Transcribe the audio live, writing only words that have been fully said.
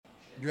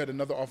you had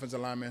another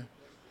offensive lineman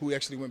who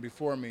actually went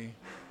before me.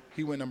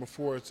 He went number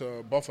 4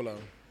 to Buffalo,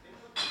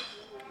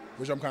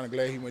 which I'm kind of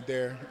glad he went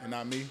there and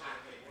not me.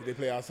 They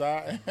play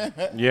outside.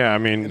 Yeah, I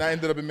mean. And I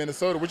ended up in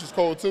Minnesota, which is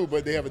cold too,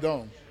 but they have a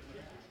dome.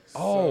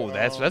 Oh,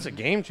 so, that's a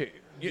game changer.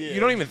 Yeah. You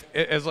don't even,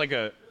 as like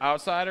a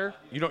outsider,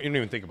 you don't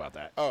even think about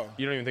that. Oh.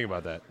 You don't even think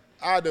about that.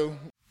 I do.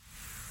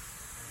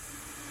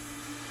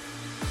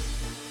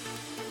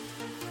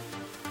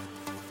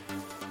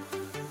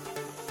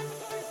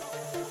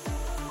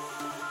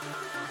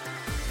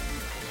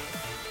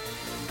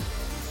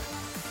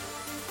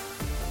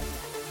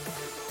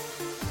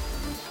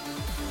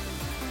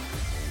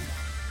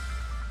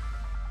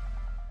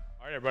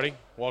 Everybody,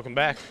 welcome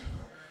back.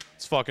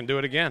 Let's fucking do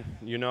it again.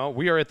 You know,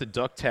 we are at the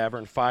Duck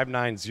Tavern,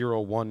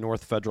 5901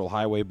 North Federal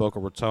Highway, Boca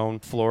Raton,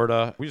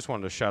 Florida. We just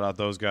wanted to shout out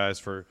those guys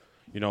for,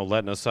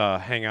 letting us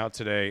hang out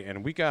today.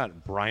 And we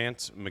got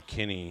Bryant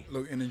McKinnie.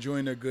 Look, and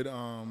enjoying a good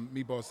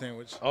meatball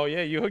sandwich. Oh,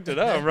 yeah, you hooked it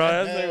up,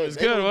 bro. That thing was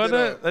good,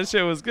 wasn't it? That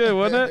shit was good,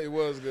 wasn't it? It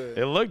was good.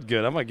 It looked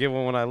good. I might get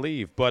one when I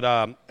leave.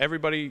 But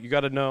everybody, you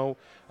got to know,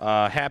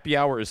 happy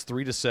hour is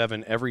 3 to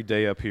 7 every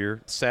day up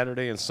here.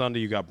 Saturday and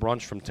Sunday, you got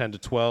brunch from 10 to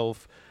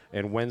 12.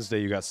 And Wednesday,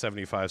 you got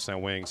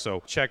 75-cent wings.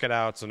 So check it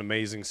out. It's an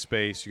amazing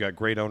space. You got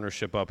great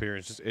ownership up here.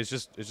 It's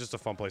just a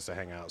fun place to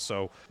hang out.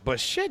 So, but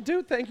shit,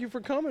 dude, thank you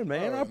for coming,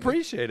 man. I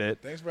appreciate it.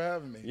 Thanks for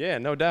having me. Yeah,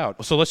 no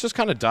doubt. So let's just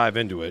kind of dive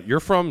into it.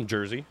 You're from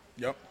Jersey.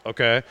 Yep.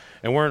 Okay.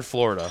 And we're in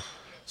Florida.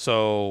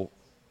 So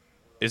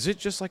is it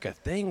just like a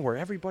thing where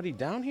everybody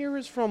down here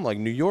is from, like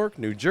New York,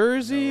 New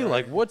Jersey? No, right.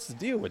 Like, what's the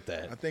deal with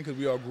that? I think because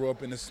we all grew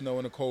up in the snow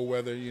and the cold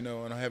weather,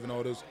 and having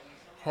all those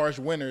harsh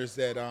winters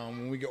that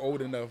when we get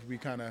old enough, we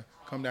kind of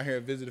come down here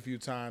and visit a few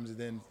times and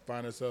then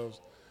find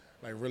ourselves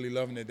like really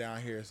loving it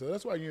down here. So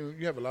that's why you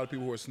have a lot of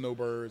people who are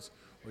snowbirds,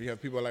 or you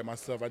have people like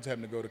myself. I just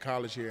happened to go to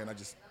college here, and I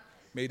just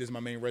made this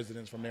my main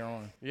residence from there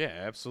on. Yeah,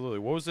 absolutely.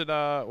 What was it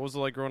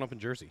like growing up in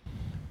Jersey?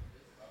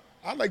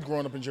 I like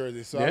growing up in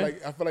Jersey. So yeah?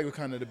 I feel like we're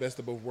kind of the best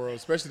of both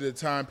worlds, especially the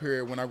time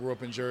period when I grew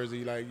up in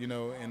Jersey, like, in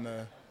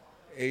the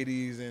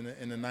 80s and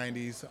in the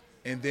 90s.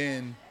 And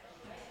then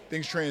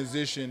things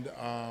transitioned,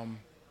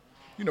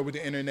 with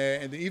the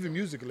internet and even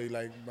musically.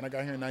 Like when I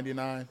got here in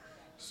 99,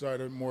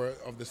 started more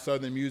of the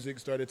southern music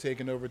started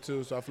taking over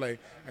too. So I feel like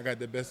I got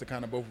the best of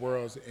kind of both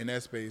worlds in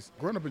that space.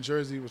 Growing up in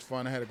Jersey was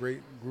fun. I had a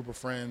great group of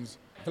friends.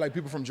 I feel like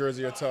people from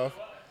Jersey are tough.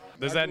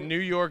 There's that New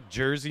York,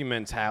 Jersey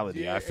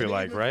mentality, I feel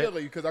like, right?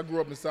 Philly, because I grew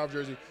up in South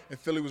Jersey, and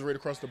Philly was right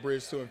across the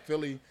bridge too. And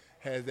Philly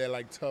has that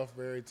like tough,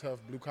 very tough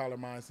blue-collar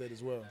mindset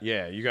as well.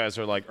 Yeah, you guys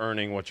are like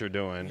earning what you're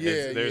doing.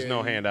 Yeah, there's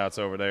no handouts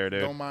over there, dude.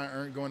 Don't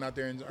mind going out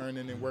there and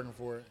earning and working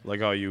for it.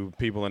 Like all you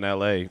people in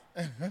L.A., you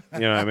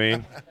know what I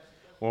mean?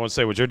 Won't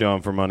say what you're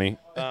doing for money.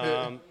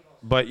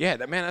 But yeah,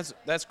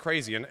 that's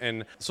crazy.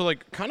 And so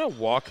like kind of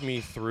walk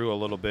me through a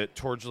little bit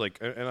towards like,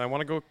 and I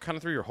want to go kind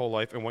of through your whole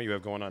life and what you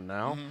have going on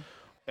now. Mm-hmm.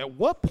 At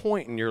what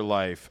point in your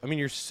life, I mean,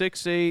 you're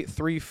 6'8",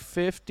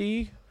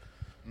 350?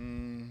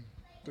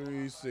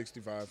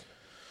 365.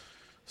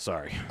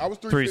 Sorry. I was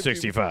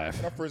 365.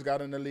 When I first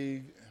got in the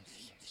league,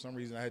 for some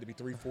reason I had to be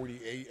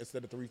 348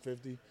 instead of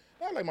 350.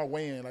 That was like my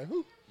weigh-in. Like,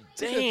 who?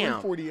 Damn.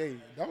 348.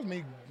 That was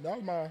me. That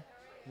was my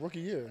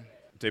rookie year.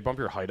 Did they bump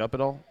your height up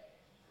at all?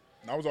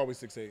 I was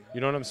always 6'8".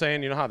 You know what I'm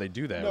saying? You know how they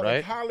do that, no, right?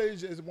 In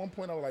college, at one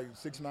point I was like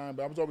 6'9",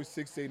 but I was always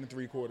 6'8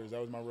 3/4.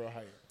 That was my real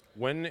height.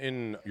 When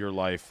in your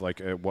life,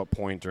 like at what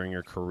point during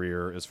your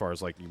career, as far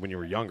as like when you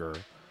were younger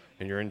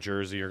and you're in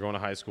Jersey, you're going to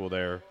high school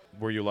there,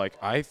 were you like,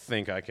 I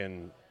think I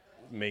can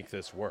make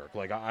this work?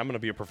 Like, I'm going to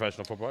be a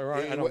professional footballer.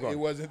 It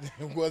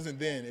wasn't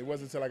then. It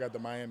wasn't until I got to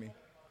Miami.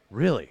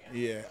 Really?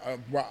 Yeah.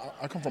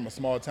 I come from a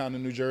small town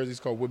in New Jersey. It's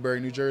called Woodbury,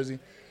 New Jersey.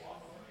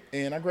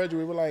 And I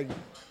graduated with like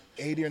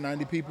 80 or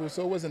 90 people,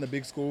 so it wasn't a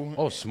big school.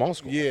 Oh, small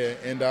school. Yeah.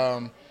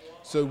 And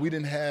so we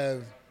didn't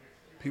have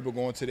people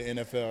going to the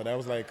NFL. That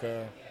was like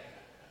a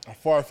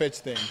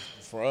far-fetched thing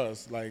for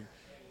us. Like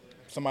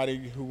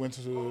somebody who went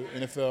to the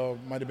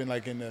NFL might have been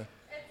like in the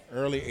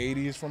early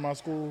 80s from our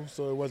school,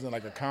 so it wasn't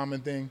like a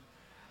common thing.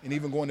 And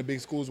even going to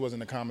big schools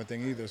wasn't a common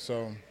thing either.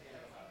 So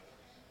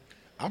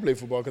I played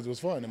football because it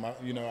was fun. And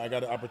I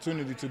got an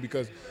opportunity to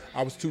because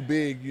I was too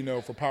big,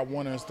 for Pop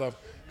Warner and stuff.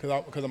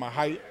 Because of my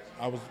height,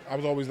 I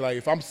was always like,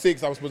 if I'm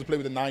 6, I was supposed to play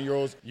with the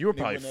 9-year-olds. You were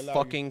probably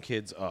fucking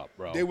kids up,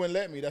 bro. They wouldn't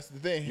let me. That's the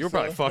thing. You were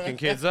probably fucking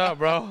kids up,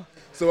 bro.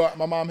 So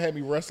my mom had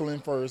me wrestling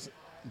first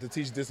to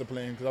teach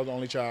discipline because I was the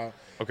only child.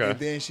 Okay. And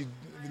then she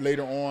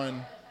later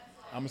on,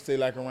 I'm gonna say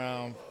like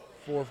around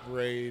 4th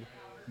grade,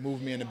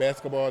 moved me into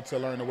basketball to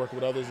learn to work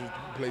with others and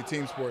play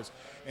team sports.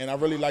 And I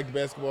really liked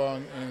basketball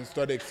and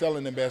started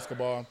excelling in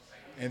basketball.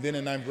 And then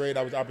in 9th grade,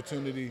 I was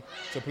opportunity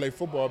to play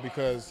football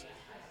because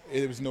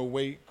it was no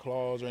weight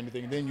clause or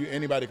anything. Then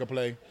anybody could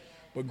play.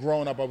 But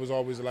growing up, I was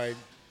always like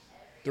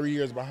 3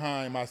 years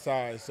behind my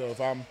size. So if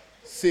I'm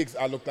 6,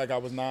 I looked like I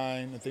was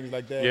 9 and things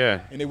like that.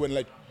 Yeah. And they wouldn't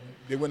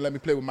let me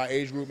play with my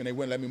age group, and they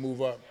wouldn't let me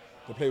move up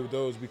to play with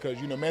those because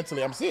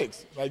mentally I'm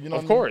 6. Like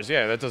Of course,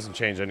 yeah, that doesn't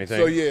change anything.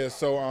 So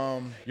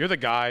yeah, you're the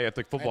guy at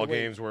the football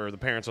games where the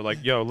parents are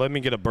like, "Yo, let me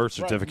get a birth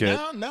certificate."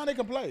 Right. Now they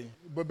can play,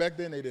 but back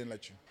then they didn't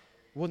let you.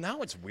 Well,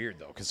 now it's weird,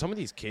 though, because some of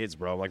these kids,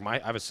 bro, like I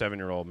have a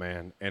 7-year-old,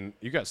 man, and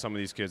you got some of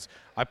these kids.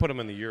 I put them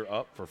in the year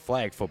up for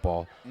flag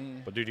football.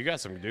 But, dude, you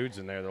got some dudes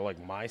in there. They're,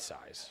 like, my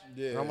size.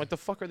 Yeah. And I'm like, the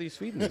fuck are these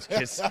feeding these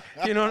kids?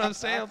 You know what I'm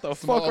saying? What the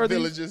Small fuck are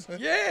villages. these?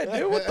 Yeah,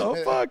 dude, what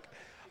the fuck?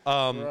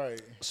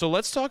 Right. So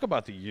let's talk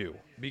about the U,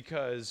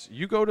 because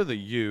you go to the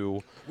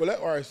U. Well,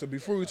 all right, so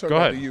before we talk Go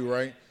about ahead. the U,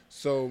 right?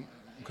 So,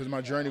 because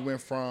my journey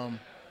went from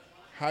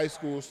high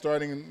school,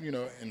 starting,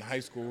 in high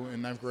school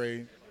in 9th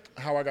grade,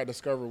 how I got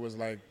discovered was,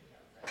 like,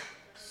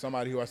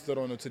 somebody who I still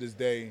don't know to this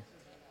day.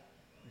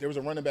 There was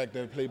a running back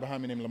that played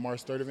behind me named Lamar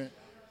Sturdivant.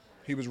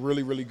 He was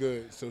really, really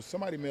good. So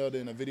somebody mailed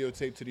in a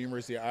videotape to the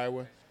University of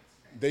Iowa.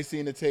 They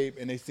seen the tape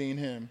and they seen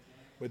him.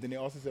 But then they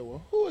also said,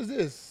 well, who is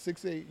this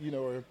 6'8",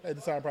 or at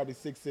the time probably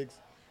 6'6",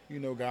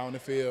 guy on the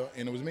field?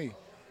 And it was me.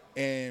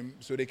 And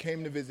so they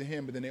came to visit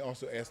him, but then they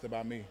also asked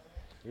about me.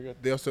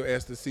 They also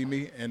asked to see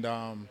me. And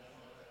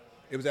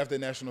it was after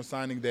National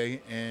Signing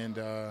Day, and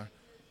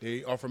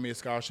they offered me a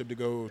scholarship to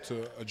go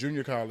to a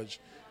junior college.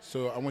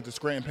 So I went to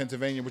Scranton,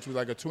 Pennsylvania, which was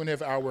like a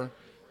 2.5-hour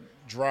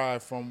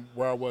drive from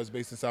where I was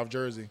based in South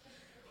Jersey.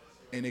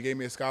 And they gave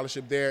me a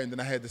scholarship there, and then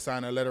I had to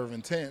sign a letter of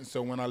intent.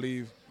 So when I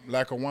leave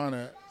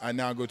Lackawanna, I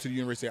now go to the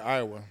University of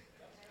Iowa.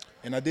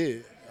 And I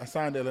did. I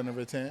signed that letter of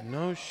intent.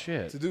 No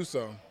shit. To do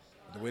so.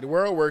 The way the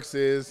world works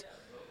is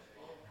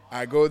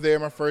I go there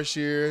my first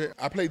year.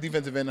 I played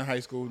defensive end in high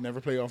school, never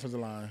played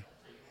offensive line.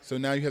 So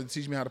now you have to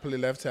teach me how to play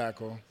left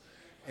tackle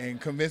and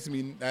convince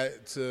me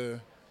that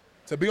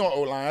to be on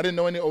O-line. I didn't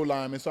know any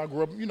O-linemen, so I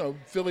grew up,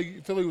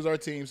 Philly was our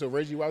team, so I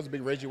was a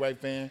big Reggie White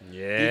fan.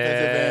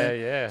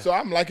 Yeah. So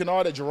I'm liking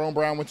all that. Jerome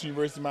Brown went to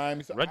University of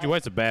Miami. So Reggie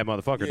White's a bad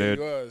motherfucker, yeah, dude.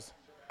 He was.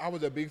 I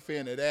was a big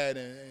fan of that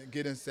and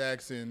getting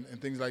sacks and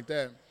things like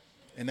that.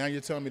 And now you're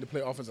telling me to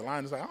play offensive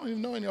line. It's like, I don't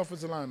even know any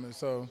offensive linemen.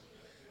 So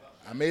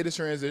I made a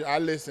transition. I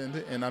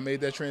listened, and I made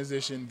that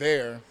transition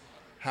there.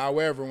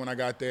 However, when I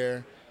got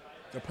there,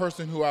 the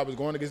person who I was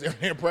going against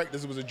every day in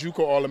practice was a JUCO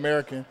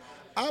All-American.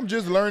 I'm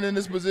just learning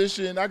this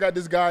position. I got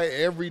this guy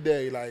every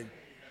day, like,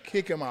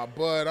 kicking my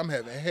butt. I'm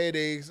having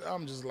headaches.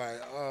 I'm just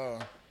like, All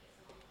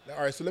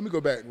right, so let me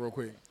go back real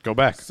quick. Go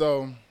back.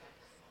 So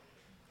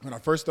when I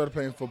first started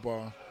playing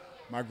football,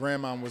 my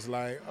grandma was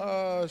like,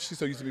 she's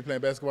so used to me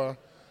playing basketball.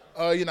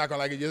 You're not going to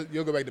like it.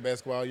 You'll go back to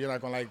basketball. You're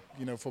not going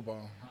to like,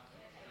 football.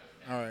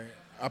 All right.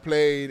 I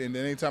played, and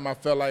then anytime I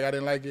felt like I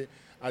didn't like it,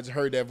 I just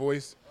heard that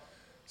voice.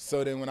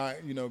 So then when I,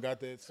 got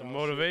that Some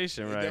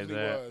motivation right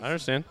there. Was. I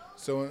understand.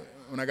 So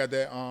when I got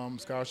that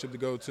scholarship to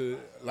go to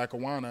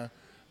Lackawanna,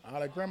 I was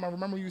like, Grandma,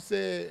 remember you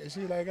said? And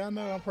she's like, I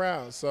know, I'm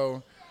proud.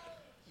 So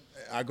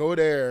I go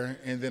there,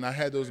 and then I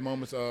had those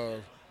moments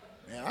of,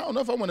 man, I don't know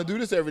if I want to do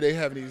this every day,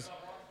 having these,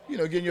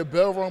 getting your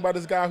bell rung by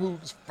this guy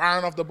who's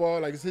firing off the ball.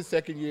 Like, it's his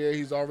second year.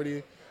 He's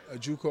already a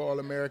JUCO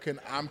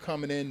All-American. I'm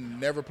coming in,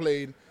 never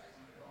played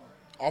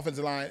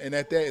offensive line, and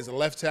at that is a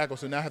left tackle.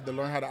 So now I have to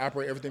learn how to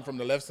operate everything from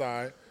the left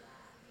side.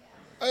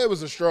 It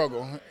was a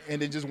struggle,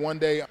 and then just one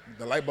day,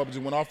 the light bulb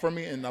just went off for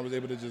me, and I was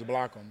able to just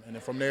block them. And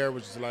then from there, it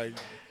was just like,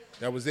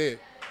 that was it.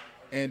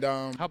 And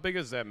how big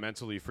is that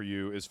mentally for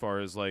you? As far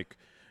as like,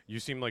 you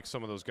seem like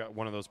some of those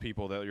one of those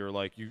people that you're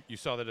like, you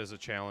saw that as a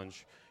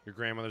challenge. Your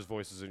grandmother's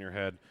voice is in your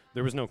head.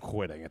 There was no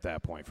quitting at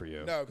that point for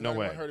you. No, because I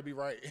way. want her to be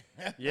right.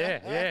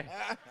 Yeah.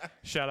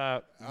 Shout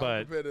out,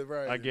 but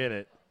right. I get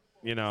it.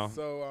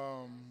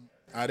 So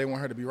I didn't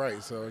want her to be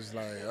right. So it's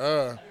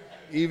like,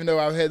 even though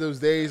I've had those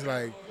days,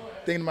 like,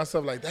 thinking to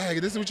myself, like, dang,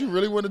 this is what you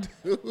really want to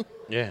do?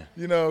 Yeah.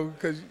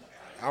 Because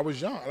I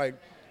was young. Like,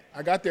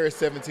 I got there at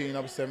 17. I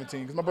was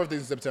 17 because my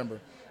birthday's in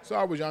September. So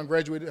I was young,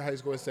 graduated high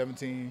school at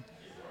 17.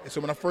 And so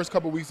when the first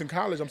couple weeks in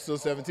college, I'm still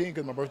 17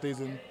 because my birthday's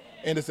in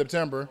end of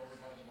September.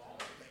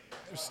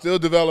 Still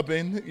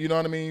developing, you know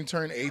what I mean?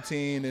 Turned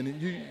 18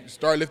 and you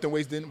start lifting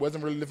weights.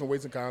 Wasn't really lifting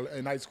weights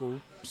in high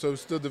school. So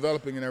still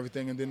developing and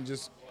everything. And then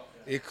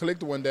it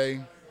clicked one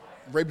day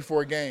right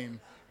before a game.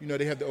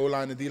 They have the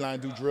O-line and the D-line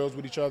do drills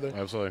with each other.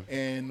 Absolutely.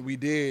 And we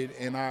did,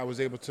 and I was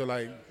able to,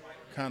 like,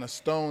 kind of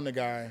stone the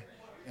guy.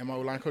 And my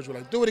O-line coach was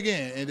like, do it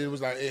again. And it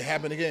was like, it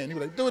happened again. He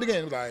was like, do it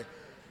again. It was like,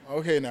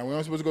 okay, now we're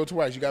not supposed to go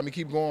twice. You got me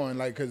keep going,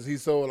 like, because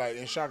he's so, like,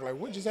 in shock, like,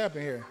 what just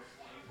happened here?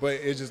 But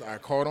it's just, I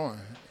caught on.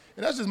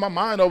 And that's just my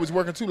mind always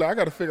working, too. Like, I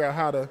got to figure out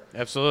how to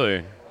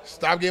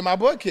stop getting my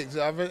butt kicked.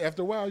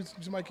 After a while, you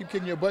might keep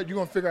kicking your butt. You're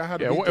going to figure out how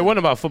to it wasn't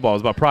about football. It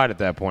was about pride at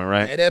that point,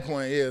 right? At that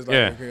point, yeah. It's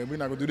like, okay, we're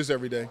not going to do this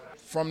every day.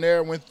 From there,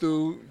 I went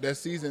through that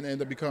season and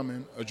ended up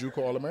becoming a JUCO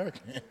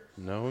All-American.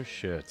 No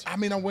shit. I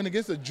mean, I went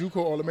against a JUCO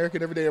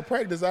All-American every day of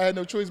practice. I had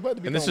no choice but to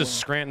become And this is one.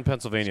 Scranton,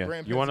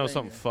 Pennsylvania. You want to know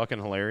something fucking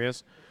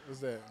hilarious?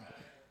 What's that?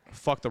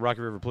 Fuck the Rocky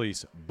River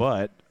Police.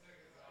 But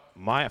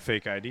my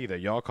fake ID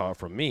that y'all caught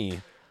from me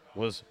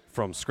was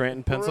from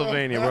Scranton,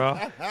 Pennsylvania, bro.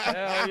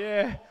 Hell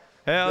yeah.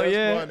 Hell That's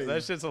funny. funny.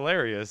 That shit's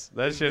hilarious.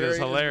 That shit is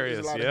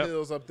hilarious. There's a lot of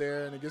hills up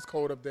there, and it gets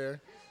cold up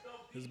there.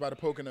 It's by the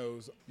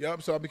Poconos.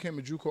 Yep, so I became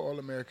a JUCO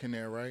All-American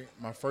there, right?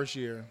 My first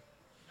year.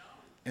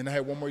 And I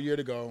had one more year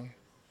to go.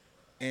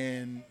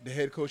 And the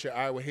head coach at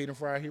Iowa, Hayden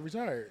Fry, he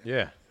retired.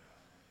 Yeah.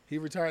 He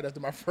retired after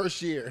my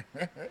first year.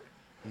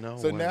 No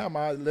So way. now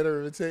my letter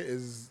of intent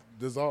is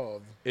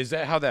dissolved. Is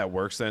that how that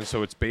works then?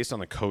 So it's based on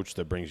the coach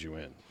that brings you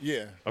in?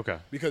 Yeah. Okay.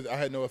 Because I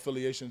had no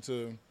affiliation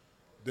to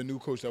the new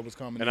coach that was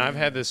coming in. And I've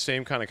had this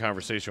same kind of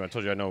conversation. I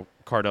told you I know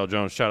Cardell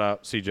Jones. Shout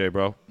out, CJ,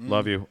 bro.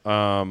 Love you.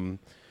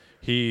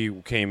 He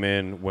came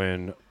in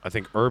when I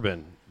think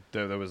Urban,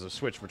 there was a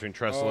switch between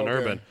Tressel and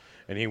Urban.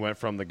 And he went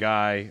from the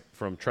guy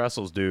from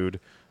Tressel's dude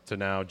to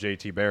now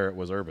JT Barrett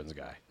was Urban's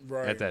guy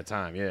at that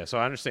time. Yeah, so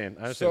I understand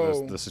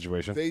the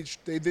situation.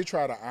 They did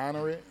try to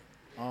honor it,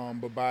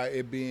 but by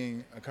it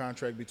being a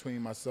contract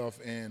between myself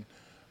and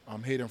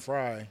Hayden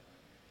Fry,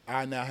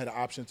 I now had the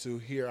option to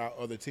hear out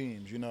other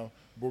teams, you know.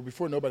 But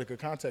before, nobody could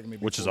contact me.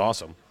 Which is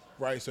awesome.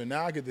 Right, so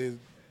now I get to,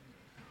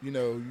 you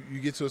know, you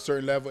get to a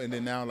certain level, and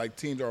then now, like,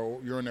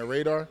 you're on their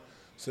radar.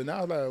 So now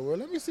it's like, well,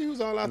 let me see who's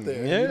all out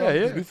there.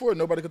 Yeah. Before,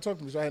 nobody could talk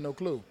to me, so I had no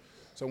clue.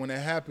 So when that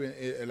happened,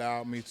 it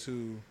allowed me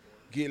to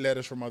get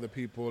letters from other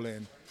people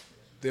and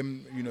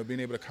them, you know, being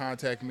able to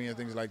contact me and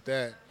things like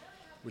that,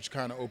 which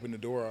kind of opened the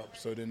door up.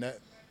 So then that's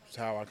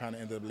how I kind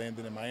of ended up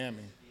landing in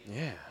Miami.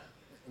 Yeah.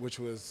 Which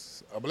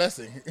was a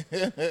blessing.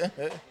 I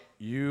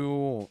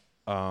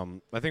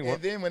think.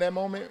 And then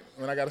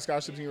when I got a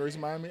scholarship to University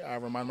of Miami, I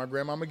reminded my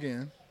grandmom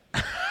again.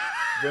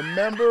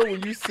 Remember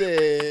when you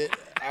said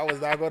I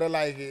was not going to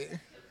like it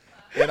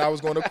and I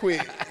was going to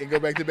quit and go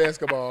back to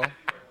basketball?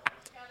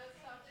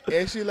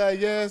 And she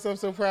like, yes, I'm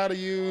so proud of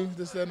you,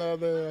 this and the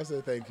other. I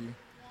said, thank you.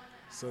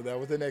 So that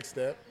was the next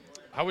step.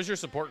 How was your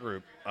support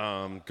group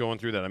going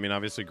through that? I mean,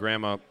 obviously,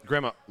 Grandma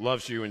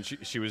loves you, and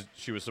she was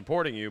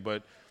supporting you.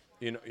 But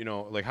you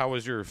know, like, how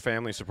was your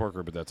family support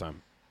group at that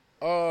time?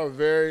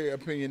 Very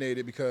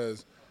opinionated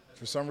because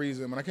for some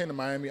reason, when I came to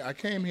Miami, I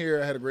came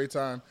here, I had a great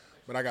time,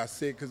 but I got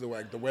sick because of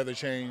like the weather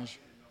change.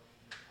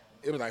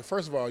 It was like,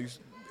 first of all,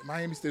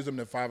 Miami stays open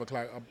at 5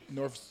 o'clock. Up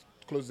north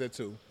closes at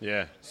 2.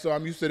 Yeah. So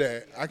I'm used to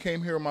that. I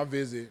came here on my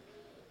visit.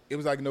 It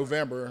was like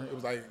November. It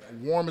was like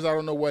warm as I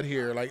don't know what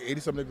here, like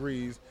 80-something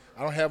degrees.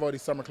 I don't have all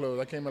these summer clothes.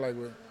 I came here like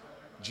with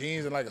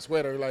jeans and like a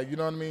sweater, like, you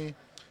know what I mean?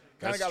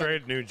 That's got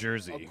straight New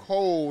Jersey. A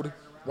cold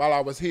while I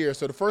was here.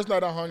 So the first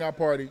night I hung out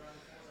party,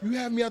 you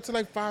have me out till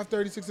like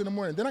 5:30, 6 in the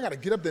morning. Then I got to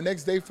get up the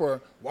next day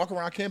for walk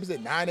around campus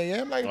at 9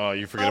 a.m. Like, oh,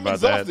 you forget I'm about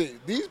exhausted.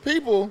 that. These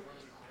people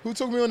who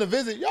took me on the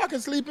visit, y'all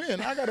can sleep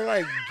in. I got to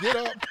like get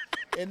up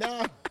and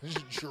now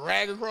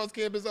drag across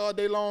campus all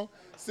day long,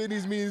 sit in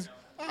these meetings.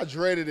 I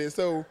dreaded it.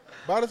 So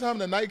by the time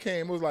the night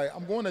came, it was like,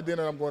 I'm going to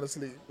dinner, I'm going to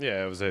sleep.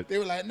 Yeah, it was it. They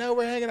were like, no,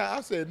 we're hanging out.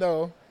 I said,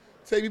 no,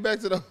 take me back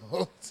to the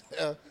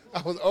hotel.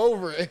 I was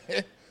over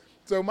it.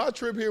 So my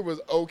trip here was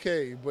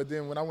okay. But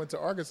then when I went to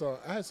Arkansas,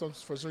 I had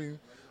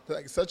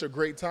such a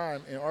great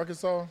time in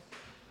Arkansas.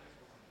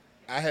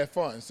 I had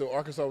fun. So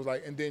Arkansas was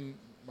like, and then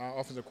my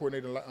offensive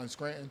coordinator on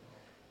Scranton,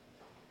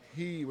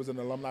 he was an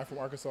alumni from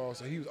Arkansas,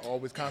 so he was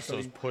always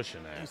constantly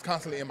pushing that. He was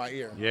constantly in my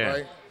ear, yeah.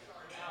 Right?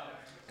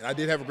 And I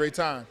did have a great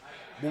time.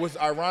 But what's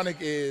ironic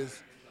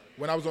is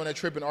when I was on that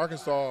trip in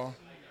Arkansas,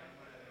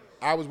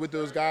 I was with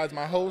those guys,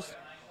 my host,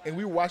 and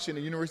we were watching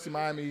the University of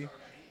Miami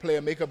play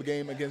a makeup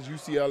game against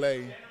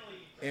UCLA,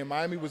 and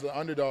Miami was an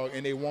underdog,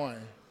 and they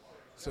won.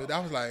 So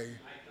that was like,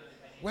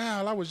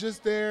 wow, I was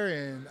just there,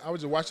 and I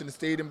was just watching the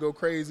stadium go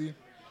crazy.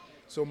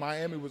 So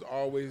Miami was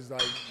always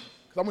like,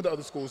 because I went to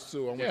other schools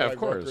too. I went to like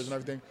Rutgers and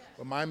everything.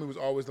 But Miami was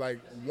always like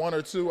 1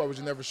 or 2. I was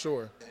just never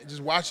sure.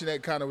 Just watching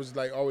that kind of was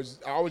like always.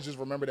 I always just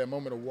remember that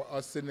moment of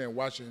us sitting there and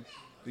watching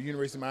the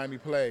University of Miami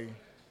play.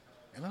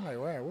 And I'm like,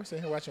 wow, we're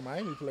sitting here watching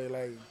Miami play.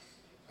 Like,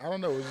 I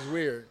don't know. It was just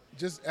weird.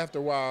 Just after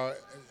a while,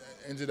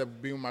 I ended up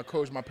being with my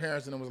coach. My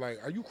parents and them was like,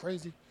 are you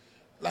crazy?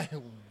 Like,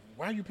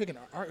 why are you picking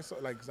Arkansas?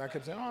 Like, because I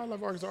kept saying, oh, I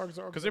love Arkansas.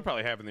 Because they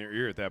probably have in their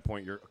ear at that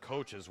point your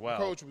coach as well.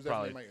 Coach was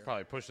definitely in my ear.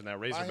 Probably pushing that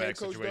Razorback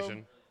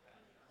situation.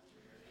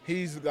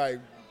 He's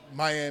like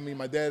Miami.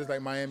 My dad is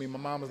like Miami. My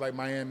mom is like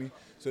Miami.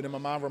 So then my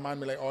mom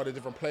reminded me like all the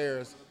different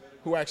players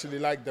who actually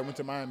that went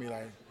to Miami,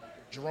 like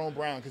Jerome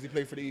Brown because he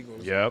played for the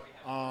Eagles. Yep.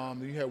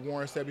 You had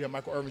Warren Sapp, you had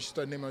Michael Irvin. She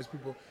started naming all these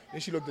people.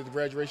 Then she looked at the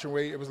graduation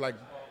rate. It was like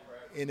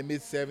in the mid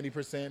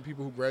 70%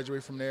 people who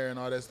graduate from there and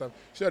all that stuff.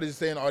 She started just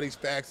saying all these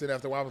facts, and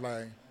after a while I was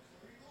like,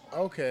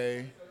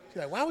 okay. She's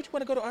like, why would you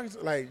want to go to Arkansas?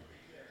 Like,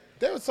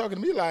 they was talking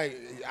to me like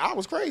I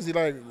was crazy,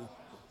 like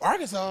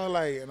Arkansas,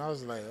 like, and I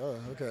was like, oh,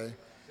 okay.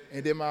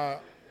 And then my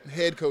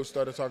head coach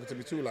started talking to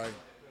me too, like,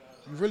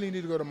 you really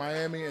need to go to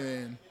Miami.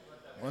 And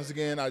once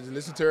again, I just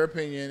listened to her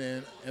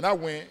opinion, and I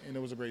went, and it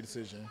was a great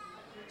decision.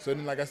 So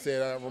then, like I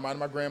said, I reminded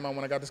my grandma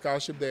when I got the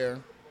scholarship there,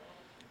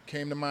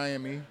 came to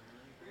Miami.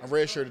 I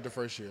redshirted the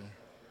first year.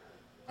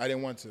 I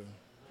didn't want to,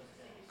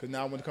 because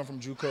now I wanted to come from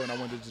JUCO, and I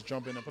wanted to just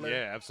jump in and play.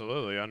 Yeah,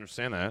 absolutely. I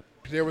understand that.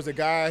 There was a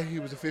guy, he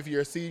was a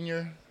fifth-year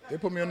senior. They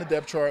put me on the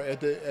depth chart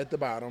at the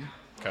bottom.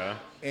 Okay.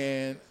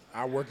 And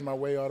I worked my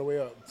way all the way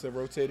up to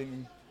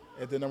rotating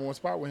at the #1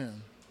 spot with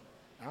him.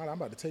 I'm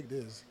about to take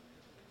this.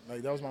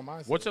 Like, that was my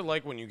mindset. What's it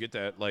like when you get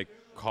that, like,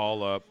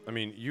 call up, I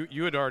mean,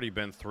 you had already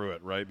been through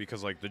it, right?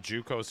 Because, like, the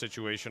JUCO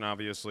situation,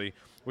 obviously,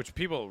 which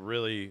people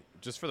really,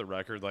 just for the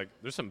record, like,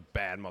 there's some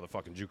bad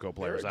motherfucking JUCO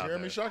players out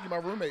Jeremy there. Shockey, my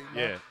roommate.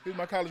 Yeah. He was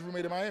my college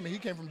roommate in Miami. He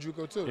came from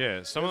JUCO, too.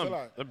 Yeah, some of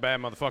them, they're bad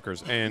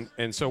motherfuckers.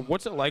 And so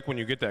what's it like when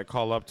you get that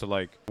call up to,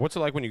 like,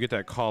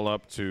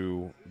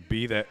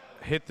 be that,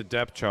 hit the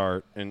depth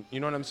chart, and you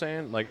know what I'm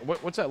saying? Like,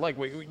 what's that like?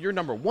 Wait, you're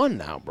number one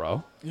now,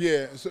 bro.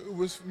 Yeah, so it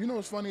was, you know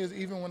what's funny is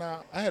even when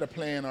I had a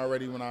plan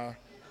already when I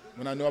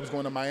knew I was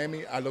going to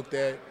Miami, I looked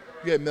at,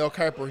 you had Mel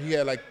Kiper, he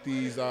had like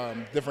these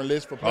different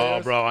lists for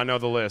players. Oh, bro, I know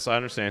the list. I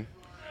understand.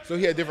 So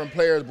he had different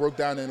players broke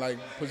down in like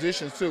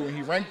positions too, and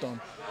he ranked them.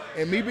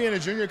 And me being a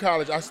junior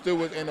college, I still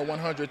was in the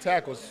 100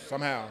 tackles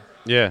somehow.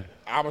 Yeah.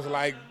 I was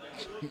like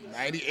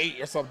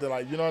 98 or something,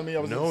 like, you know what I mean? I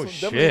was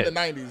shit. Definitely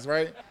in the 90s,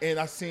 right? And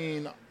I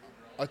seen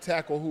a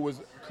tackle who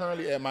was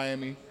currently at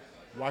Miami,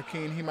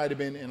 Joaquin, he might have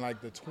been in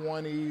like the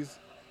 20s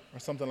or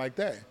something like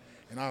that.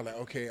 And I was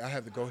like, okay, I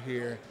have to go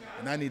here,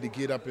 and I need to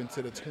get up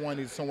into the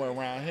 20s, somewhere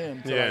around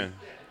him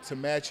to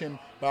match him.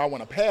 But I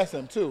want to pass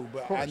him too,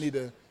 but I need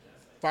to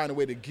find a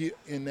way to get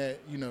in that,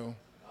 you know,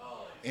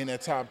 in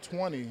that top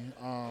 20,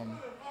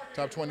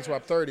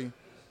 top 30.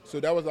 So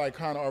that was like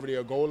kind of already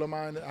a goal of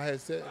mine that I had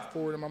set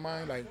forward in my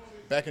mind, like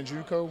back in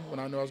JUCO when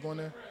I knew I was going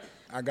there.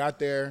 I got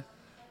there,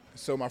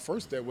 so my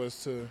first step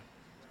was to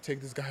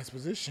take this guy's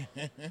position.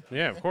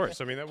 Yeah, of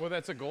course. I mean,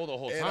 that's a goal the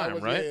whole time,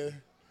 right? Yeah,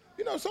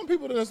 you know, some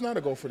people, that's not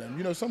a goal for them.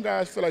 You know, some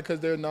guys feel like because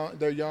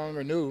they're young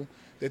or new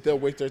that they'll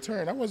wait their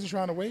turn. I wasn't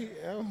trying to wait.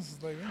 I was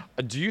like,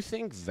 Do you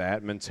think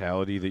that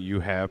mentality that you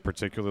have,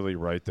 particularly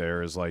right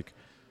there, is like,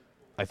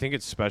 I think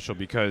it's special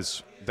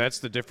because that's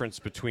the difference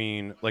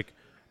between like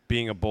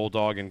being a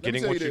bulldog and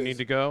getting what you need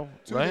to go.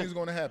 Two right? things are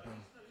going to happen.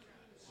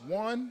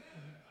 One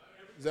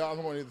is that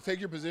I'm going to either take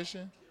your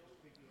position,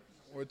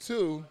 or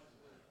two,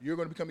 you're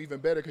going to become even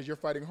better because you're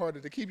fighting harder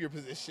to keep your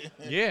position.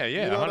 Yeah,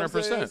 You know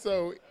 100%.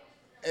 So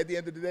at the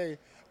end of the day,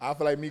 I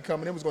feel like me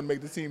coming in was going to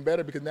make the team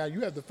better because now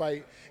you have to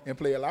fight and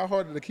play a lot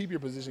harder to keep your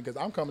position because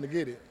I'm coming to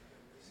get it.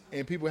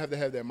 And people have to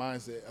have that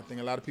mindset. I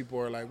think a lot of people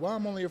are like, well,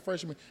 I'm only a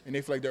freshman, and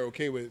they feel like they're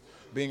okay with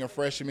being a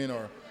freshman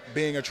or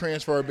being a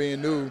transfer or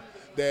being new,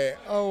 that,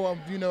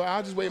 you know,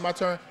 I'll just wait my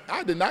turn.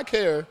 I did not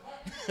care.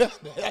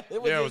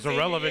 It was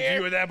irrelevant to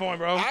you at that point,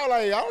 bro. I was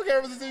like, I don't care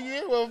if it's a senior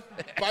year. Well,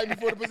 fight me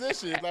for the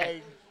position.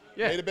 Like,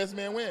 may the best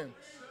man win.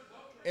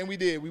 And we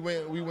did. We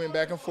went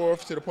back and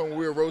forth to the point where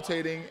we were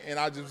rotating, and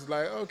I just was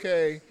like,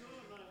 okay,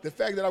 the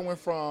fact that I went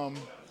from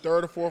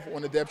third or fourth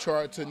on the depth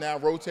chart to now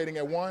rotating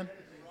at one,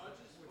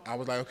 I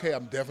was like, okay, I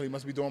definitely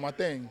must be doing my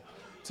thing.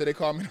 So they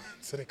called me.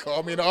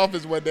 In the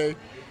office one day.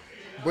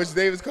 Butch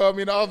Davis called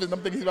me in the office, and I'm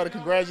thinking he's about to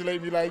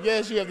congratulate me, like,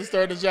 yes, you have to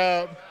start the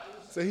job.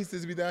 So he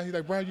sits me down. He's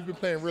like, Brian, you've been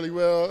playing really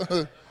well.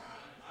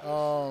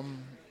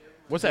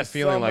 What's that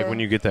feeling like when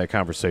you get that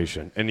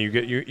conversation and you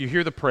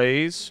hear the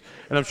praise,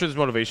 and I'm sure there's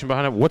motivation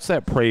behind it. What's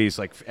that praise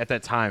like at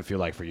that time feel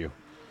like for you?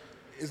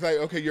 It's like,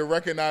 okay, you're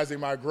recognizing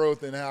my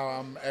growth and how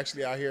I'm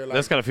actually out here. Like,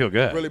 that's gotta feel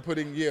good. Really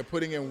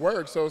putting in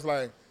work. So it's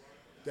like,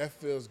 that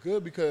feels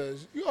good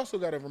because you also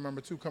got to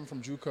remember too, come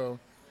from JUCO,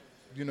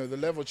 you know, the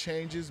level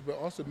changes, but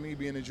also me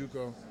being in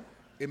JUCO,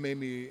 it made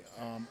me,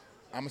 I'm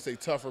gonna say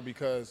tougher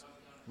because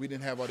we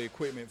didn't have all the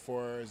equipment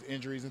for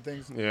injuries and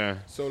things. Yeah.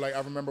 So like I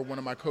remember one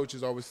of my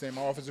coaches always saying,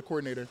 my offensive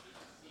coordinator,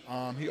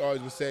 he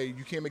always would say,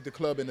 you can't make the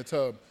club in the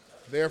tub.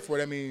 Therefore,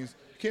 that means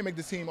you can't make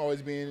the team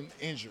always being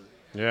injured.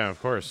 Yeah,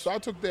 of course. So I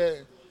took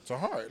that to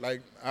heart.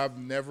 Like, I've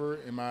never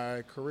in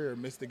my career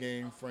missed a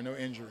game for no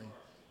injury,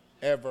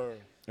 ever.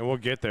 And we'll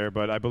get there,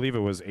 but I believe it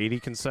was 80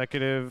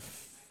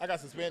 consecutive. I got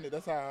suspended.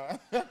 That's how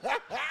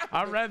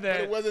I read that.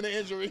 But it wasn't an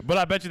injury. But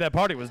I bet you that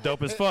party was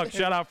dope as fuck.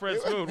 Shout out Fred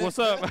Smoot. What's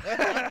up?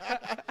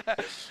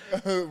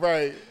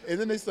 Right. And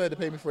then they still had to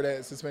pay me for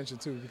that suspension,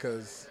 too,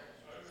 because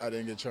I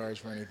didn't get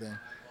charged for anything.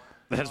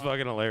 That's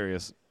fucking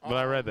hilarious. But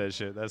I read that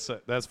shit.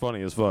 That's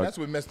funny as fuck. That's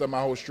what messed up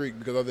my whole streak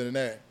because other than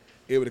that,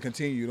 it would have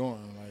continued on.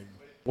 Like,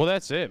 well,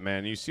 that's it,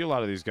 man. You see a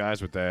lot of these guys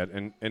with that,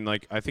 and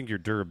like I think your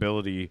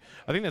durability.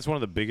 I think that's one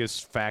of the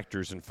biggest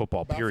factors in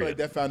football. Period. I feel like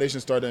that foundation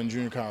started in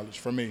junior college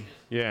for me.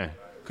 Yeah.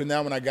 Because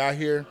now when I got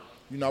here,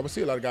 you know, I would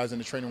see a lot of guys in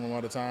the training room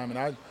all the time, and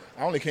I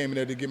only came in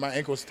there to get my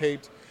ankles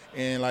taped,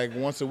 and like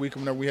once a week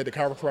whenever we had the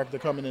chiropractor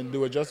come in and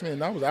do adjustment,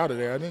 and I was out of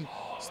there. I didn't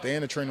stay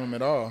in the training room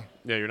at all.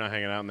 Yeah, you're not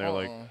hanging out in there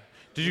like.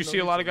 Did you see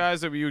a lot of guys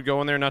that you would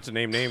go in there, not to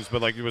name names,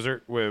 but like was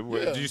there?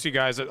 Did you see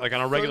guys that like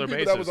on a regular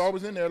basis? That was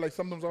always in there, like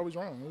something was always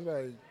wrong. It was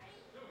like,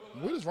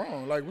 what is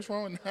wrong? Like, what's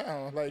wrong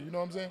now? Like, you know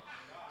what I'm saying?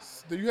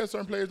 You had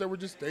certain players that were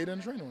just stayed in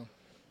the training room.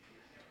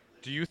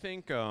 Do you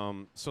think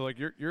so? Like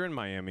you're in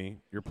Miami,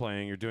 you're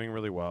playing, you're doing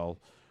really well.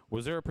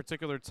 Was there a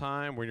particular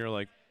time when you're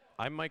like,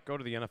 I might go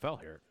to the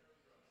NFL here?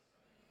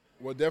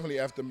 Well, definitely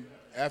after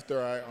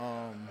I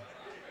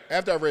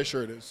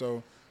redshirted.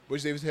 So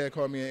Butch Davis had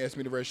called me and asked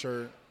me to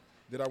redshirt.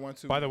 Did I want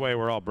to? By the way,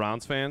 we're all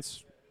Browns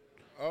fans.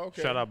 Oh,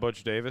 okay. Shout out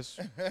Butch Davis.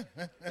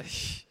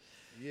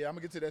 Yeah, I'm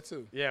gonna get to that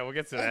too. Yeah, we'll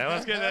get to that.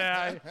 Let's get to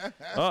that.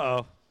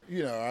 Uh-oh.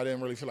 You know, I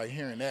didn't really feel like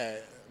hearing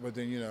that, but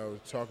then, you know,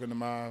 talking to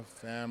my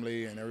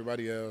family and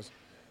everybody else,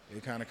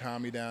 it kind of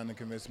calmed me down and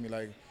convinced me,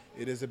 like,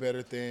 it is a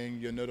better thing.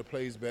 You'll know the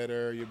plays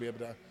better. You'll be able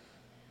to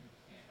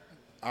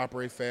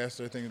operate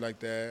faster, things like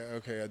that.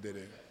 Okay, I did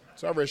it.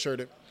 So I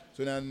redshirted.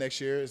 So now the next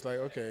year, it's like,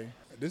 okay,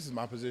 this is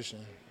my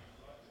position.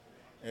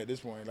 At this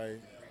point, like,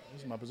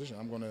 this is my position.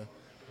 I'm going to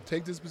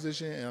take this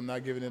position, and I'm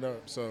not giving it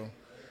up. So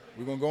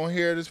we're going to go in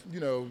here this,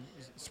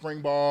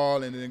 spring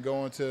ball and then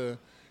go into,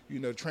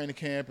 training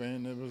camp.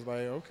 And it was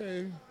like,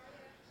 okay,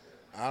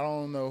 I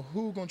don't know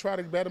who's going to try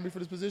to battle me for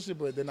this position,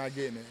 but they're not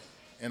getting it.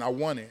 And I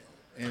won it.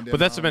 And then, But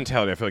that's the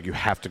mentality I feel like you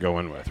have to go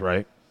in with,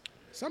 right?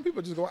 Some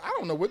people just go, I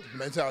don't know what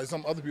mentality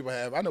some other people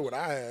have. I know what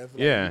I have.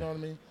 Like, Yeah. You know what I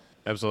mean?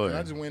 Absolutely. And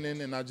I just went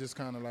in and I just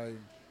kind of like,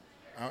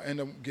 I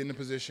ended up getting a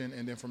position.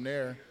 And then from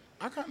there,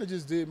 I kind of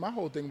just did, my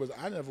whole thing was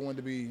I never wanted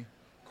to be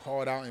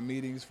called out in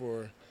meetings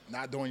for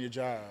not doing your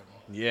job.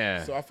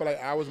 Yeah. So I feel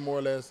like I was more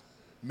or less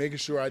making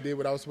sure I did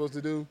what I was supposed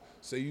to do.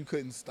 So you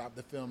couldn't stop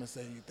the film and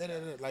say,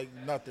 like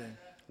nothing.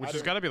 Which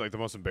has got to be like the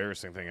most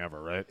embarrassing thing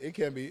ever, right? It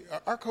can be.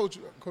 Our coach,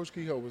 Coach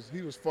Kehoe,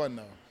 he was fun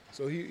though.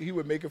 So he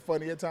would make it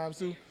funny at times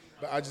too.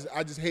 But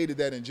I just hated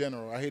that in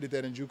general. I hated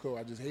that in JUCO.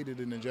 I just hated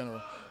it in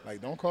general.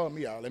 Like, don't call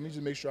me out. Let me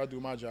just make sure I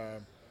do my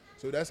job.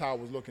 So that's how I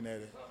was looking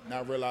at it.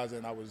 Not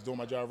realizing I was doing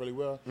my job really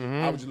well.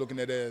 I was just looking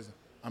at it as,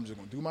 I'm just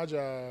going to do my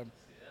job.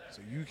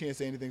 So you can't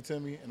say anything to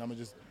me, and I'm going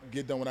to just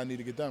get done what I need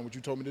to get done, what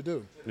you told me to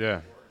do.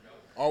 Yeah.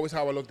 Always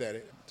how I looked at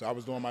it. So I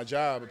was doing my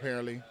job,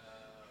 apparently.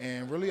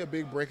 And really a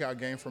big breakout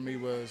game for me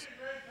was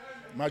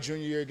my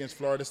junior year against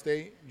Florida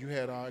State. You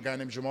had a guy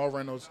named Jamal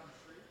Reynolds,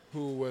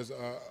 who was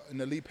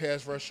an elite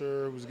pass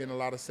rusher, who was getting a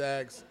lot of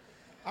sacks.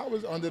 I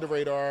was under the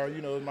radar.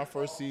 It was my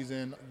first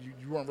season.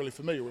 You weren't really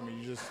familiar with me.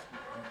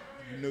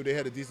 You knew they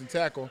had a decent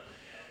tackle.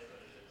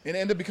 And it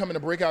ended up becoming a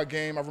breakout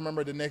game. I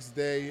remember the next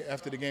day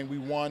after the game, we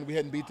won. We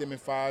hadn't beat them in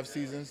 5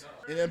 seasons.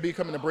 It ended up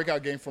becoming a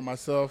breakout game for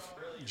myself,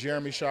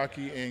 Jeremy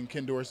Shockey, and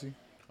Ken Dorsey.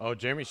 Oh,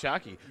 Jeremy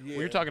Shockey. Yeah.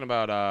 We were talking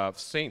about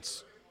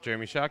Saints.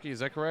 Jeremy Shockey, is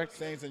that correct?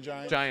 Saints and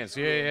Giants. Giants,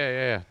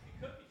 yeah.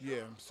 Yeah,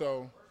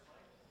 so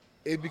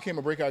it became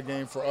a breakout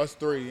game for us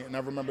 3. And I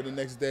remember the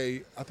next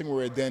day, I think we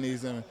were at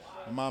Denny's, and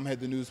my mom had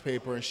the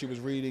newspaper, and she was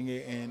reading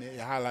it, and it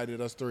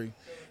highlighted us 3.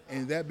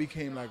 And that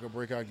became like a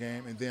breakout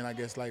game. And then I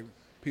guess like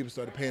people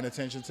started paying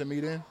attention to me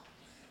then.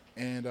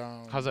 And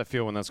how's that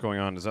feel when that's going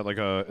on? Is that like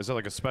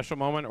a special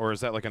moment, or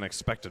is that like an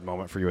expected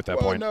moment for you at that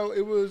point? No,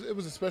 it was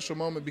a special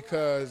moment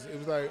because it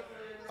was like,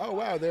 oh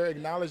wow, they're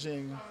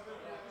acknowledging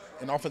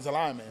an offensive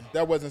lineman.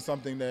 That wasn't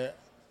something that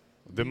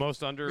the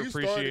most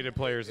underappreciated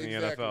players in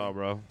the NFL,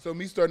 bro. So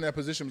me starting that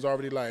position was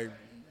already like,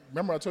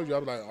 remember I told you I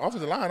was like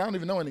offensive line. I don't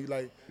even know any.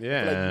 Like,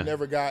 yeah, I feel like you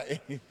never got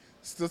any.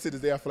 Still to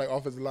this day, I feel like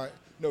offensive line.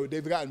 No,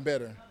 they've gotten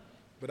better.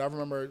 But I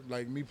remember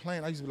like me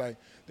playing. I used to be like,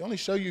 they only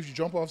show you if you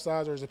jump off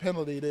sides or it's a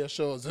penalty. They'll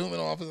show a zoom in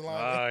on offensive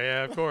line. Oh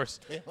yeah, of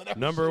course.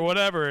 Number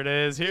whatever it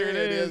is, here it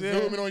is.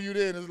 Yeah. Zooming on you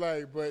then. It's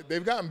like, but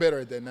they've gotten better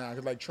at that now.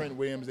 Because like Trent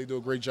Williams, they do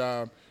a great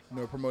job,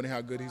 promoting how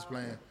good he's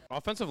playing.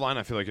 Offensive line,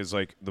 I feel like is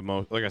like the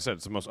most. Like I said,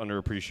 it's the most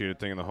underappreciated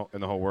thing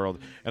in the whole world.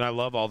 And I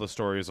love all the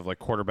stories of like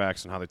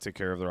quarterbacks and how they take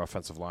care of their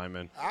offensive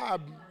linemen. I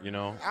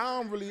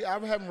haven't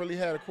really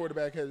had a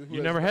quarterback who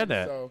you never had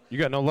that. So you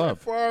got no love.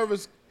 Favre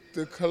was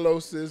the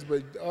closest,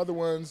 but the other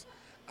ones,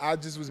 I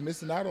just was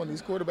missing out on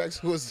these quarterbacks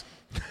who was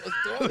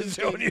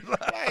throwing you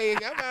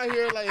like, I'm out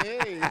here like,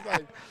 hey, it's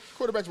like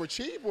quarterbacks were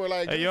cheap or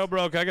like. Hey, yo,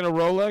 bro, can I get a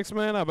Rolex,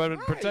 man? I've been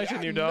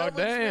protecting you, dog.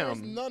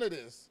 Damn. None of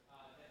this.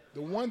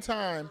 The one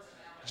time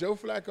Joe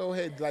Flacco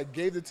had like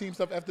gave the team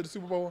stuff after the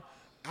Super Bowl,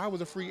 I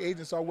was a free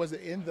agent, so I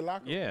wasn't in the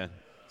locker room. Yeah.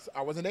 So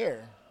I wasn't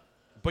there.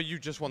 But you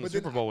just won the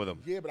Super Bowl with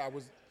him. Yeah, but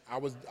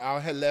I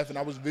had left and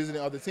I was visiting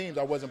other teams.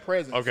 I wasn't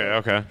present.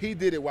 Okay. He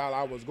did it while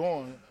I was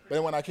gone. But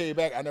then when I came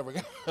back, I never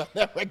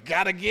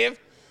got a gift.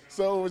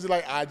 So it was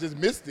like I just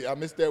missed it. I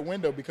missed that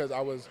window because I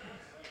was,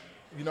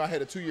 I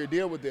had a 2-year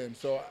deal with them.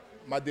 So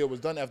my deal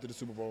was done after the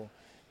Super Bowl.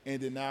 And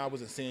then now I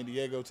was in San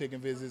Diego taking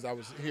visits. I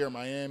was here in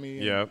Miami.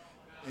 Yeah.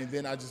 And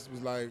then I just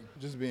was like,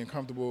 just being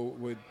comfortable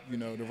with,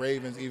 the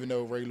Ravens, even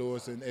though Ray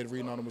Lewis and Ed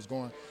Reed and all them was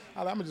going.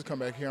 I'm going to just come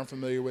back here. I'm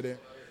familiar with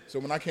it. So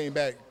when I came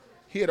back,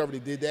 he had already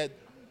did that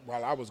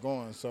while I was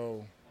gone.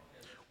 So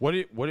what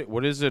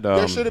is it?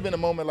 There should have been a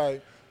moment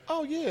like,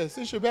 oh, yeah,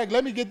 since you're back,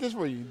 let me get this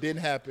for you.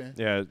 Didn't happen.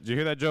 Yeah. Did you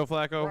hear that, Joe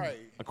Flacco? Right.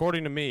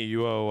 According to me,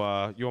 you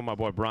owe my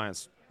boy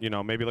Bryant's,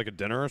 maybe like a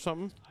dinner or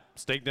something.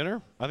 Steak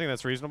dinner? I think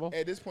that's reasonable.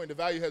 At this point, the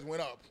value has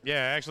went up. Yeah,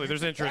 actually,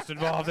 there's interest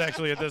involved,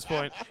 actually, at this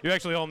point. You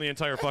actually own the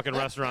entire fucking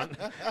restaurant.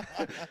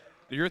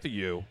 You're at the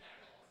U.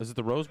 Is it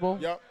the Rose Bowl?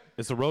 Yep.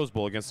 It's the Rose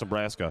Bowl against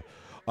Nebraska.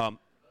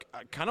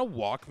 Kind of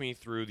walk me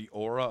through the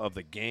aura of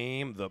the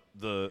game,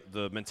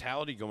 the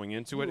mentality going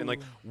into it, and,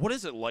 like, what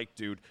is it like,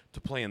 dude,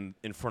 to play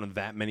in front of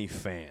that many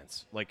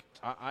fans? Like,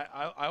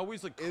 I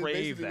always, like,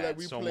 crave that like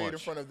we so played much. in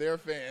front of their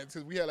fans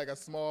because we had, like, a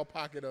small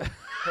pocket of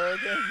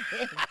Hurricane.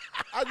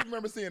 I just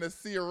remember seeing a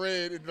sea of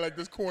red in, like,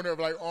 this corner of,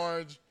 like,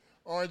 orange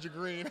and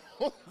green.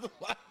 I was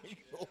like,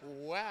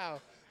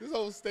 wow. This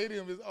whole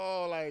stadium is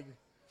all, like,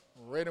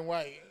 red and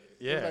white.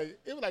 Yeah. It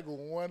was like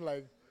one,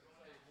 like,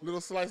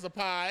 little slice of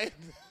pie.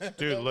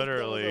 Dude,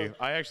 literally.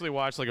 I actually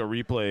watched like a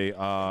replay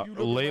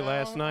late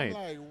last night.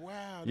 I'm like,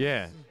 wow.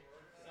 Yeah.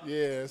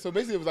 Yeah. So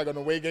basically, it was like an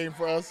away game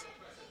for us,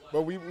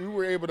 but we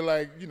were able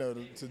to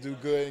to do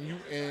good.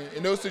 And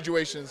in those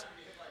situations,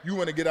 you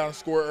want to get out and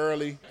score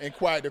early and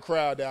quiet the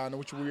crowd down,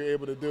 which we were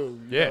able to do.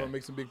 You know,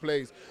 make some big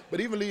plays. But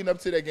even leading up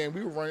to that game,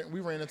 we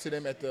ran into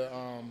them at the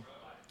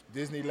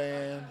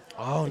Disneyland.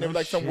 Oh, and there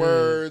was some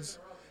words.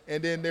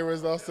 And then there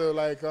was also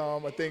I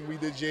think we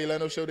did Jay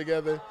Leno show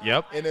together.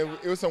 Yep. And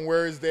it was some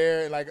words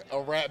there and like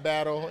a rap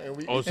battle.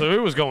 And so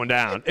it was going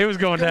down. It was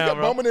going down, we kept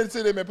bro. bumping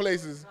into them in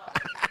places.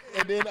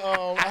 And then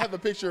I have a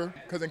picture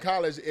because in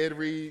college, Ed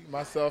Reed,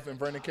 myself, and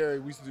Vernon Carey,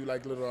 we used to do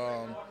like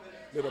little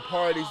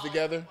parties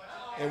together.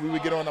 And we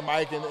would get on the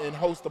mic and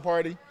host the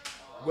party.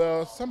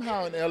 Well,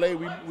 somehow in L.A.,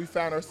 we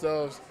found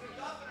ourselves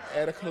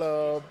at a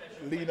club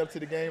leading up to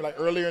the game, like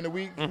earlier in the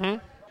week. Mm-hmm.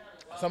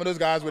 Some of those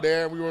guys were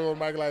there. We were on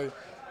the mic like,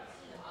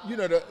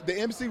 the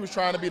MC was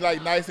trying to be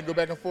like nice and go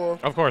back and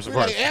forth. Of course.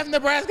 Like, F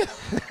Nebraska.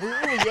 we were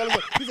yelling.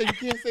 He said, you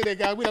can't say that,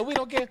 guy. We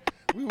don't care.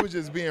 We were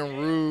just being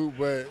rude,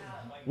 but.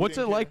 What's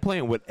it like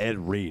playing with Ed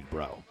Reed,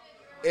 bro?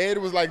 Ed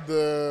was like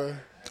the.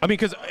 I mean,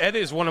 because Ed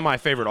is one of my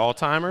favorite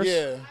all-timers.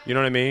 Yeah. You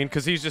know what I mean?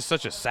 Because he's just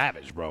such a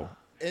savage, bro.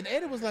 And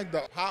Ed was like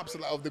the pops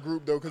of the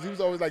group, though, because he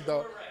was always like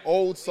the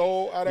old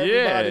soul out of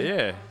everybody.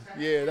 Yeah.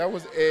 Yeah, that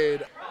was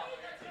Ed.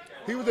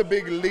 He was a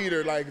big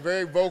leader, like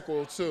very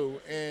vocal, too,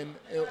 and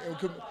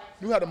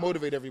knew how to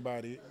motivate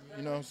everybody,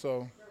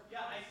 so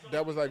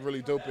that was like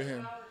really dope in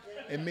him.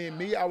 And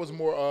me, I was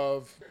more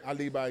of, I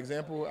lead by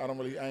example. I'm not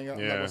going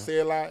to say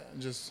a lot. I'm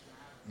just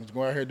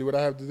go out here and do what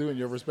I have to do, and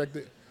you'll respect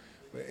it.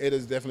 But Ed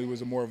definitely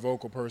was a more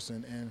vocal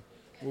person. And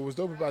what was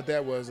dope about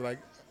that was, like,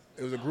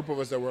 it was a group of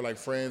us that were, like,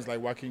 friends,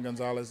 like Joaquin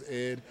Gonzalez,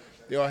 Ed.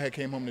 They all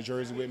came home to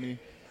Jersey with me.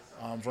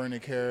 Vernon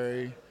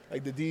Carey,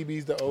 like the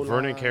DBs, the O-line.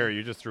 Vernon Carey,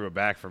 you just threw it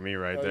back for me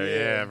right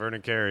there. Yeah,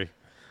 Vernon Carey.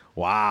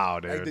 Wow,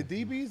 dude. Like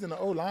the DBs and the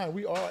O-line,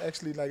 we all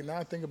actually, like, now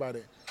I think about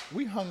it,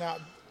 we hung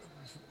out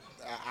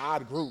an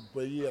odd group.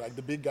 But, yeah, like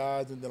the big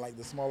guys and then, like,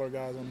 the smaller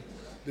guys. And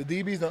the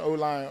DBs and the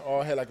O-line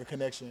all had, like, a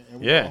connection.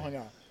 And we all hung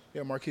out. You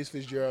had Marquise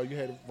Fitzgerald, you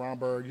had Ron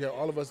Berg, you had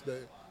all of us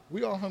that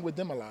we all hung with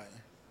them a lot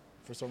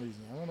for some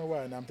reason. I don't know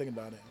why. Now I'm thinking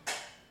about it.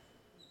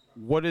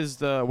 What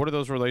do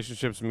those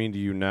relationships mean to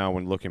you now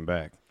when looking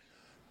back?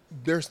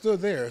 They're still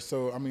there.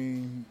 So, I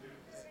mean,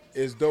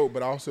 it's dope,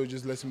 but also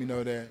just lets me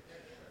know that,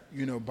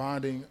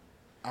 bonding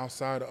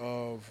outside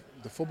of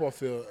the football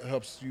field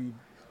helps you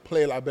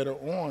play a lot better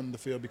on the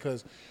field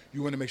because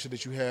you want to make sure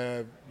that you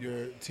have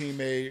your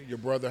teammate, your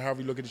brother,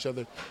 however you look at each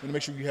other, you want to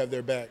make sure you have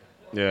their back.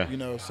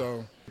 Yeah.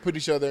 So put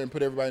each other and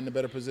put everybody in a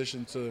better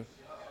position to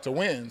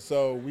win.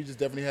 So we just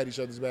definitely had each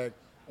other's back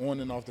on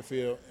and off the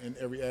field in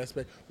every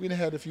aspect. We done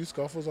had a few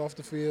scuffles off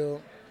the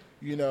field,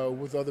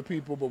 with other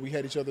people, but we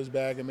had each other's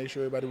back and made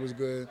sure everybody was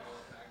good.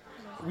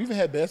 We even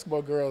had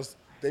basketball girls.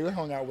 They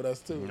hung out with us,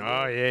 too.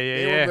 Oh,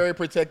 yeah. They were very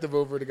protective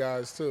over the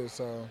guys, too.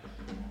 So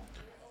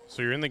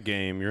you're in the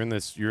game. You're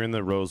in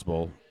the Rose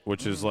Bowl,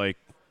 which is like,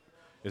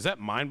 is that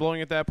mind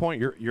blowing at that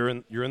point? You're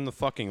in the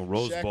fucking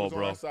Rose Shaq Bowl, was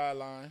bro. on our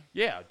sideline.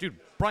 Yeah, dude,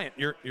 Bryant,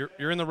 you're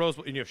in the Rose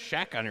Bowl and you have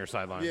Shaq on your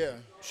sideline. Yeah.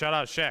 Shout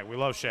out Shaq. We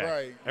love Shaq.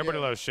 Right. Everybody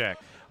loves Shaq.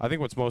 I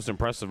think what's most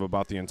impressive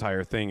about the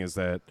entire thing is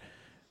that,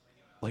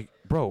 like,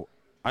 bro,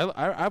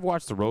 I've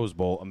watched the Rose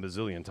Bowl a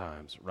bazillion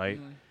times, right?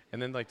 Mm-hmm.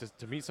 And then, like,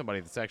 to meet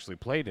somebody that's actually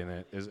played in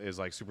it is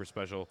like super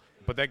special.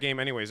 But that game,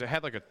 anyways, it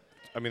had like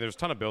there's a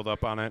ton of build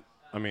up on it.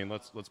 I mean,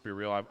 let's be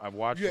real. I've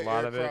watched a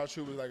lot of it. Crouch,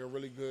 who was like a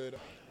really good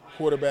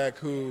quarterback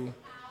who,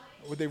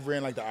 they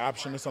ran like the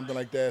option or something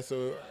like that.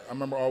 So I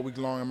remember all week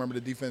long, I remember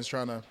the defense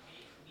trying to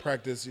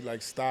practice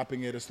like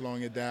stopping it or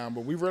slowing it down.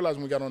 But we realized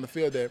when we got on the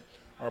field that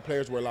our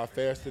players were a lot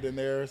faster than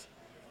theirs.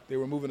 They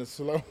were moving it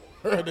slower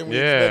than we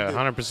expected.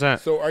 100%.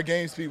 So our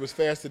game speed was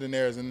faster than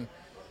theirs, and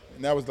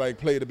that was like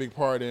played a big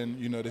part in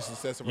the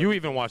success of. You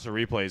even watched the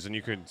replays, and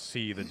you could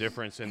see the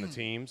difference in the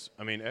teams.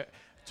 I mean,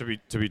 to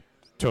be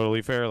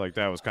totally fair, like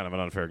that was kind of an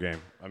unfair game.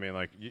 I mean,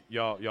 like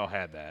y'all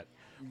had that,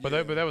 but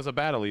that was a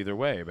battle either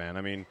way, man.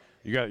 I mean,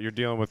 you're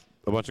dealing with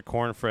a bunch of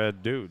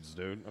corn-fed dudes,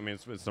 dude. I mean,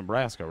 it's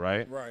Nebraska,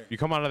 right? Right. You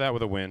come out of that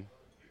with a win.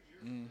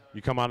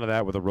 You come out of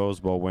that with a Rose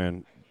Bowl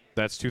win.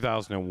 That's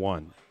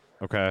 2001.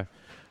 Okay.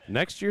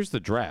 Next year's the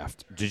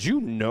draft. Did you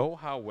know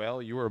how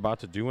well you were about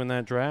to do in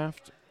that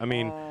draft? I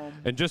mean,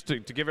 and just to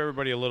give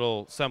everybody a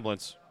little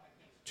semblance,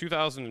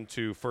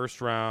 2002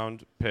 first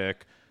round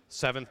pick,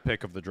 7th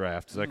pick of the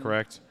draft. Is that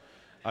correct?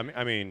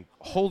 I mean,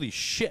 holy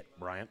shit,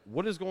 Bryant.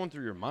 What is going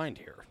through your mind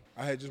here?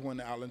 I had just won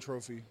the Outland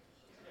Trophy.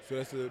 So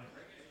that's the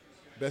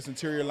best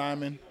interior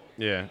lineman.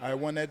 Yeah. I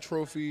won that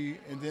trophy,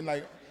 and then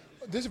like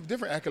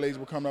different accolades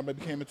were coming up. I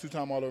became a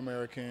 2-time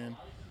All-American.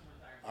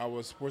 I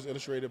was Sports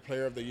Illustrated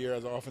Player of the Year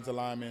as an offensive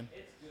lineman.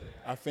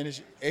 I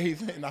finished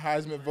 8th in the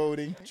Heisman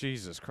voting.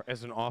 Jesus Christ.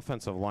 As an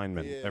offensive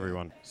lineman,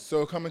 everyone.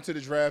 So coming to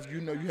the draft, you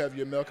have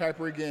your Mel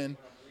Kiper again,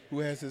 who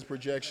has his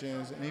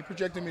projections, and he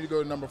projected me to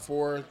go to number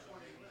 4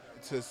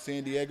 to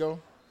San Diego.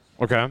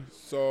 Okay.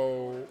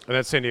 So. And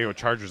that's San Diego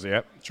Chargers,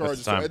 yep.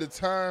 Chargers. So at the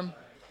time,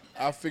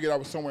 I figured I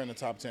was somewhere in the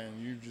top 10.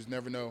 You just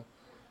never know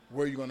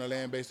where you're going to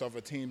land based off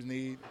a team's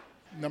need.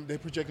 They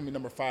projected me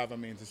number 5,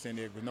 to San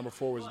Diego. Number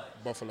 4 was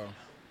Buffalo.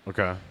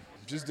 Okay.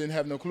 Just didn't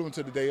have no clue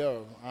until the day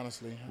of,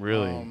 honestly.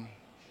 Really?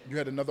 You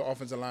had another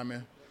offensive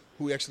lineman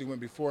who actually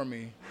went before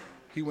me.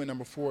 He went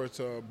number 4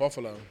 to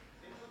Buffalo,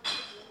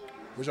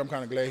 which I'm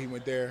kind of glad he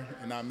went there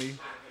and not me.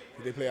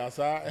 They play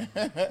outside.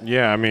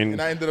 Yeah, I mean.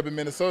 And I ended up in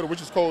Minnesota,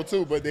 which is cold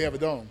too, but they have a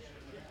dome.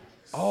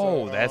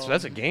 Oh, so,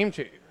 that's a game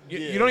changer.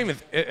 You don't even,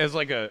 as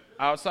like a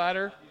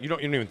outsider, you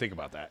don't even think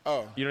about that.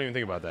 Oh. You don't even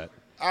think about that.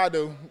 I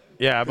do.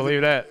 Yeah, I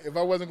believe that. If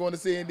I wasn't going to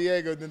San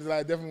Diego, then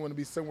I definitely want to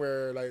be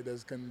somewhere like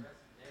that's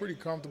pretty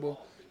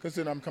comfortable,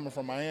 considering I'm coming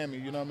from Miami,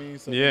 you know what I mean?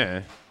 So,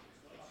 yeah.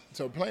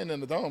 So playing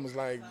in the dome is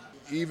like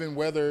even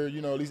weather,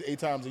 at least 8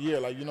 times a year,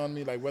 like, you know what I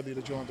mean? Like weather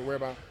that you don't have to worry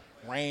about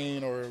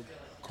rain or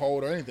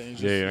cold or anything.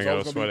 It's just, you don't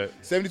got to sweat it.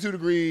 72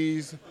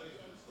 degrees,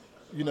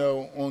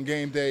 on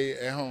game day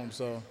at home.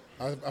 So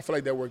I feel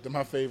like that worked in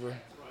my favor.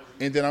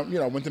 And then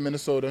I went to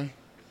Minnesota,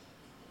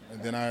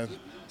 and then I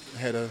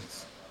had a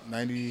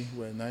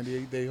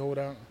 98-day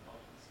holdout.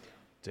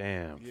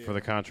 Damn, for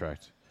the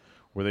contract.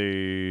 Were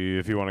they,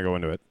 if you want to go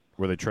into it,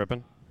 were they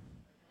tripping?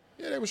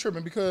 Yeah, they were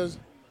tripping because,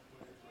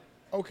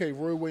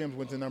 Roy Williams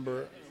went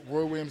to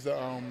Roy Williams,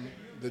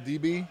 the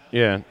DB.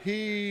 Yeah.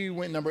 He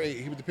went number 8.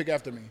 He was the pick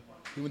after me.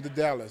 He went to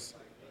Dallas.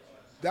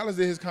 Dallas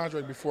did his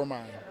contract before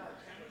mine.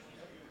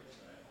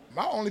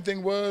 My only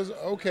thing was,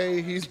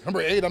 he's number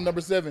 8, I'm number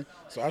 7,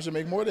 so I should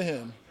make more than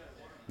him.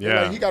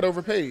 Yeah. Like, he got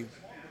overpaid.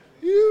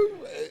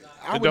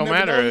 It don't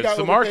matter. It's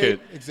the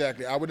market.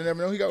 Exactly. I would have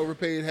never known he got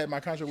overpaid had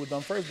my contract was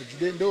done first, but you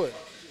didn't do it.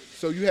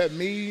 So you have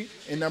me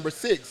in number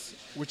 6,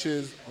 which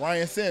is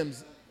Ryan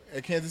Sims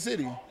at Kansas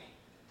City.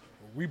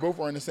 We both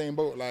are in the same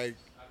boat. Like,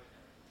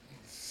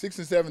 6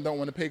 and 7 don't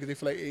want to pay because they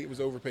feel like 8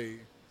 was overpaid.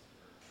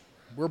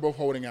 We're both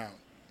holding out.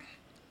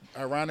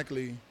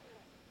 Ironically,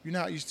 you know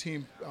how each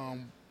team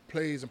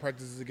plays and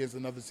practices against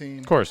another team?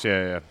 Of course,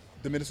 yeah.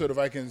 The Minnesota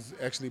Vikings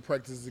actually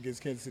practices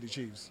against Kansas City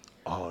Chiefs.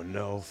 Oh,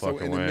 no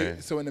fucking way.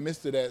 So in the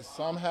midst of that,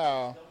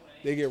 somehow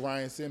they get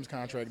Ryan Sims'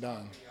 contract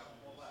done.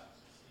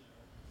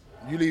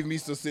 You leave me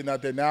still sitting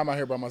out there. Now I'm out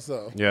here by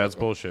myself. Yeah, that's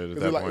bullshit at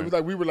that point. It was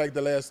like we were like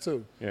the last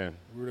 2. Yeah.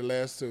 We were the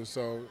last 2.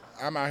 So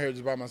I'm out here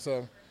just by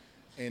myself,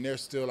 and they're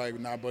still like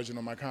not budging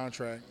on my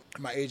contract.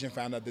 My agent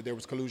found out that there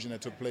was collusion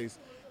that took place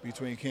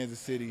between Kansas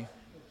City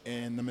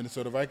and the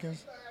Minnesota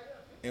Vikings.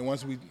 And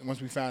once we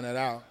found that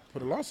out,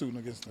 put a lawsuit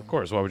against them. Of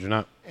course, why would you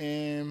not?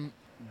 And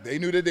they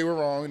knew that they were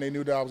wrong, and they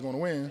knew that I was going to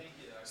win.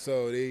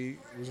 So they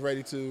was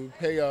ready to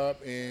pay up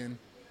and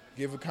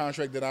give a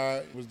contract that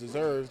I was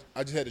deserved.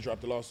 I just had to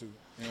drop the lawsuit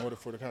in order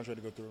for the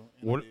contract to go through.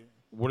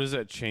 What does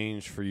that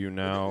change for you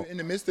now? In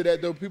the midst of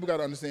that, though, people got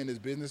to understand this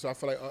business. So I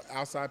feel like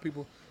outside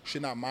people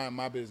should not mind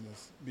my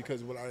business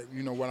because when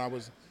I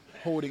was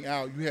holding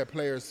out, you had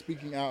players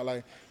speaking out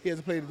like he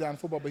hasn't played down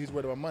football, but he's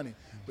worried about money.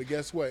 But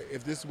guess what?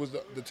 If this was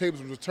the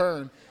tables was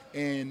turned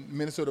and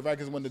Minnesota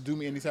Vikings wanted to do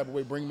me any type of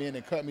way, bring me in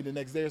and cut me the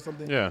next day or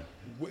something,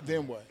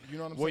 then what? You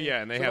know what I'm saying? Well,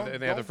 yeah, and they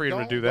have the freedom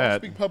to do that.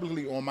 Don't speak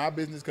publicly on my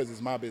business because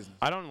it's my business.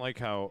 I don't like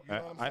how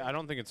I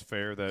don't think it's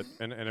fair that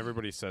and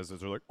everybody says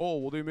this. They're like, oh,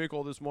 well, they make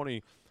all this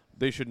money.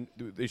 They should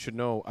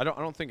know. I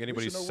don't think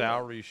anybody's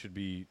salary should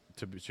be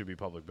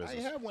public business.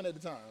 I have one at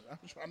the time.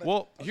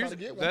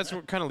 That's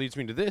what kind of leads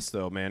me to this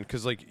though, man,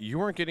 because like you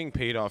weren't getting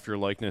paid off your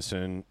likeness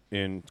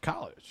in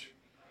college,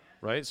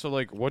 right? So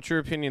like, what's your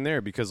opinion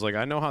there? Because like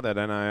I know how that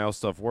NIL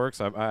stuff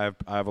works. I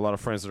have a lot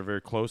of friends that are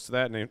very close to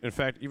that, and in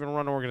fact even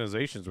run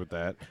organizations with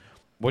that.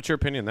 What's your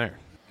opinion there?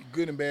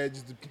 Good and bad,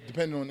 just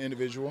depending on the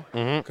individual.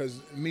 Because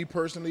me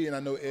personally, and I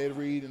know Ed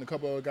Reed and a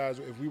couple other guys,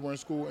 if we were in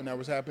school and that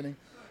was happening,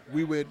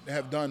 we would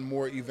have done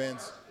more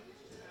events.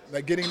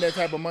 Like getting that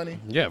type of money,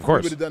 yeah, of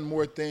course. We would have done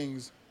more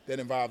things that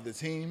involve the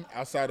team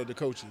outside of the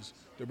coaches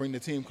to bring the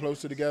team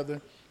closer together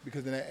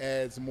because then that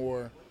adds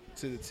more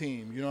to the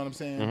team. You know what I'm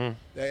saying?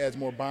 That adds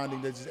more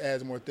bonding. That just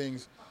adds more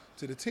things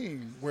to the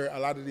team where a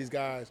lot of these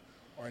guys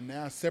are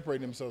now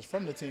separating themselves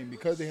from the team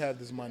because they have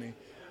this money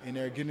and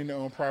they're getting their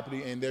own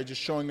property and they're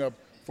just showing up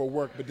for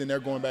work, but then they're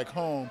going back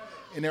home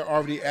and they're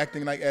already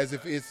acting like as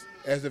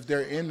if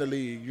they're in the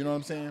league. You know what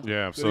I'm saying?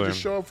 Yeah, absolutely. So they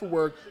just show up for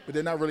work, but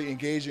they're not really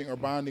engaging or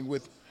bonding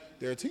with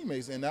their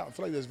teammates, and I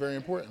feel like that's very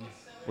important.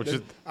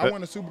 I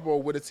won a Super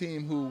Bowl with a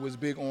team who was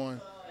big on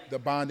the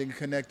bonding and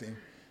connecting,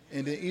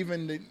 and then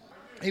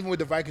even with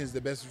the Vikings,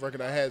 the best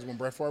record I had is when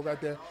Brett Favre got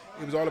there.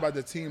 It was all about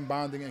the team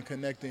bonding and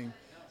connecting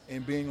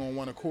and being on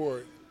one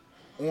accord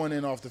on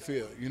and off the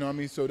field. You know what I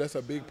mean? So that's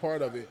a big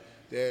part of it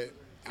that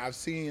I've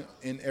seen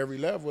in every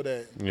level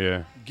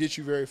that gets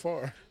you very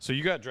far. So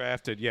you got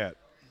drafted,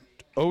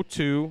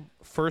 2002,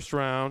 first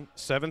round,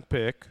 7th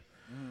pick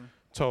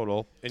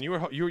total, and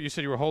you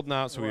said you were holding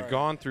out, so we've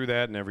gone through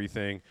that and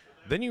everything.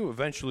 Then you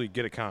eventually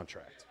get a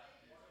contract,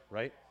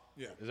 right?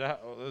 Yeah. Is that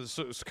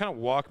so kind of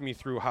walk me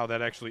through how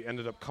that actually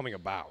ended up coming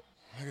about?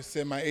 Like I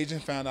said, my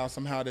agent found out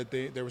somehow that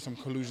there was some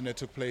collusion that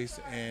took place,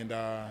 and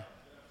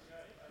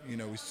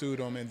we sued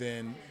them, and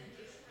then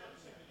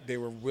they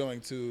were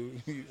willing to,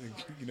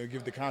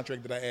 give the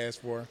contract that I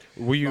asked for.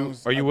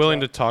 Are you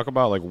willing to talk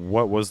about like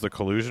what was the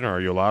collusion, or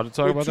are you allowed to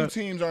talk about that?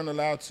 Two teams aren't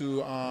allowed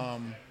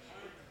to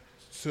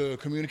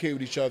communicate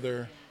with each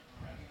other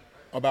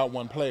about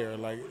one player.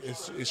 Like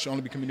it should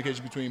only be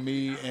communication between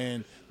me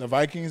and the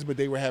Vikings, but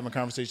they were having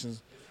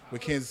conversations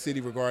with Kansas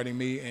City regarding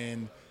me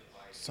and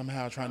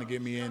somehow trying to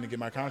get me in to get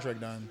my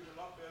contract done.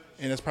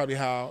 And that's probably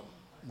how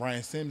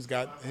Ryan Sims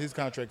got his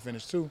contract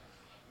finished too.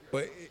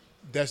 But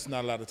that's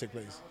not allowed to take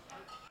place.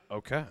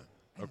 Okay.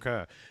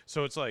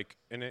 So it's like,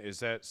 and is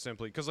that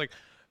simply because like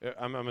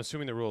I'm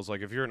assuming the rules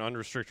like if you're an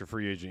unrestricted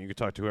free agent, you can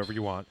talk to whoever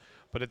you want.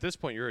 But at this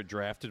point, you're a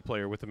drafted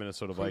player with the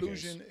Minnesota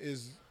Vikings. Collusion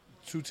is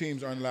two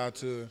teams aren't allowed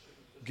to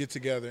get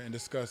together and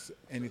discuss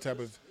any type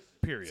of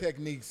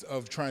techniques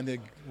of trying to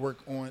work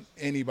on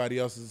anybody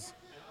else's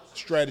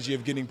strategy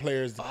of getting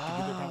players to get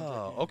their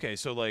contract. Okay.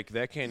 So like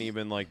that can't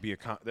even like be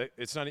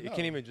it's not. It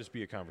can't even just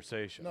be a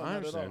conversation. No, I not at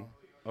understand.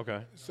 all.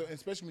 Okay. So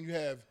especially when you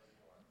have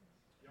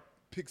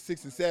pick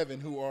 6 and 7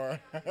 who are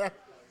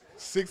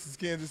 6 is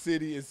Kansas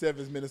City and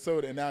 7 is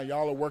Minnesota, and now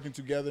y'all are working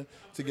together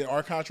to get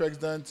our contracts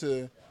done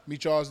to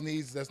meet y'all's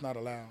needs. That's not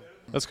allowed.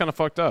 That's kind of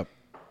fucked up.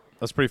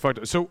 That's pretty fucked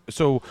up.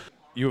 So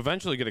you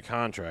eventually get a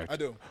contract. I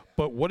do.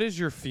 But what is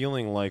your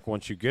feeling like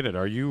once you get it?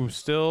 Are you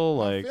still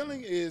like? My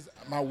feeling is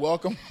my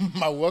welcome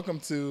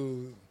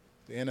to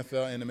the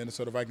NFL and the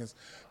Minnesota Vikings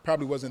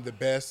probably wasn't the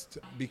best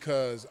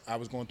because I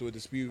was going through a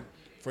dispute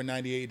for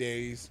 98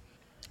 days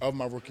of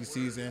my rookie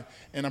season,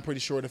 and I'm pretty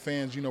sure the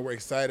fans, were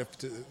excited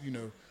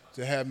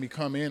to have me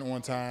come in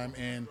on time,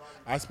 and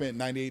I spent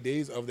 98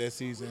 days of that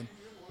season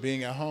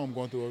being at home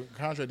going through a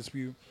contract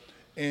dispute,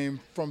 and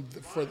for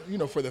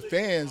the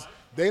fans,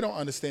 they don't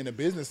understand the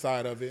business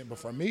side of it, but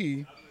for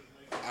me,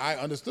 I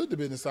understood the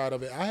business side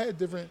of it. I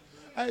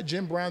had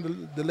Jim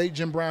Brown, the late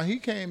Jim Brown. He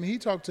came, he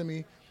talked to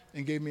me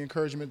and gave me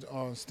encouragement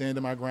on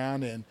standing my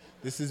ground, and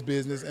this is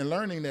business, and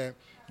learning that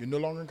you're no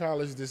longer in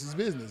college, this is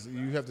business.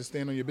 You have to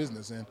stand on your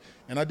business, and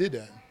I did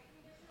that.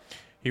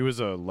 He was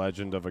a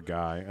legend of a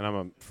guy, and I'm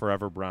a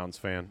forever Browns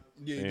fan.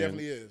 Yeah, he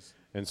definitely is.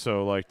 And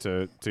so, like,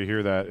 to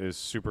hear that is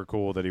super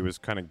cool that he was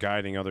kind of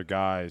guiding other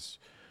guys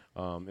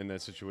in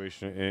that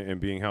situation and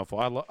being helpful.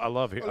 I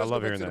love hearing that. Let's go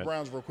back to the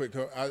Browns real quick.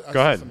 Go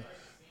ahead.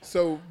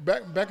 So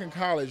back in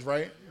college,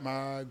 right,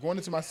 going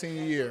into my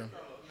senior year,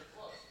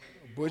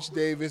 Butch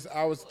Davis,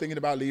 I was thinking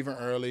about leaving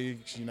early.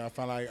 I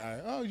found like,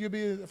 you'll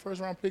be a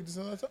first-round pick. I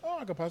said,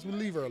 I could possibly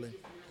leave early.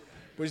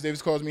 Butch Davis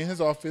calls me in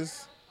his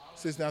office,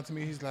 sits down to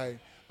me. He's like,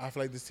 I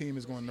feel like this team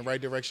is going in the right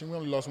direction. We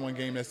only lost one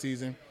game that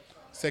season,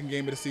 second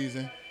game of the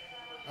season.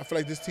 I feel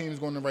like this team is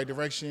going in the right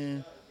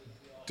direction.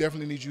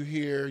 Definitely need you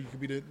here. You could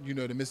be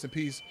the missing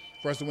piece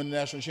for us to win the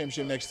national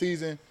championship next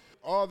season.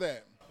 All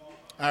that.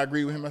 I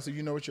agree with him. I said,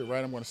 you know what, you're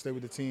right. I'm going to stay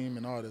with the team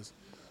and all this.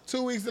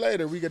 2 weeks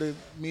later, we get a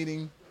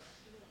meeting.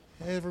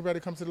 Everybody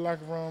comes to the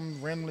locker room.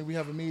 Randomly, we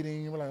have a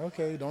meeting. We're like,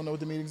 okay, don't know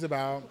what the meeting's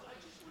about.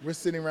 We're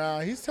sitting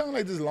around. He's telling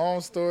like this long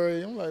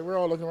story. I'm like, we're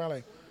all looking around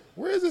like,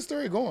 where is this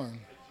story going?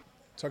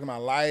 Talking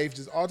about life,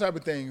 just all type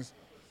of things.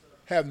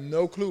 Have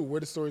no clue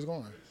where the story's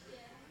going.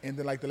 And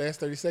then like the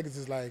last 30 seconds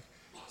is like,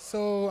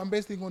 so I'm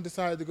basically going to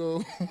decide to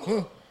go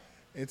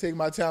and take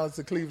my talents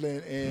to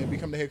Cleveland and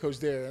become the head coach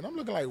there. And I'm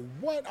looking like,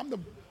 what? I'm the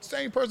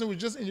same person who was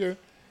just in your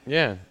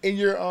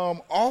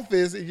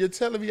office, and you're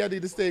telling me I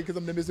need to stay because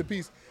I'm the missing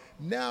piece.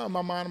 Now in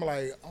my mind, I'm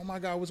like, oh my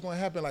God, what's going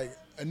to happen? Like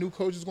a new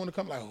coach is going to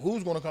come. Like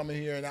who's going to come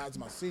in here? And now it's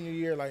my senior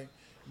year. Like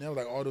now,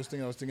 like all those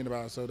things I was thinking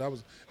about. So that was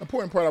an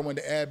important part I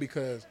wanted to add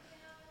because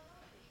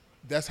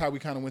that's how we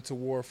kind of went to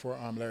war for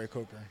Larry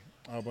Coker.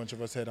 A bunch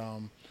of us had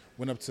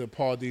went up to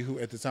Paul D, who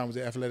at the time was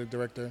the athletic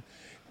director,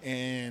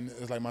 and it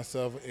was like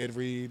myself, Ed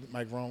Reed,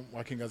 Mike Rome,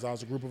 Joaquin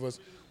Gonzalez, a group of us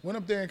went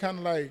up there and kind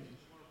of like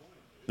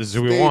this is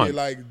who we want.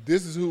 Like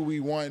this is who we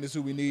want, this is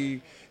who we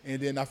need. And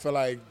then I felt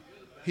like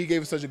he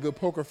gave us such a good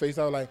poker face.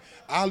 I was like,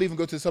 I'll even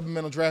go to the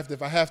supplemental draft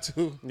if I have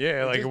to.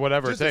 Yeah, like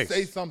whatever it takes. Just to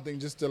say something,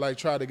 just to like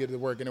try to get it to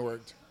work, and it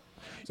worked.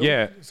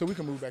 So we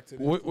can move back to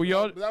this. Well,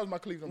 y'all, that was my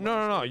Cleveland.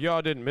 No.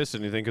 Y'all didn't miss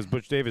anything because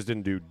Butch Davis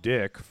didn't do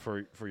dick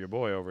for your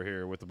boy over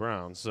here with the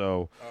Browns.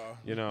 So,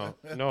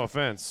 no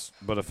offense,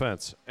 but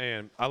offense.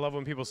 And I love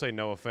when people say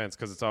no offense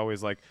because it's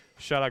always like,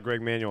 shout out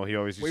Greg Manuel. He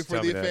always used to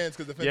tell me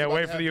that.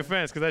 Wait for the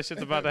offense because that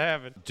shit's about to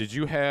happen. Did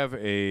you have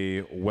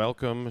a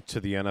welcome to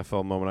the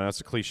NFL moment? I know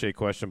it's a cliche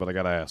question, but I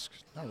got to ask.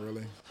 Not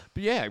really.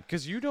 But yeah,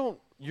 because you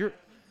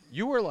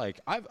were like,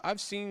 I've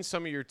seen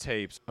some of your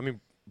tapes. I mean,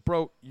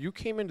 bro, you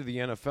came into the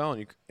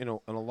NFL, and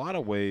in a lot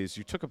of ways,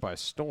 you took it by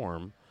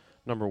storm.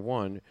 Number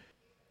one,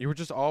 you were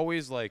just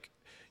always like,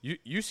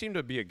 you seem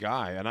to be a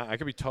guy, and I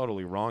could be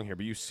totally wrong here,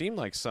 but you seem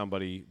like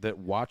somebody that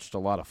watched a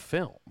lot of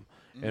film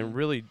and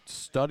really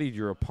studied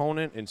your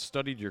opponent and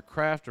studied your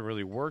craft and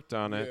really worked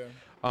on it.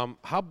 Yeah.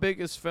 How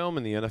big is film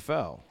in the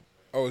NFL?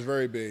 Oh, it's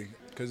very big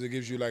because it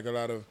gives you like a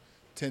lot of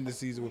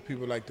tendencies of what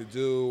people like to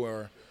do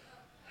or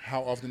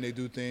how often they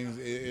do things.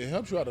 It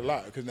helps you out a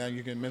lot because now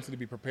you can mentally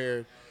be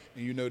prepared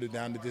and you know that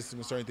down the distance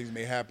when certain things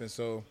may happen.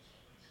 So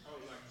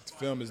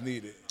film is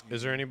needed.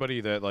 Is there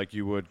anybody that like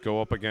you would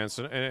go up against,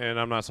 and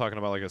I'm not talking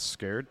about like a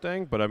scared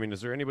thing, but I mean,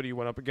 is there anybody you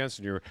went up against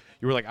and you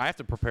were like, I have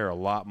to prepare a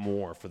lot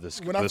more for this?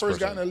 When I first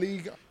got in the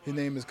league, his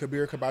name is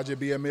Kabir Kabaja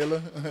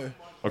Biamila.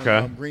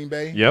 Okay. Green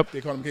Bay. Yep.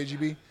 They call him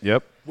KGB.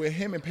 Yep. With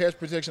him in pass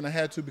protection, I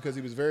had to because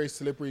he was very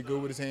slippery,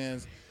 good with his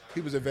hands.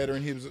 He was a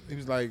veteran. He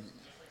was like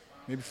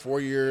maybe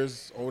 4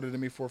 years older than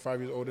me, 4 or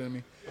 5 years older than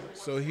me.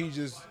 So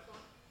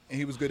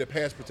he was good at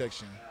pass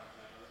protection.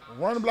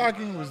 Run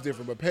blocking was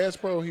different, but pass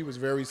pro, he was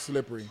very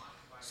slippery.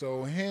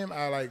 So him,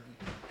 I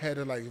had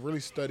to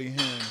really study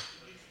him.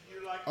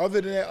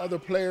 Other than that, other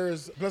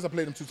players, plus I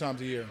played him 2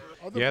 times a year.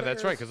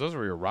 That's right, because those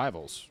were your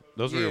rivals.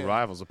 Those were your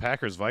rivals. The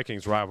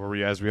Packers-Vikings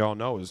rivalry, as we all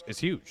know, is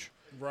huge.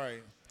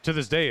 Right. To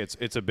this day,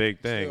 it's a big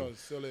thing.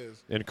 Still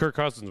is. And Kirk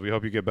Cousins, we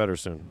hope you get better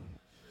soon.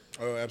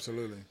 Oh,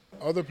 absolutely.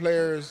 Other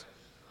players,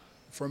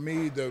 for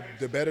me, the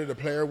better the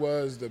player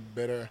was, the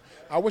better.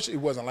 I wish it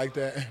wasn't like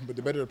that, but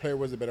the better the player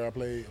was, the better I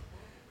played.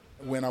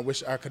 When I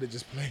wish I could have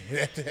just played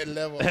at that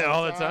level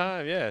all the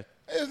time, yeah.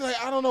 It's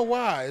like, I don't know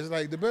why. It's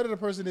like the better the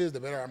person is, the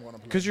better I'm going to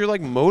play. Because you're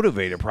like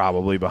motivated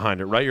probably behind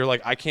it, right? You're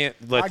like, I can't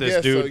let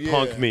this dude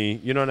punk me.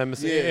 You know what I'm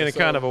saying? In a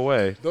kind of a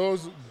way.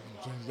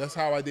 That's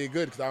how I did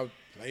good, because I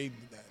played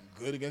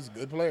good against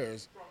good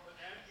players.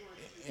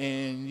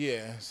 And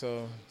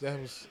so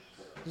this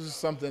is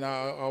something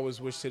I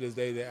always wish to this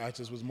day, that I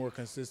just was more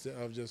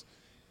consistent of just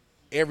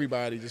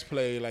everybody just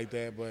played like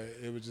that, but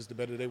it was just the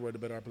better they were, the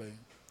better I played.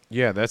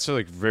 Yeah, that's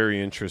like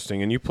very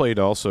interesting. And you played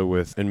also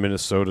in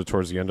Minnesota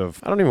towards the end of,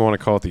 I don't even want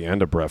to call it the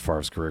end of Brett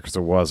Favre's career because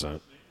it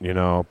wasn't,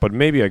 but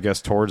maybe I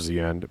guess towards the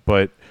end.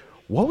 But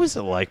what was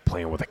it like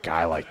playing with a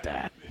guy like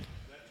that? I'll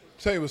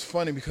tell you, it was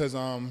funny because,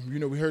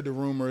 we heard the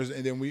rumors,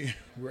 and then we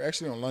were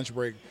actually on lunch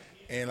break,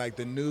 and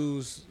the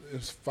news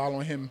was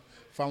following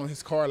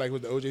his car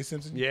with the O.J.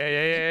 Simpson.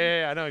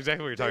 Yeah. I know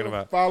exactly what you're talking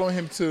about. Following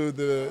him to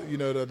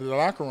the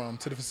locker room,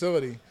 to the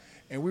facility.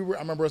 And I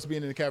remember us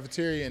being in the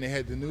cafeteria, and they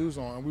had the news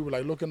on, and we were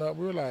looking up.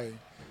 We were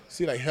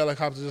see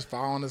helicopters just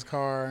following his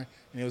car,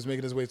 and it was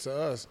making his way to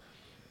us.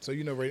 So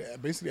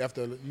basically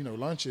after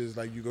lunches,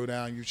 you go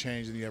down, you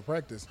change, and you have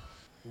practice.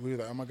 We were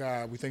like, oh my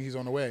God, we think he's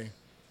on the way.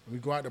 We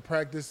go out to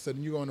practice, so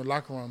then you go in the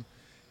locker room.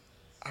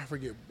 I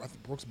think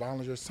Brooks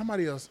Bollinger,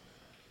 somebody else,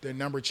 their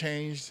number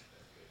changed,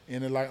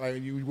 and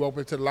you walk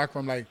into the locker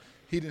room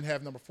he didn't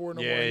have number 4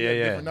 no more. He had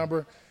a different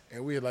number.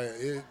 And we were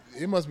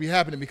it must be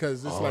happening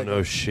because it's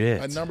no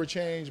shit. A number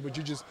change, but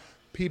you're just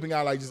peeping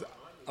out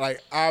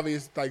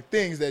obvious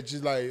things that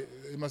just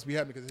it must be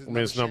happening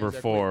because it's number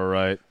 4,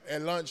 right?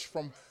 At lunch,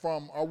 from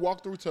our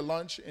walk through to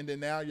lunch, and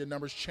then now your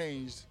number's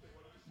changed.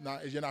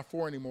 You're not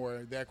 4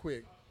 anymore that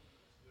quick.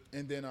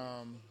 And then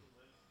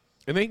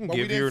and they can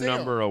give your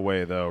number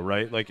away though,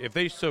 right? If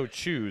they so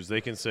choose, they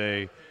can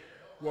say.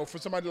 Well, for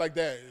somebody like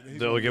that,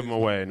 they'll give him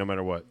away no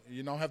matter what.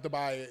 You don't have to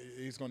buy it;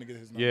 he's going to get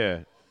his number. Yeah.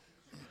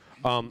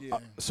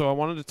 So I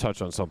wanted to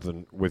touch on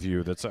something with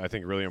you that's, I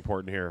think, really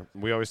important here.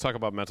 We always talk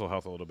about mental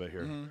health a little bit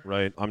here,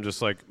 right? I'm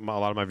just a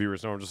lot of my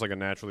viewers know I'm just a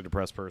naturally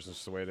depressed person. It's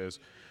just the way it is.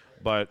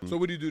 But so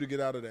what do you do to get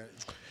out of that?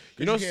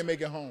 You can't make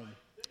it home.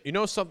 You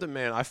know something,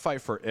 man? I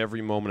fight for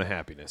every moment of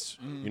happiness.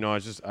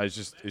 It's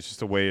just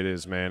the way it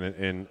is, man.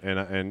 And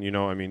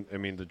I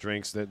mean the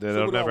drinks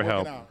that'll never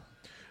help.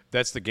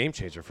 That's the game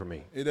changer for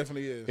me. It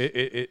definitely is.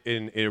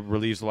 It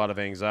relieves a lot of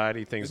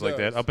anxiety, things like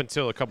that. Up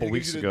until a couple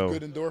weeks ago,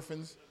 good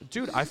endorphins.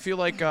 Dude, I feel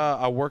like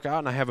I work out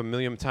and I have a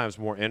million times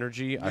more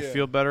energy. Yeah. I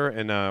feel better,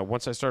 and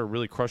once I started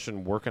really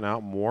crushing working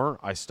out more,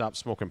 I stopped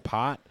smoking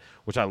pot,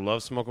 which I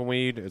love smoking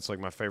weed. It's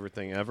my favorite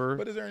thing ever.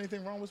 But is there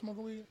anything wrong with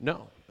smoking weed?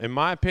 No, in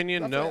my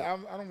opinion, no.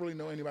 I don't really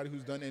know anybody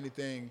who's done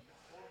anything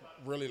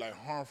really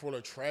harmful or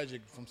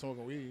tragic from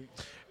smoking weed.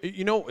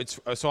 It's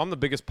so I'm the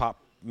biggest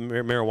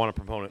marijuana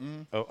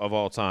proponent of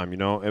all time.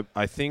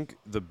 I think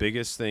the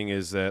biggest thing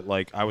is that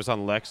I was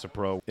on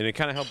Lexapro, and it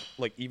kind of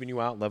helped even you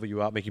out, level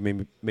you out, make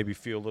you maybe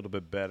feel a little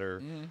bit better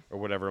or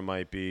whatever it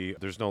might be.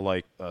 There's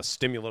no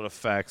stimulant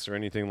effects or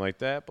anything like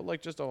that,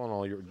 but just all in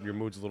all, your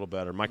mood's a little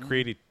better. My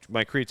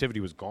creativity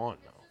was gone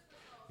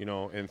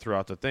now. And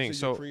throughout the thing.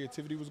 So your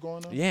creativity was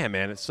going on? Yeah,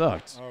 man, it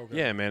sucked. Oh, okay.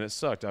 Yeah, man, it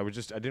sucked. I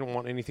didn't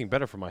want anything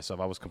better for myself.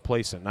 I was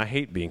complacent, and I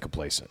hate being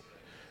complacent.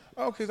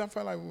 Oh, because I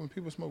feel like when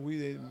people smoke weed,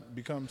 they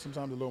become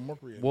sometimes a little more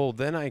creative. Well,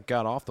 then I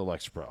got off the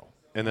Lexapro,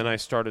 and then I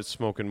started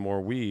smoking more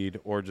weed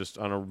or just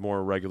on a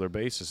more regular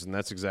basis, and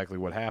that's exactly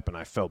what happened.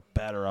 I felt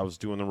better. I was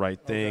doing the right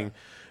thing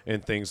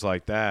and things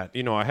like that.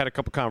 I had a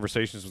couple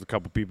conversations with a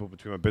couple people,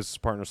 between my business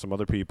partner, some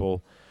other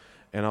people,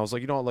 and I was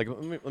like,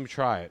 let me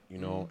try it,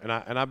 And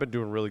I've been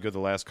doing really good the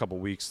last couple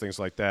weeks, things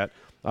like that.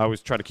 I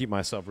always try to keep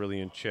myself really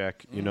in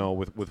check,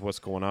 with what's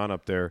going on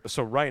up there.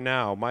 So right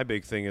now, my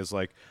big thing is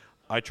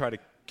I try to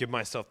give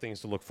myself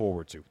things to look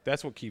forward to.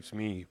 That's what keeps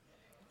me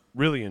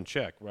really in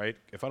check, right?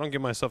 If I don't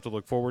give myself to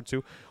look forward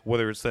to,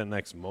 whether it's that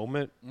next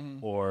moment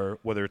or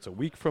whether it's a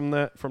week from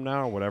now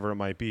or whatever it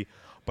might be,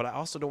 but I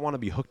also don't want to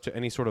be hooked to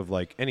any sort of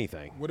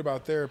anything. What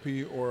about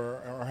therapy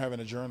or having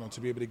a journal to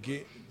be able to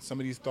get some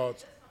of these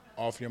thoughts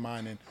off your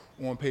mind and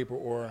on paper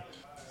or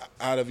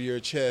out of your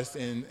chest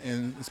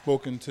and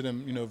spoken to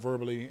them,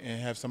 verbally,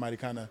 and have somebody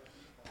kind of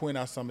point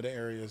out some of the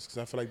areas. Because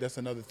I feel like that's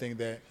another thing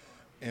that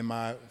in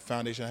my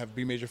foundation, I have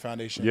B Major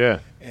Foundation. Yeah.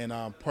 And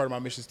part of my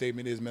mission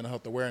statement is mental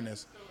health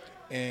awareness.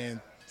 And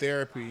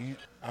therapy,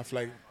 I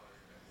feel like,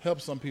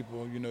 helps some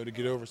people, to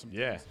get over some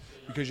things.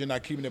 Because you're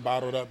not keeping it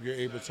bottled up. You're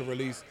able to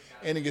release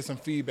and to get some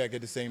feedback at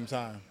the same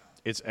time.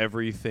 It's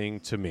everything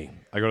to me.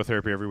 I go to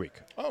therapy every week.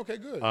 Oh, okay,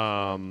 good.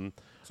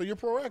 So you're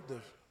proactive.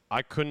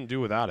 I couldn't do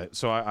without it.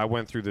 So I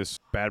went through this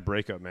bad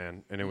breakup,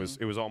 man, and it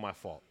was all my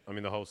fault. I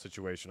mean, the whole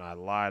situation. I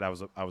lied. I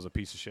was a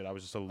piece of shit. I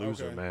was just a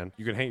loser, man.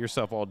 You can hate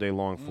yourself all day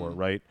long for it,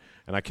 right?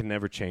 And I can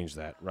never change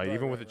that, right?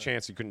 Even with a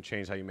chance, you couldn't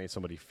change how you made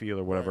somebody feel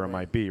or whatever it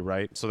might be,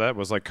 right? So that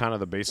was like kind of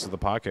the basis of the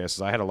podcast.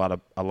 Is I had a lot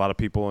of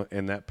people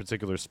in that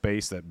particular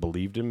space that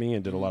believed in me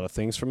and did a lot of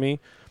things for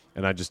me,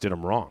 and I just did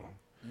them wrong,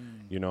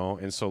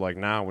 And so like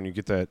now, when you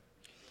get the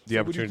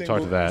opportunity to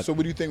talk to that. So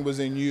what do you think was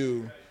in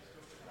you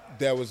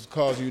that was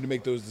causing you to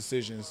make those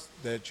decisions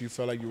that you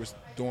felt like you were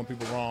doing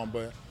people wrong,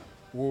 but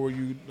what were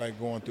you like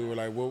going through?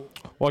 Like what?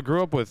 Well, I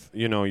grew up with,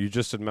 you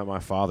just had met my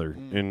father,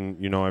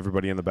 and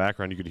everybody in the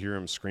background, you could hear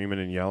him screaming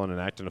and yelling and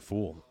acting a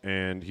fool,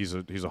 and he's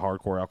a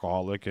hardcore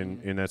alcoholic,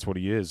 and that's what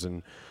he is,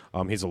 and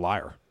he's a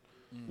liar,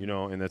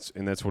 and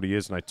that's what he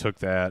is, and I took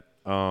that.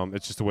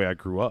 It's just the way I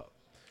grew up.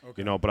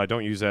 Okay. But I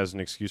don't use that as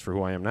an excuse for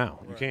who I am now.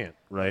 Right. You can't,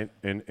 right?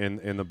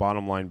 And the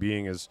bottom line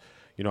being is,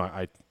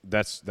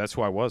 that's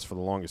who I was for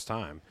the longest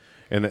time,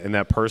 and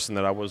that person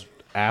that I was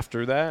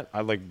after that,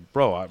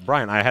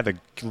 Brian, I had to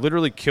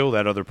literally kill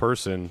that other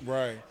person,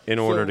 right, in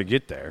order to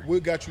get there.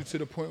 What got you to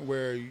the point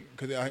where,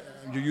 because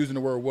you're using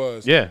the word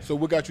was, so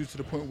what got you to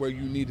the point where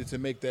you needed to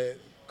make that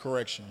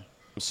correction?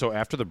 So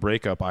after the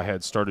breakup, I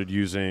had started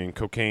using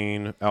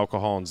cocaine,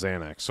 alcohol, and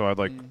Xanax. So I'd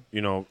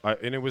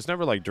and it was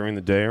never like during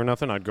the day or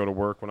nothing. I'd go to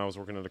work when I was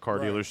working at a car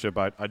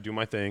dealership. I'd do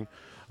my thing.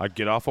 I'd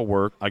get off of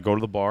work. I'd go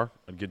to the bar.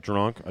 I'd get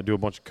drunk. I'd do a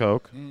bunch of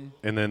coke.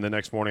 And then the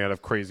next morning I'd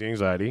have crazy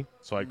anxiety.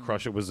 So I'd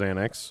crush it with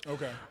Xanax.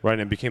 Okay. Right,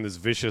 and it became this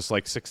vicious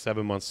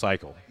 6-7 month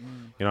cycle.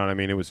 You know what I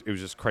mean? It was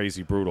just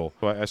crazy brutal.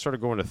 So I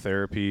started going to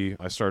therapy.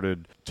 I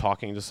started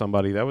talking to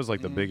somebody. That was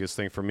the biggest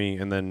thing for me.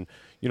 And then,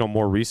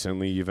 more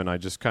recently even I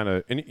just kind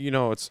of, and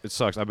it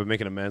sucks. I've been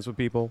making amends with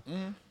people.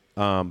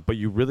 But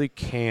you really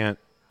can't,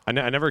 I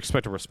never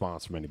expect a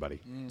response from anybody.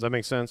 Does that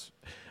make sense?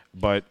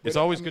 But it's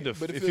always good to.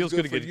 But it feels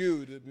good to for get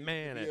you to be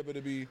able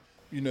to be,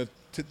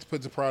 to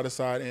put the pride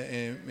aside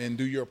and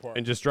do your part.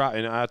 And just drop.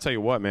 And I'll tell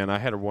you what, man. I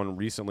had one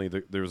recently.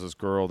 There was this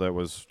girl that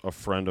was a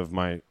friend of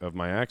my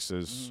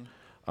ex's,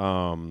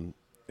 and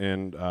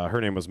her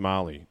name was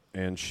Molly,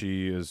 and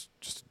she is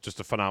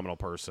just a phenomenal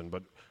person.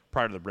 But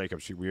prior to the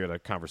breakup, we had a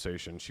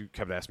conversation. She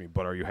kept asking me,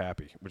 "But are you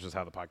happy?" Which is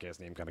how the podcast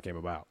name kind of came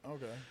about.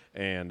 Okay.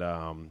 And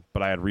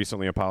but I had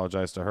recently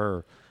apologized to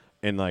her.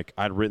 And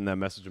I'd written that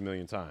message a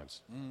million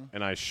times,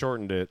 and I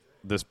shortened it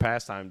this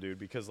past time, dude,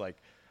 because I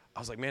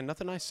was like, man,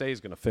 nothing I say is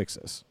gonna fix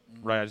this,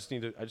 right? I just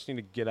need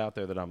to get out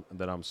there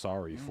that I'm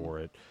sorry for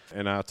it.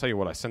 And I'll tell you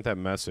what, I sent that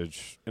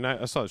message, and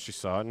I saw that she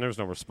saw it, and there was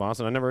no response,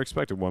 and I never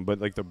expected one.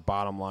 But the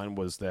bottom line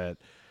was that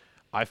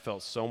I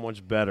felt so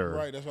much better.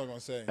 Right, that's what I'm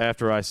gonna say.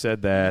 After I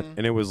said that,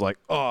 and it was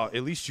oh,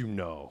 at least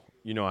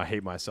I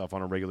hate myself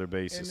on a regular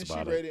basis and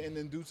about it. And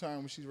in due time,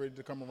 when she's ready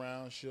to come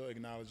around, she'll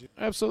acknowledge it.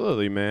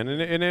 Absolutely, man.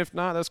 And if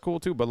not, that's cool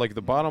too. But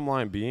the bottom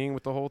line being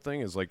with the whole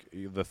thing is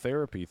the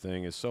therapy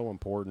thing is so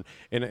important.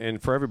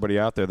 And for everybody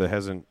out there that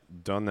hasn't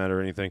done that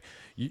or anything,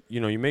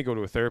 you may go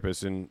to a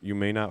therapist and you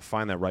may not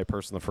find that right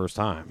person the first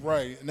time.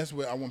 Right, and that's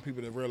what I want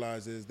people to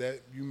realize is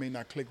that you may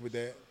not click with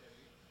that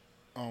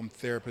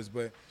therapist,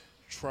 but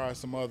try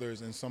some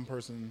others, and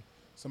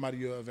somebody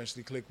you'll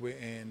eventually click with,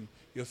 and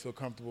you'll feel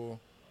comfortable,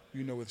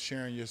 with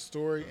sharing your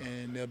story,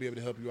 and they'll be able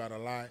to help you out a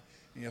lot,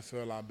 and you'll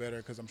feel a lot better.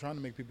 Because I'm trying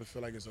to make people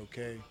feel like it's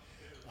okay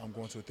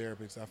going to a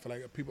therapist. I feel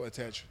like people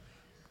attach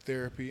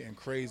therapy and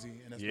crazy,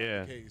 and that's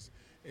not the case.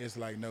 It's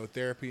no,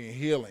 therapy and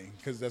healing,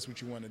 because that's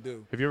what you want to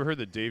do. Have you ever heard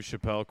the Dave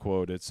Chappelle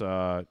quote? It's,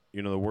 the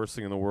worst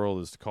thing in the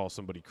world is to call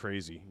somebody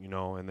crazy,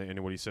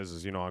 and what he says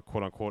is,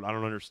 quote unquote, I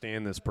don't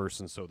understand this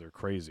person, so they're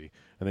crazy.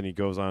 And then he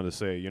goes on to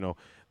say,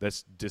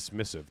 that's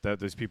dismissive, that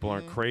these people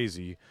aren't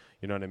crazy,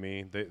 you know what I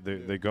mean?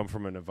 They come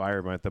from an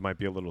environment that might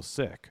be a little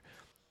sick.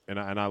 And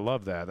I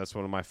love that. That's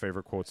one of my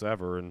favorite quotes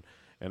ever. And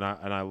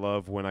I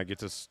love when I get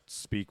to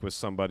speak with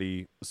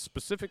somebody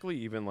specifically,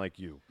 even like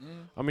you.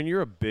 I mean,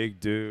 you're a big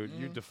dude.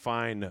 You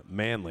define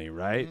manly,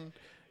 right?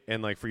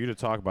 And for you to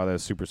talk about that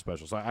is super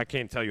special. So I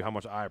can't tell you how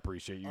much I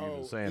appreciate you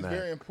even saying that.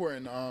 It's very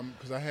important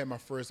because I had my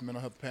first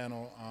mental health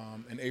panel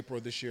in April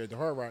of this year at the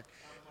Hard Rock,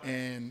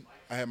 and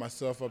I had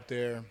myself up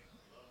there.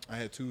 I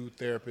had 2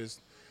 therapists.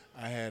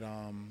 I had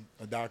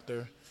a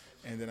doctor,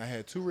 and then I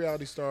had 2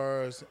 reality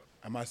stars,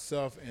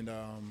 myself and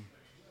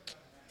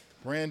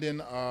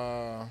Brandon.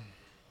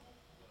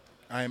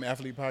 I Am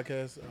Athlete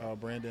podcast,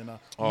 Brandon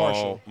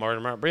Marshall.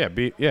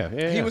 Martin,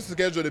 yeah. He was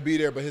scheduled to be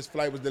there, but his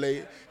flight was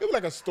delayed. It was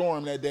like a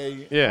storm that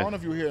day. Yeah. I don't know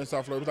if you were here in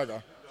South Florida. It was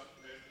like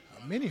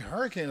a mini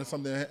hurricane or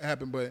something that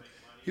happened, but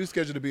he was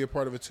scheduled to be a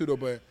part of it too, though.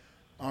 But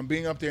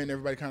being up there and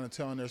everybody kind of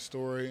telling their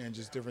story and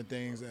just different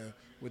things and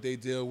what they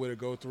deal with or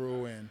go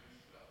through and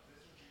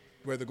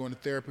whether going to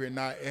therapy or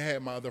not, it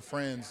had my other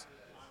friends,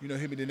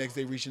 hit me the next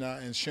day reaching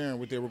out and sharing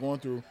what they were going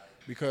through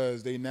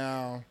because they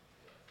now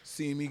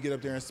see me get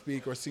up there and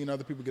speak or seeing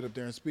other people get up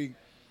there and speak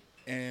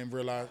and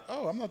realize,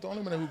 oh, I'm not the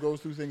only one who goes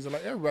through things in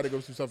life. Everybody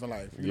goes through stuff in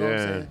life. You know what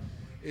I'm saying?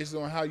 It's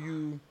on how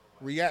you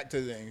react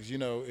to things,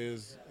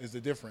 is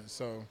the difference.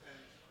 So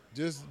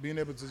just being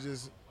able to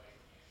just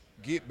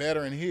get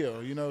better and heal,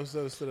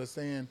 so instead of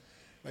saying,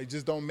 like,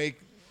 just don't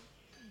make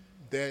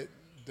that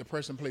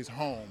depression place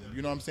home.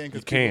 You know what I'm saying?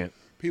 Because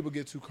people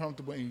get too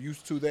comfortable and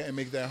used to that and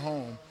make that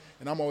home.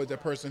 And I'm always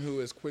that person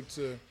who is quick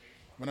to,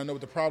 when I know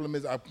what the problem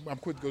is, I'm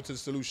quick to go to the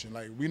solution.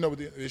 Like, we know what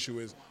the issue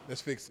is.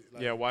 Let's fix it.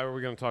 Like, why were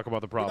we going to talk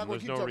about the problem?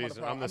 There's no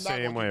reason. I'm the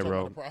same way,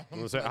 bro.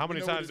 How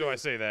many times do I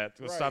say that?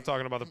 Let's stop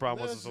talking about the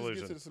problem. What's the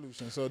solution? Let's get to the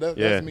solution. So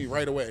that's me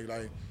right away.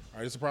 Like, all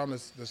right, it's a problem.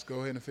 Let's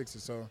go ahead and fix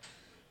it. So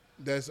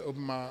that's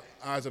opened my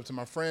eyes up to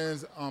my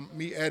friends.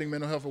 Me adding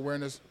mental health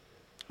awareness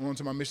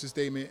onto my mission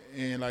statement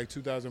in like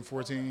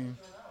 2014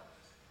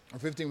 or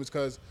 15 was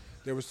because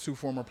there was 2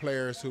 former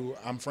players who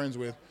I'm friends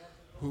with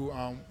who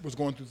was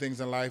going through things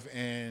in life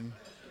and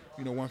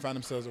one found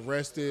themselves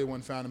arrested,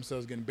 one found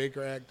themselves getting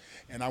Baker Act,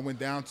 and I went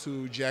down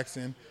to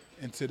Jackson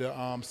into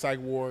the psych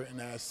ward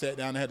and I sat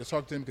down and had to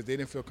talk to them because they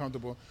didn't feel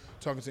comfortable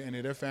talking to any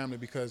of their family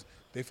because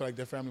they feel like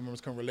their family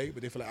members can relate,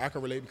 but they feel like I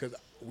can relate because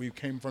we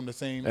came from the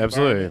same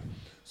environment.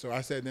 So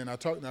I sat there and I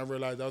talked and I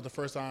realized that was the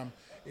first time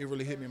it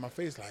really hit me in my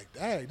face like,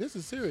 dang, this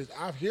is serious.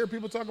 I hear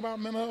people talk about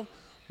mental health,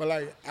 but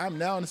like I'm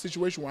now in a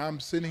situation where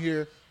I'm sitting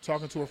here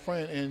talking to a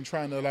friend and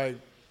trying to like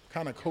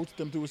kind of coach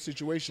them through a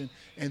situation.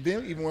 And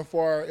then even went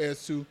far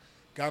as to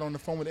got on the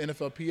phone with the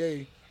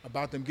NFLPA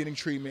about them getting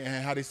treatment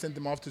and how they sent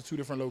them off to 2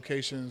 different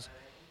locations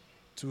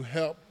to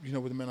help, with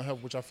the mental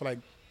health, which I feel like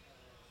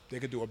they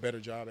could do a better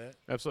job at.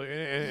 Absolutely.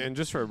 And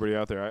just for everybody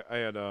out there,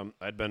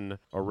 I'd been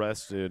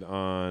arrested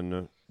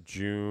on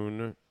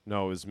it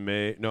was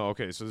May. No,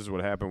 okay, so this is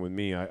what happened with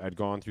me. I'd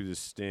gone through this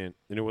stint,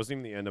 and it wasn't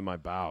even the end of my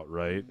bout,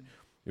 right? Mm-hmm.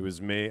 It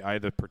was May. I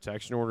had the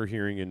protection order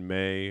hearing in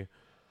May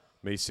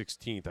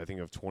 16th, I think,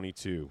 of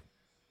 22.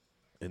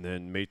 And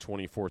then May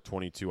 24th,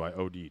 22, I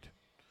OD'd.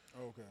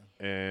 Okay.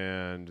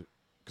 And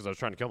because I was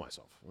trying to kill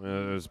myself.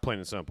 It was plain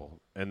and simple.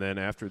 And then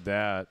after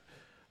that,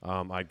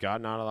 I'd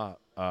gotten out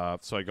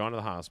of so I'd gone to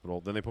the hospital.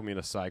 Then they put me in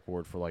a psych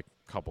ward for like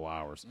a couple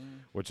hours,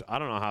 which I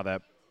don't know how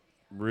that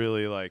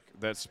really, like,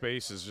 that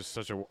space is just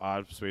such an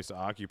odd space to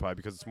occupy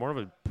because it's more of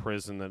a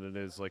prison than it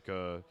is like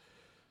a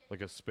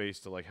space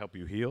to like help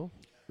you heal.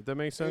 If that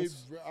makes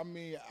sense? I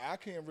mean, I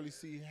can't really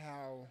see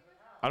how.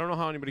 I don't know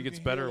how anybody gets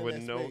better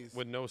with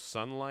no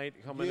sunlight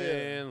coming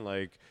in.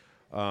 Like,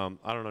 I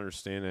don't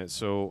understand it.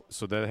 So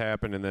that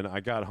happened, and then I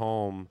got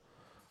home.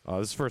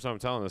 This is the first time I'm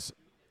telling this.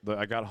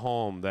 I got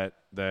home that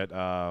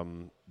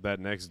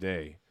next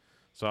day.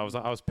 So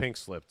I was pink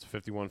slipped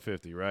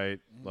 5150, right?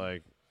 Mm-hmm.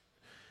 Like,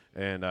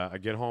 and I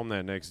get home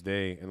that next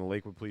day, and the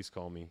Lakewood police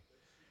call me,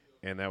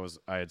 and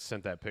I had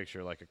sent that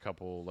picture like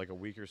a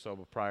week or so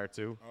prior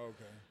to. Oh,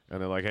 okay. And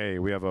they're like, hey,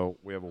 we have a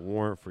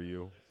warrant for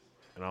you.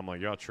 And I'm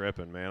like, y'all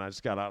tripping, man. I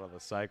just got out of the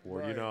psych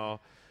ward, right.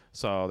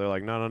 So they're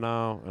like, no.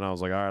 And I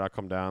was like, all right, I'll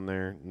come down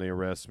there. And they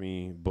arrest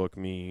me, book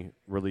me,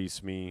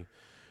 release me.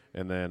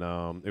 And then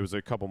it was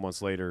a couple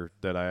months later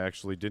that I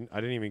actually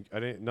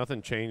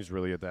nothing changed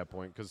really at that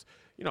point. Because,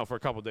 for a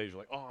couple of days, you're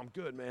like, oh, I'm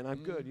good, man.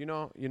 I'm good,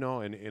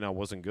 and I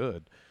wasn't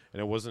good. And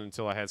it wasn't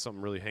until I had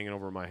something really hanging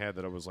over my head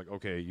that I was like,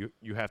 okay,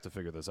 you have to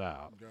figure this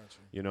out.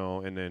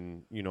 Gotcha. And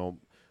then,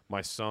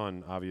 my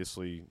son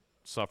obviously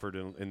suffered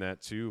in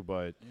that too,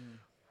 but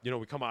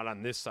we come out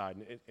on this side,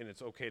 and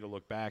it's okay to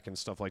look back and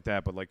stuff like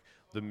that. But like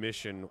the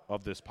mission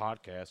of this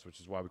podcast, which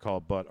is why we call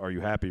it "But Are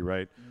You Happy?"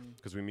 Right?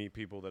 Because we meet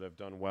people that have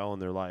done well in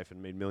their life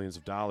and made millions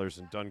of dollars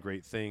and done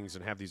great things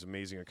and have these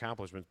amazing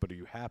accomplishments. But are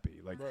you happy?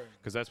 Like,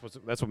 because that's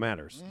what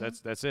matters.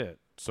 That's it.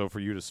 So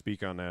for you to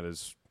speak on that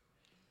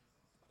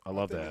I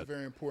love that. It's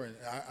very important.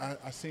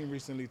 I seen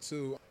recently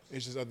too.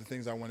 It's just other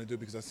things I want to do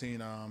because I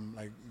seen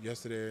like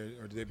yesterday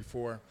or the day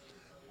before,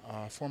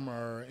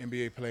 former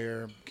NBA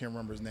player, can't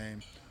remember his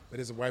name. But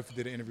his wife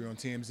did an interview on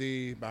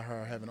TMZ about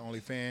her having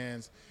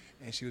OnlyFans,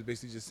 and she was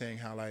basically just saying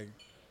how, like,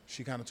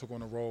 she kind of took on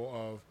the role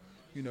of,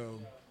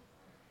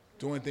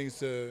 doing things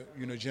to,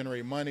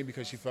 generate money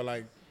because she felt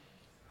like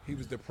he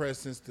was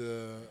depressed since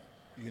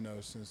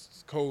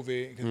since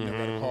COVID because he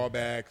never got a call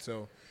back,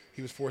 so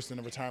he was forced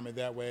into retirement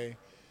that way.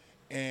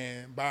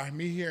 And by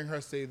me hearing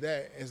her say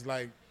that, it's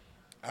like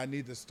I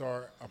need to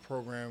start a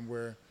program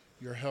where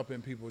you're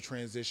helping people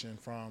transition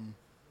from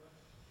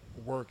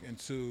work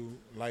into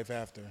life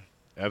after.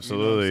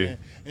 Absolutely.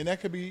 And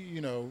that could be,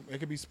 it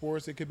could be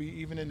sports. It could be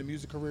even in the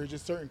music career,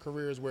 just certain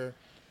careers where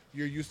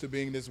you're used to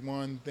being this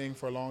one thing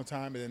for a long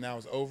time and then now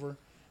it's over.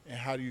 And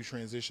how do you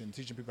transition?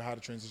 Teaching people how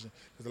to transition.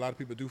 Because a lot of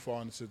people do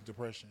fall into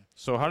depression.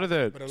 So how did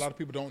that... But a lot of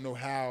people don't know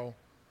how...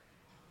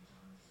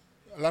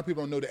 A lot of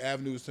people don't know the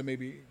avenues to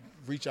maybe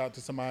reach out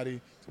to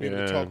somebody, to be able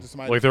to talk to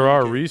somebody. Like there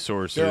are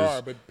resources. There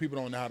are, but people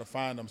don't know how to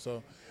find them.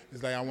 So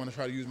it's like I want to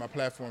try to use my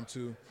platform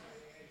to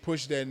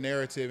push that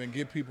narrative and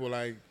give people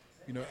like,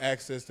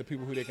 access to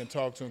people who they can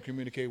talk to and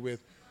communicate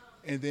with.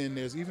 And then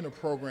there's even a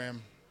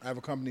program. I have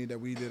a company that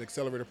we did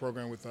accelerator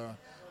program with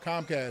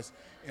Comcast,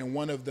 and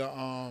one of the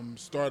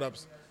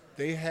startups,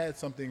 they had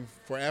something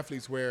for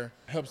athletes where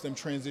it helps them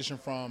transition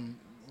from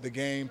the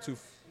game to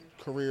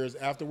careers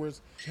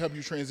afterwards, to help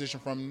you transition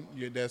from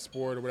that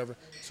sport or whatever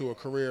to a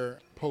career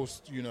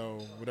post,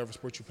 whatever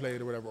sport you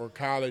played or whatever, or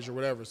college or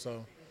whatever.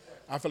 So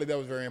I feel like that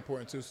was very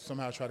important too.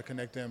 Somehow try to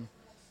connect them,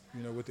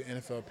 with the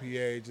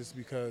NFLPA, just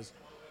because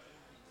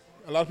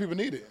a lot of people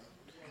need it.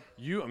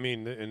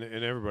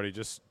 And everybody,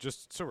 just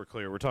so we're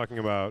clear, we're talking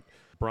about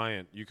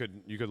Bryant. You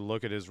could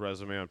look at his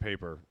resume on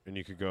paper, and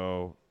you could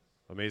go,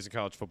 amazing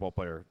college football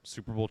player,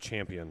 Super Bowl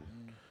champion.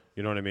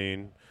 You know what I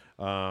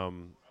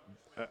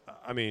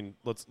mean?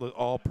 Let's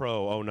all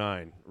pro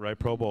 09, right?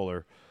 Pro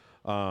Bowler.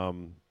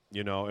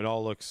 It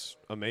all looks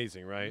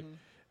amazing, right?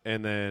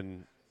 And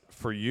then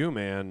for you,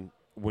 man,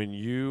 when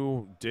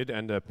you did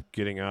end up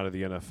getting out of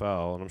the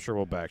NFL, and I'm sure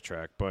we'll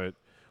backtrack, but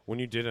when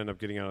you did end up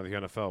getting out of the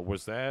NFL,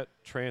 was that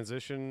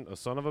transition a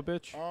son of a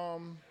bitch?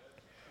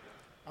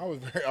 I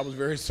was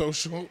very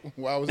social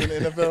while I was in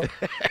the NFL.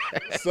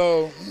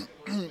 So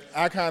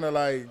I kind of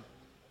like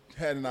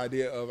had an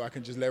idea of I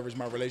can just leverage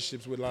my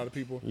relationships with a lot of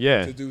people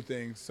to do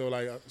things. So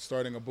like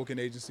starting a booking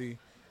agency,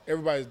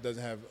 everybody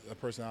doesn't have a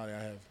personality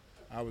I have.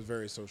 I was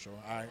very social.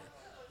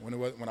 When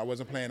I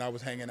wasn't playing, I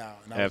was hanging out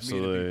and I was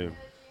meeting people.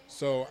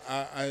 So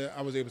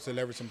I was able to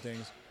leverage some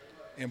things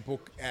and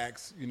book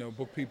acts,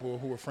 book people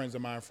who were friends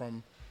of mine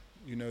from,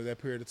 that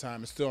period of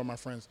time and still are my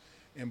friends,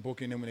 and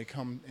booking them when they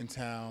come in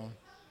town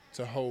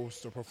to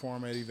host or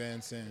perform at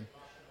events and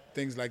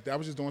things like that. I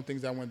was just doing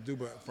things I wanted to do.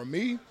 But for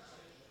me,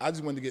 I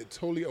just wanted to get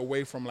totally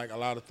away from like a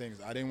lot of things.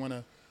 I didn't want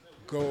to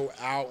go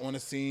out on the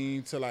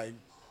scene to like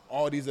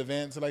all these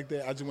events like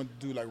that. I just wanted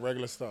to do like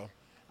regular stuff.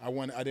 I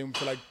didn't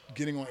feel like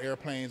getting on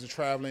airplanes or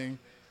traveling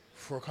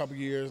for a couple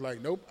years.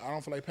 Like, nope, I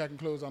don't feel like packing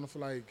clothes. I don't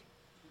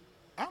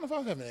know if I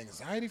was having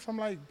anxiety from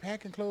like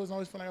packing clothes. I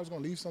always felt like I was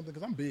going to leave something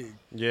because I'm big.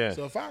 Yeah.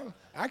 So if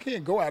I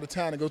can't go out of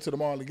town and go to the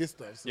mall and get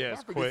stuff. So yeah,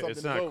 it's quick.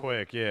 It's not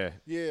quick. Yeah.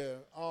 Yeah.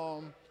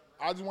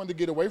 I just wanted to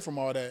get away from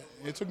all that.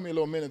 It took me a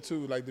little minute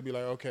too, like to be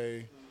like,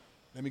 okay,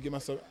 let me get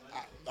myself.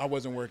 I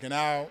wasn't working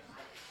out.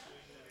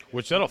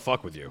 Which that'll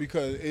fuck with you.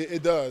 Because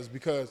it does.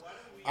 Because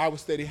I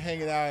was steady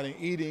hanging out and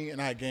eating,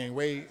 and I gained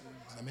weight.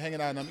 I'm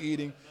hanging out and I'm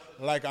eating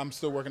like I'm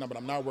still working out, but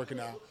I'm not working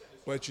out.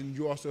 But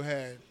you also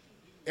had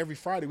every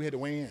Friday we had to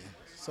weigh in.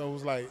 So it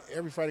was like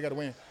every Friday got to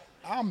weigh in.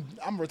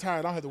 I'm retired.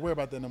 I don't have to worry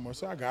about that no more.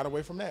 So I got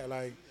away from that.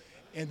 Like,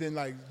 and then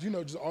like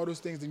just all those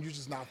things, and you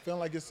just not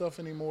feeling like yourself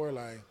anymore.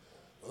 Like,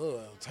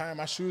 tying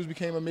my shoes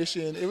became a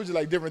mission. It was just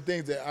like different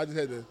things that I just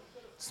had to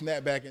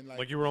snap back and like.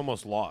 Like you were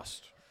almost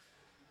lost.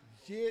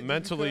 Yeah.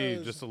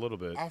 Mentally, just a little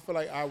bit. I feel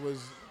like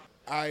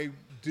I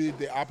did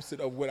the opposite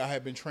of what I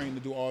had been trained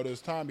to do all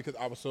this time because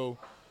I was so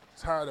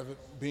tired of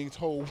being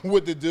told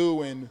what to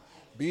do and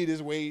be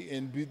this way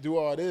and do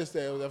all this.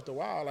 That was after a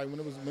while, like when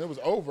it was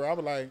over, I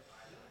was like,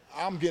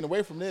 I'm getting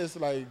away from this.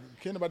 Like,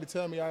 can't nobody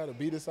tell me I got to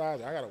be this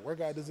size? I got to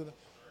work out this.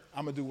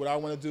 I'm gonna do what I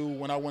want to do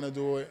when I want to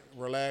do it,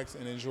 relax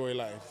and enjoy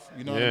life.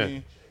 You know what I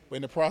mean? But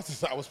in the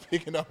process, I was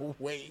picking up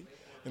weight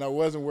and I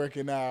wasn't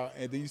working out,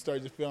 and then you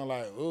start just feeling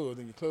like, oh,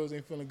 then your clothes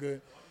ain't feeling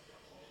good.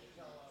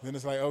 Then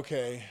it's like,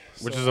 okay.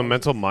 Which is a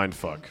mental mind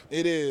fuck.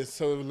 It is.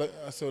 So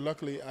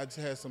luckily, I just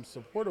had some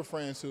supportive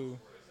friends who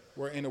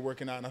were into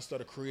working out, and I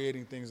started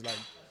creating things like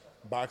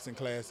boxing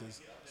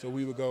classes. So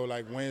we would go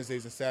like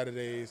Wednesdays and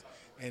Saturdays,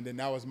 and then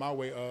that was my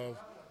way of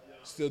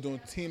still doing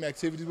team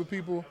activities with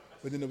people,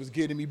 but then it was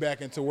getting me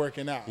back into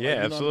working out. Yeah,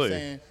 like, you know absolutely. what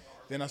I'm saying?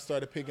 Then I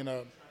started picking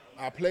up.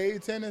 I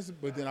played tennis,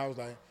 but then I was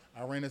like,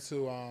 I ran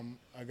into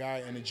a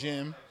guy in the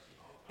gym,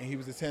 and he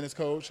was a tennis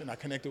coach, and I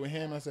connected with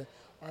him. And I said,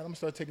 all right, I'm going to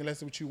start taking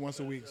lessons with you once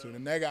a week. So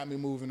then that got me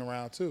moving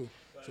around too.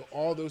 So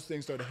all those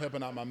things started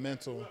helping out my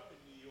mental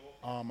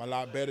a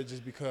lot better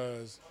just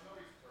because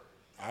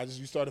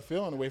you started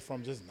feeling away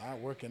from just not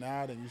working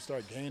out, and you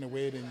start gaining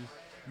weight, and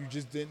you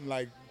just didn't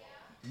like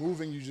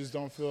moving. You just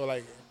don't feel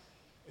like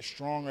as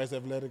strong or as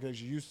athletic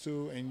as you used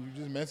to, and you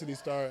just mentally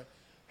start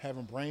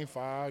having brain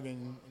fog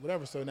and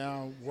whatever. So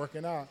now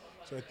working out,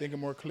 start thinking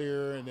more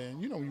clear, and then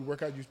when you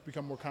work out, you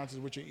become more conscious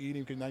of what you're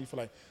eating because now you feel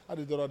like I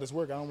just did all this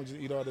work. I don't want to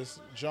just eat all this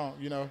junk,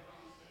 And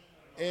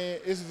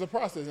it's just a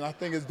process, and I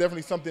think it's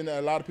definitely something that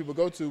a lot of people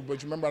go to.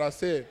 But you remember what I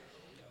said?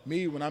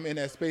 Me, when I'm in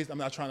that space, I'm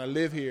not trying to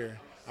live here.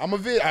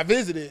 I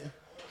visited.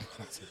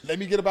 Let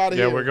me get up out of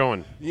here. Yeah, we're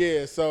going.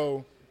 Yeah,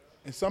 so,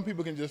 and some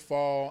people can just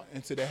fall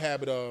into the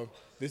habit of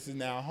this is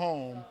now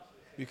home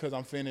because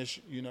I'm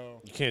finished, You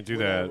can't do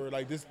whatever. that.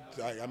 Like this,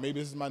 maybe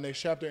this is my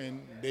next chapter,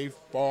 and they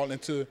fall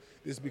into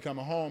this become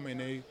a home, and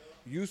they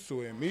used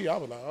to it. Me, I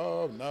was like,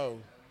 oh no.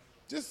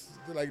 Just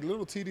like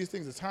little tedious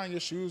things, like tying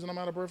your shoes and I'm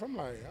out of breath. I'm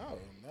like, oh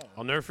no.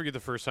 I'll never forget the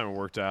first time I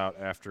worked out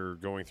after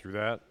going through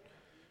that,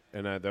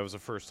 and that was the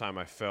first time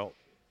I felt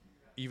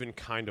even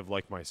kind of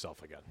like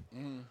myself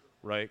again,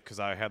 right? Because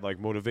I had like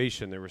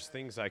motivation. There was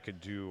things I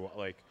could do.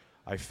 Like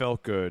I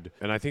felt good.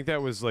 And I think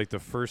that was like the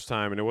first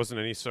time, and it wasn't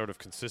any sort of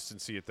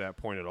consistency at that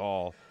point at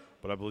all,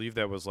 but I believe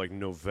that was like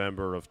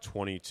November of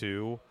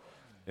 22.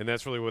 And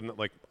that's really when,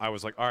 like, I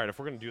was like, all right, if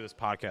we're going to do this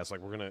podcast, like,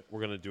 we're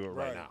gonna do it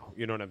right now.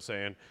 You know what I'm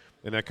saying?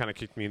 And that kind of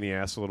kicked me in the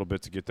ass a little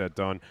bit to get that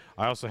done.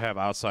 I also have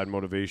outside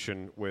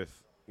motivation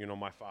with, you know,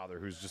 my father,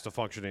 who's just a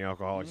functioning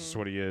alcoholic. That's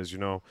what he is, you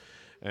know.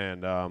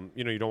 And,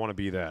 you know, you don't want to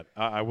be that.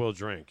 I will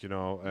drink, you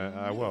know.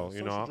 I will,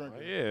 you know.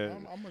 Yeah.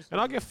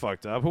 And I'll get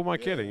fucked up. Who am I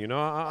kidding? You know,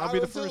 I'll be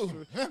the first.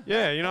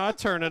 Yeah, you know, I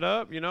turn it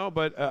up, you know.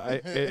 But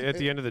at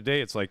the end of the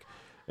day, it's like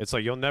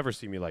you'll never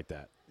see me like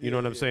that. You know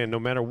what I'm saying? No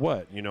matter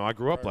what, you know, I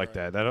grew up like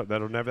that.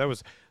 That'll never. That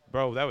was,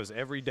 bro. That was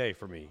every day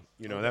for me.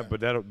 You know that. But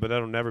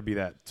that'll never be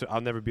that.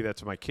 I'll never be that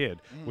to my kid,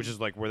 which is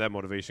like where that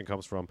motivation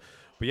comes from.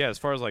 But yeah, as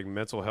far as like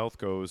mental health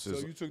goes, so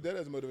you took that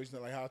as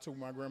motivation, like how I took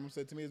my grandma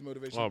said to me as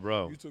motivation. Oh,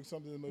 bro. You took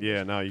something as motivation.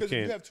 Yeah, no, you can't.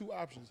 Because you have two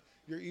options.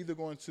 You're either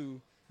going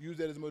to use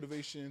that as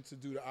motivation to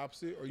do the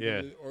opposite, or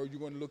you're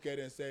going to look at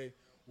it and say,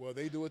 well,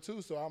 they do it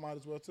too, so I might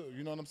as well too.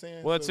 You know what I'm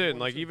saying? Well, that's it. And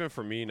like even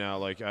for me now,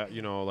 like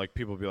you know, like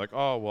people be like,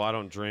 oh, well, I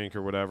don't drink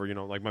or whatever. You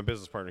know, like my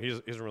business partner, he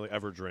doesn't really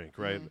ever drink,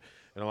 right?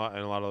 And a lot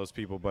of those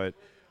people, but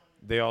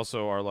they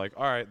also are like,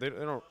 all right, they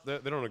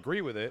don't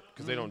agree with it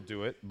because they don't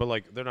do it, but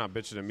like they're not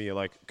bitching at me,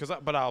 like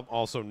but I'm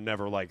also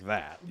never like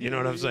that. You know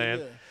what I'm saying?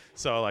 Yeah.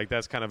 So like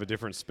that's kind of a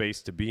different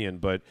space to be in,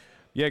 but.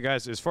 Yeah,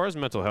 guys, as far as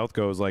mental health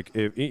goes, like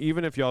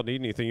even if y'all need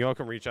anything, y'all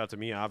can reach out to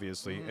me,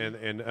 obviously.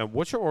 And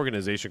what's your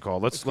organization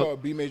called? It's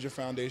called B Major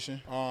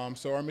Foundation.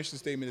 So our mission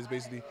statement is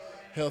basically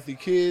healthy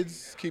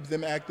kids, keep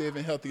them active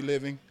and healthy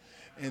living.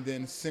 And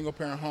then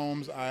single-parent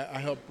homes, I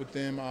help with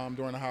them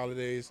during the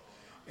holidays.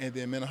 And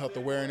then mental health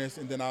awareness.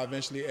 And then I'll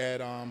eventually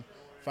add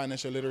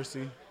financial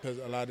literacy because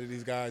a lot of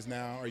these guys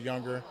now are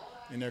younger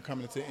and they're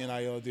coming into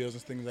NIL deals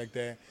and things like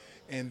that.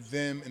 And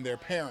them and their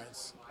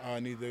parents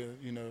need to,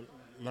 you know,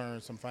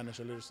 learn some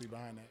financial literacy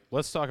behind that.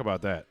 Let's talk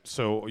about that.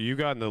 So you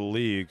got in the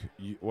league.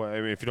 Well,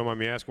 I mean, if you don't mind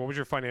me asking, what was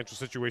your financial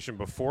situation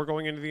before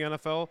going into the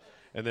NFL,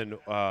 and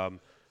then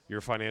your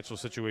financial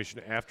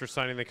situation after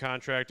signing the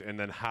contract, and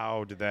then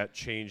how did that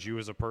change you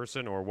as a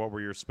person, or what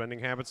were your spending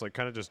habits? Like,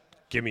 kind of just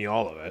give me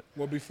all of it.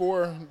 Well,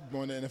 before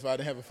going to the NFL, I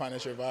didn't have a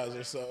financial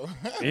advisor, so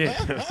yeah.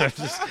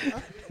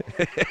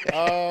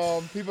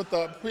 People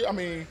thought, I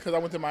mean, because I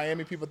went to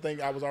Miami, people think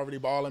I was already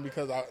balling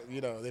because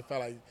they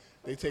felt like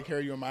they take care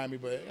of you in Miami,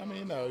 but I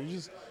mean, no, you're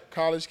just a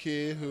college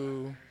kid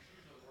who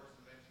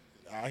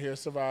out here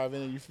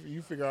surviving, and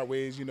you figure out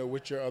ways, you know,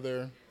 with your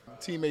other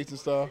teammates and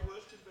stuff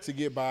to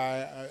get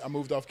by. I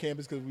moved off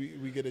campus because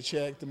we get a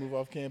check to move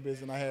off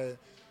campus, and I had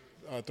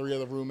 3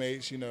 other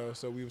roommates, you know,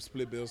 so we would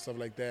split bills, stuff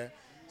like that.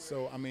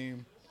 So, I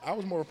mean, I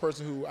was more a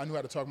person who I knew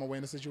how to talk my way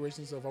in a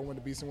situation, so if I wanted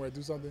to be somewhere to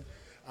do something,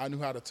 I knew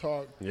how to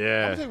talk.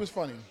 Yeah. I would say it was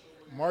funny.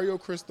 Mario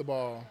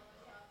Cristobal,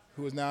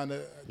 who is now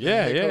the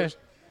head coach,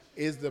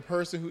 is the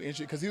person who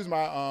because he was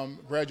my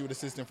graduate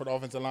assistant for the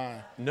offensive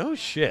line. No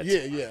shit.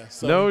 Yeah.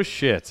 So, no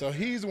shit. So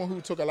he's the one who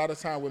took a lot of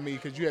time with me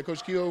because you had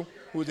Coach Keogh,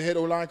 who was the head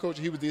O-line coach,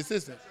 and he was the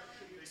assistant.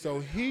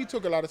 So he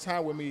took a lot of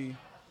time with me,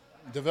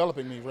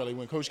 developing me, really.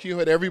 When Coach Keogh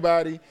had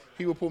everybody,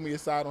 he would pull me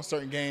aside on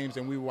certain games,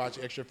 and we would watch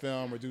extra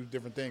film or do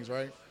different things,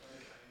 right?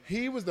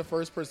 He was the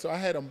first person. So I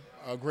had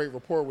a great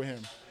rapport with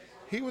him.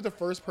 He was the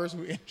first person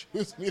who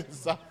introduced me to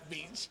South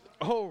Beach.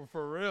 Oh,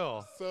 for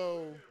real?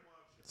 So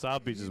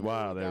South Beach is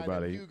wild,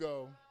 everybody.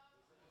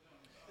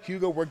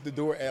 Hugo worked the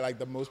door at like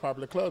the most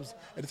popular clubs.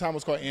 At the time, it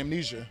was called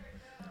Amnesia.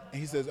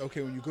 And he says,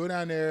 okay, when you go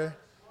down there,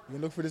 you're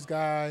going to look for this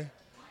guy.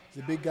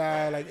 He's a big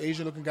guy, like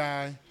Asian-looking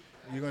guy.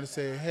 You're going to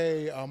say,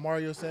 hey,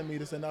 Mario sent me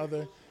this and the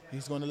other.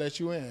 He's going to let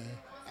you in.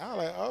 I was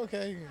like,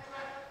 okay.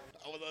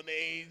 I was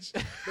underage.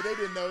 But they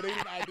didn't know. They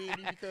didn't ID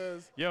me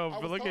because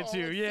but look at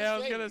you. Yeah, I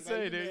was going to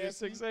say, dude, you're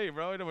 6'8",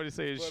 bro. Nobody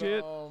saying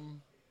shit.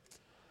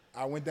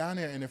 I went down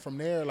there, and then from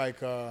there, like,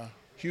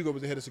 Hugo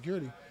was the head of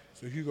security.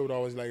 So Hugo would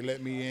always, like,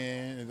 let me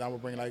in, and I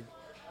would bring, like,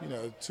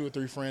 2 or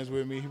 3 friends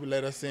with me. He would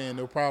let us in,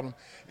 no problem.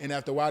 And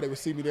after a while, they would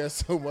see me there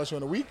so much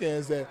on the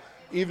weekends that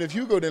even if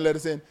Hugo didn't let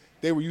us in,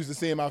 they were used to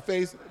seeing my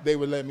face, they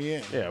would let me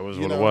in. Yeah, it was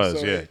what it was,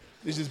 so yeah.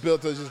 It's just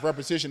built to just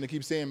repetition to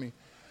keep seeing me.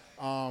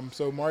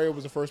 So Mario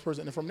was the first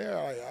person. And from there,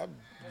 I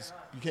just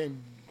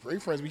became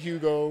great friends with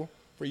Hugo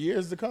for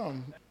years to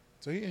come.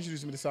 So he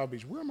introduced me to South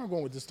Beach. Where am I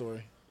going with this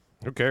story?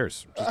 Who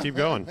cares? Just keep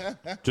going.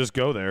 Just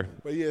go there.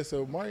 But yeah,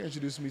 so Mario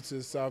introduced me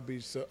to South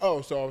Beach. So I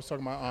was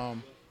talking about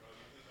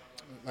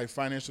like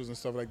financials and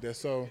stuff like that.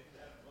 So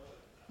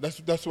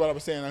that's what I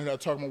was saying. I got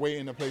to talk my way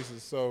into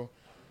places. So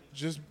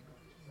just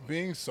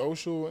being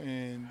social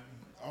and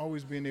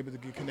always being able to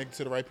get connected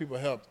to the right people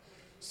helped.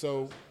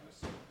 So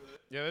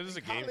yeah, that is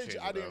a game changer.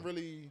 I didn't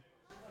really.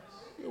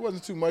 It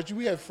wasn't too much.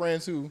 We had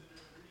friends who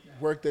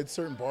worked at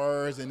certain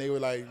bars, and they were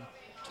like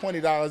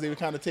 $20. They would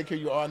kind of take care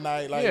of you all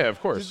night. Like, yeah,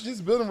 of course.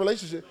 Just building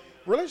relationships.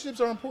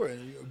 Relationships are important.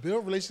 You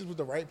build relationships with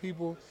the right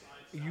people.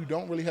 You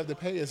don't really have to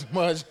pay as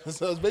much.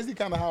 So it's basically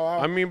kind of how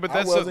I mean, but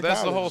that's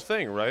the whole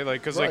thing, right? Like,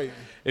 because like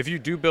if you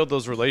do build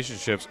those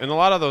relationships, and a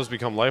lot of those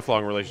become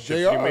lifelong relationships,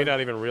 you may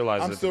not even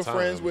realize it at the time. I'm still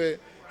friends with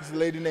this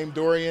lady named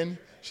Dorian.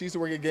 She used to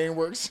work at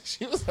GameWorks.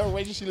 She was our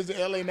waitress. She lives in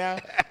LA now.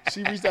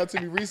 She reached out to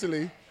me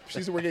recently. She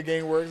used to work at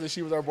GameWorks, and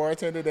she was our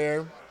bartender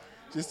there.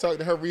 Just talked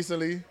to her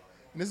recently. And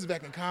this is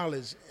back in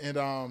college.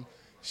 And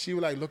she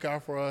would, like, look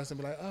out for us and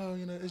be like, oh,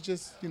 it's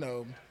just,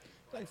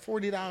 like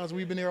 $40.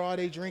 We've been there all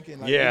day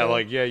drinking. Like,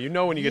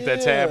 when you get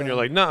that tab and you're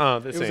like, nah,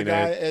 this ain't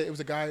it. It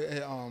was a guy at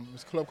it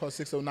was a club called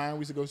 609 we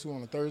used to go to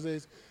on the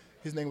Thursdays.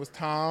 His name was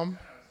Tom.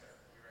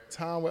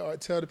 Tom would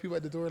tell the people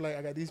at the door, like,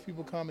 I got these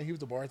people coming. He was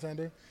the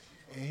bartender.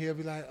 And he'll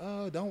be like,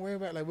 oh, don't worry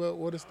about it. Like, we'll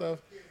order stuff.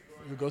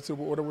 We go to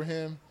the order with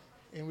him.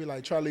 And we,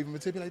 like, try to leave him a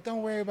tip. Be like,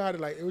 don't worry about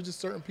it. Like, it was just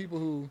certain people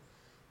who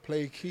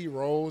played key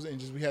roles. And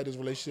just we had those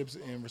relationships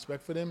and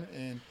respect for them.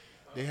 And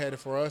they had it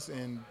for us.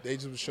 And they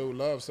just showed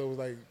love. So it was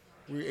like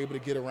we were able to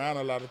get around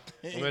a lot of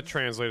things. And that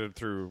translated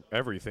through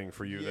everything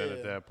for you then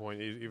at that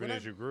point, even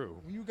as you grew.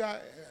 When you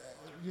got,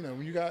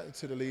 when you got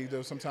into the league, there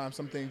was sometimes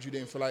some things you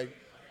didn't feel like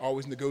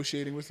always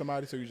negotiating with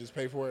somebody, so you just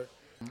pay for it.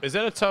 Is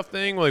that a tough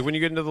thing, like when you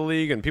get into the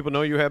league and people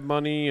know you have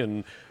money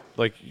and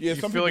like you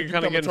feel like you're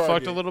kind of getting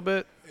fucked a little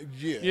bit?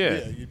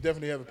 Yeah. You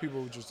definitely have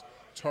people who just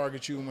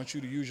target you and want you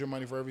to use your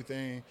money for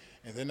everything,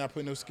 and they're not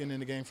putting no skin in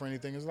the game for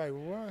anything. It's like,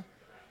 well, what?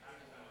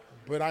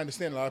 But I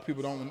understand a lot of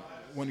people don't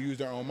want to use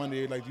their own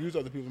money. They like to use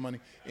other people's money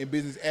in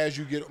business as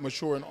you get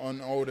mature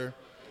and older.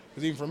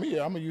 Because even for me,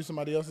 I'm going to use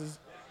somebody else's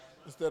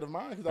instead of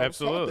mine because I was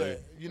taught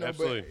that.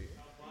 Absolutely.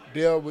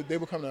 But they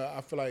will come to,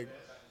 I feel like,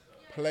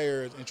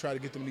 players and try to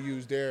get them to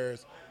use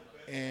theirs,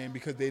 and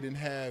because they didn't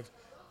have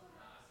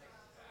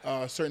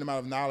a certain amount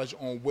of knowledge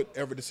on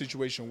whatever the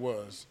situation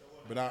was.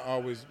 But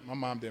my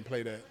mom didn't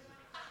play that.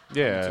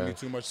 Yeah. To me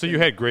too much. So you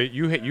had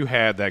you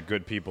had that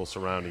good people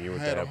surrounding you at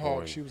that point. I had a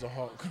hawk. She was a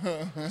hawk.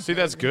 See,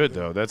 that's good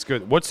though. That's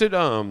good. What's it?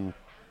 I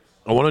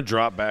want to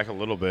drop back a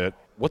little bit.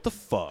 What the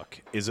fuck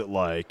is it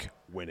like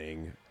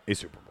winning a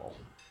Super Bowl?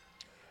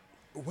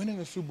 Winning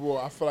a Super Bowl,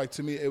 I feel like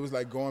to me it was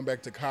like going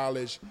back to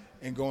college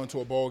and going to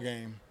a bowl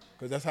game.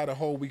 Because that's how the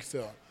whole week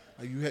felt.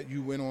 Like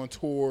you went on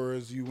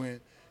tours, you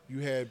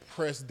had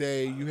press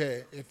day,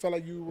 it felt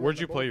like you were. Where'd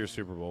you play your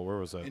Super Bowl? Where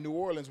was that? In New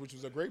Orleans, which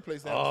was a great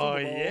place to have a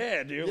Super Bowl.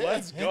 Yeah, dude,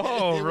 let's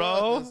go,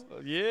 bro.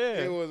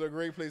 Yeah. It was a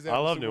great place to have I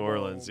a love Super New Bowl.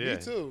 Orleans, yeah.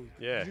 Me too.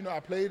 Yeah.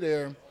 I played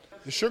there.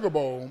 The Sugar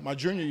Bowl, my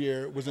junior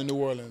year, was in New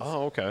Orleans.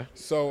 Oh, okay.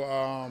 So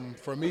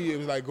for me, it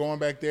was like going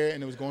back there,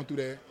 and it was going through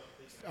that.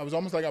 I was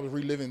almost like I was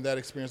reliving that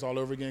experience all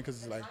over again because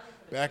it's like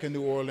back in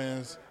New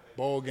Orleans,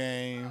 bowl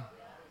game,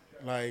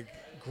 like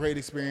great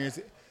experience.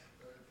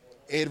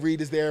 Ed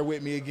Reed is there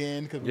with me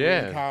again because we're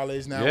in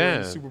college now. We're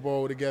in the Super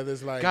Bowl together.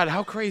 It's like, God,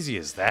 how crazy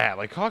is that?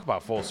 Like, talk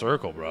about full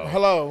circle, bro.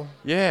 Hello.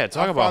 Yeah,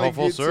 talk about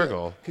full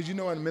circle. Because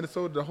in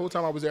Minnesota, the whole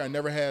time I was there, I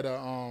never had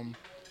a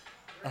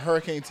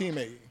Hurricane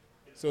teammate.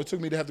 So it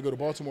took me to have to go to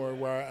Baltimore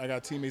where I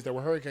got teammates that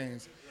were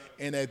Hurricanes.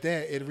 And at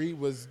that, Ed Reed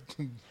was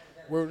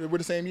we're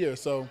the same year.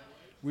 So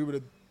we were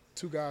the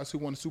two guys who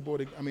won the Super Bowl,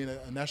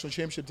 a national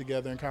championship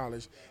together in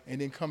college, and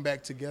then come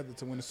back together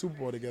to win the Super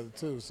Bowl together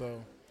too.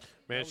 So.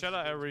 Man, shout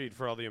out Ed Reed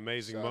for all the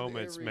amazing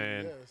moments,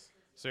 man. Yes.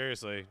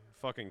 Seriously,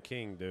 fucking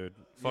king, dude.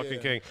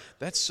 Fucking king.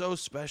 That's so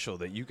special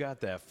that you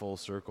got that full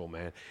circle,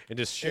 man. And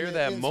just share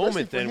that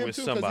moment then with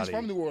somebody. He's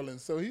from New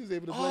Orleans, so he was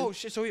able to play. Oh,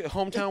 shit. So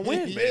hometown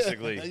win,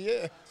 basically.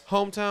 Yeah.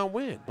 Hometown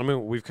win. I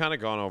mean, we've kind of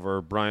gone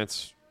over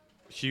Bryant's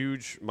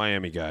huge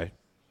Miami guy,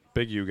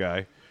 big U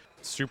guy,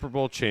 Super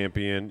Bowl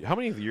champion. How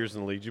many years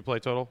in the league did you play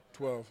total?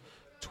 12.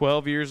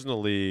 12 years in the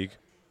league.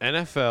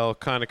 NFL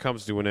kind of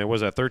comes to an end.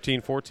 Was that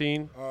 13,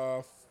 14?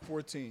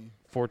 14.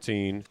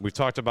 14. We've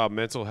talked about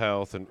mental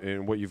health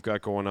and what you've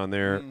got going on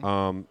there.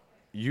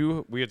 Mm-hmm.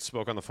 We had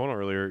spoke on the phone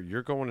earlier.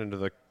 You're going into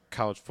the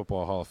College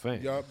Football Hall of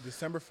Fame. Yup,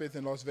 December 5th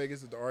in Las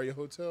Vegas at the Aria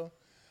Hotel.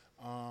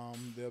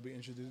 They'll be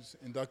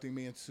inducting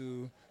me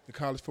into the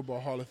College Football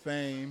Hall of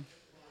Fame,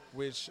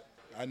 which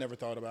I never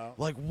thought about.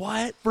 Like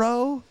what,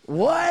 bro?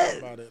 What?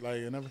 About it, like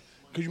I never.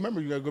 Because you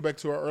remember, you got to go back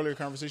to our earlier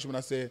conversation when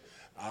I said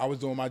I was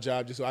doing my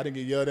job just so I didn't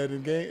get yelled at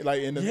in the game,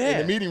 like in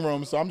the meeting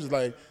room. So I'm just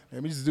like,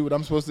 let me just do what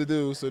I'm supposed to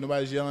do. So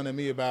nobody's yelling at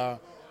me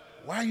about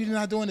why are you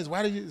not doing this?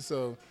 Why did you?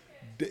 So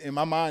in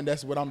my mind,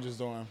 that's what I'm just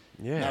doing.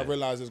 Yeah. And I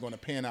realized it's going to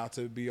pan out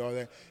to be all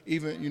that.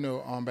 Even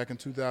back in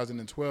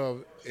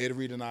 2012, Ed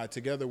Reed and I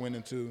together went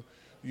into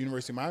the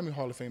University of Miami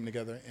Hall of Fame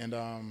together, and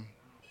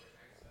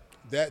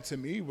that to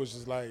me was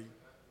just like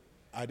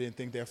I didn't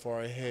think that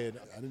far ahead.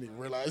 I didn't even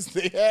realize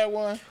they had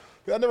one.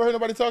 I never heard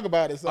nobody talk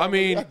about it. So I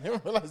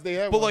never realized they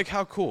had one. But, like,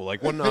 how cool.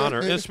 Like, what an honor.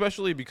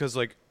 Especially because,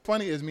 like.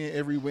 Funny is me and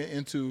Avery went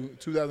into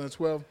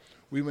 2012.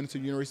 We went into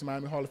the University of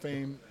Miami Hall of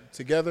Fame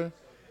together.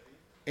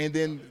 And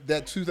then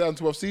that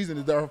 2012 season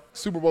is our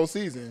Super Bowl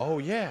season. Oh,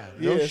 yeah.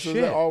 No shit. So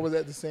they're all was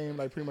at the same,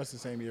 like, pretty much the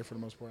same year for the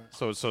most part.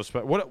 So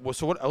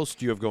what else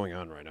do you have going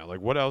on right now? Like,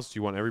 what else do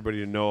you want everybody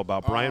to know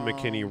about Bryant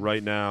Mckinnie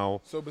right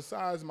now? So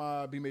besides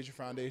my B Major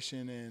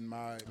Foundation and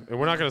my... And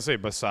we're not going to say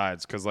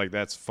besides because, like,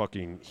 that's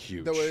fucking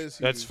huge. No, it is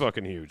huge. That's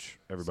fucking huge,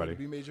 everybody. So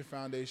B Major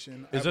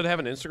Foundation. Does it have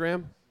an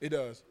Instagram? It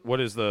does.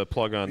 What is the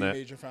plug on that?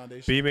 B Major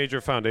Foundation. B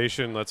Major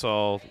Foundation. Let's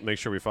all make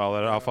sure we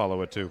follow that. I'll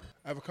follow it, too.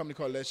 I have a company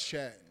called Let's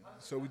Chat.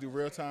 So we do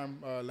real-time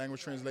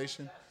language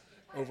translation,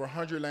 over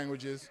 100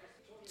 languages.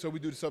 So we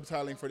do the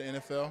subtitling for the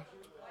NFL.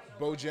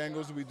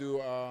 Bojangles, we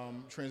do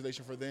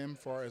translation for them,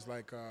 far as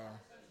like,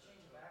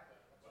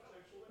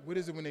 what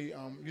is it when they,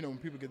 when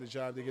people get the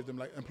job, they give them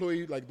like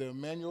employee, like the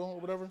manual or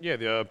whatever? Yeah,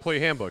 the employee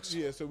handbooks.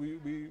 Yeah, so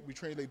we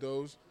translate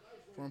those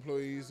for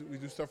employees. We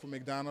do stuff for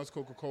McDonald's,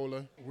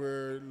 Coca-Cola.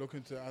 We're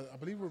looking to, I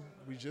believe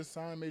we just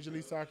signed Major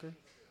League Soccer.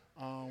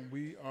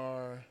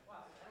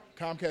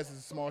 Comcast is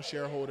a small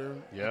shareholder.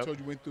 Yep. I told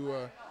you we went through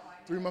a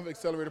 3-month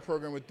accelerator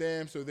program with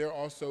them, so they're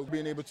also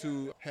being able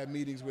to have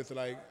meetings with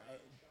like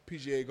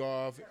PGA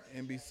Golf,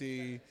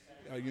 NBC,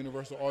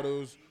 Universal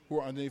Autos, who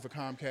are underneath of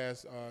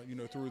Comcast,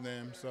 through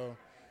them. So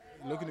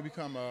looking to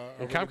become a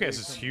And really Comcast big is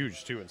company.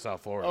 huge, too, in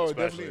South Florida, Oh,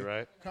 especially, definitely.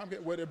 right?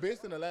 Comcast, well, they're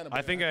based in Atlanta. I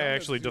but think I Comcast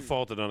actually is huge.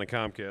 defaulted on a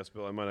Comcast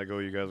bill. I might not go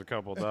you guys a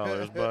couple of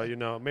dollars, but,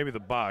 maybe the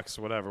box,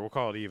 whatever. We'll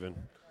call it even.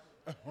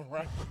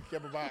 Right,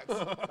 kept a box.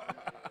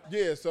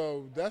 Yeah,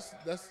 so that's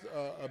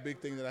a big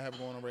thing that I have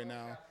going on right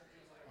now,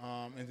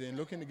 and then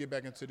looking to get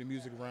back into the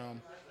music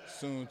realm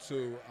soon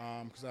too,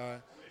 because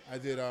I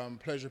did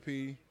Pleasure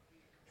P,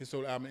 his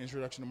solo album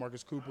Introduction to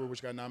Marcus Cooper,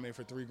 which got nominated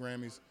for 3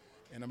 Grammys,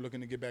 and I'm looking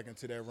to get back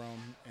into that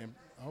realm and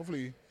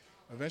hopefully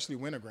eventually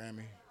win a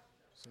Grammy.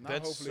 So not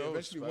That's hopefully, so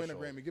eventually win a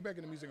special. Grammy. Get back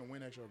into music and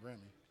win actual Grammy.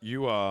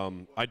 You,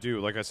 I do.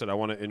 Like I said, I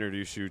want to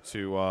introduce you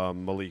to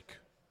Malik.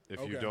 If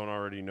you Okay. don't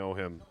already know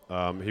him,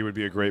 he would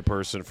be a great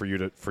person for you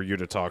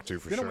to talk to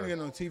for Then I'm sure. gonna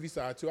get on the TV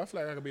side too. I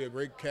feel like I could be a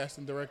great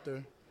casting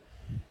director.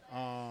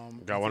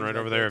 Got one right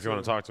over there if you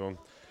want to talk to him.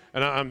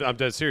 And I'm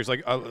dead serious.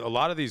 Like a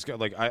lot of these guys,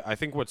 like I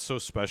think what's so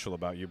special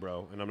about you,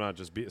 bro, and I'm not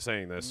just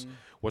saying this.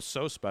 What's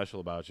so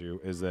special about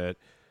you is that,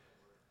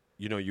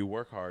 you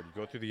work hard.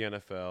 You go through the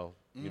NFL.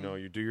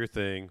 You do your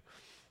thing.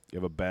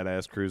 You have a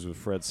badass cruise with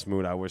Fred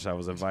Smoot. I wish I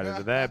was invited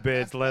to that,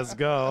 bitch. Let's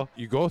go.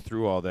 You go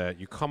through all that.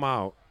 You come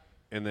out.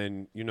 And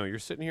then, you're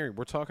sitting here,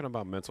 we're talking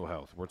about mental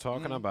health. We're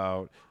talking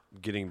about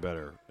getting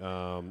better.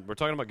 We're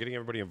talking about getting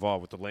everybody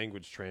involved with the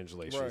language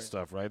translation Right.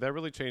 stuff, right? That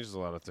really changes a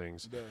lot of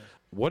things. Yeah.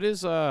 What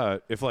is,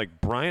 if like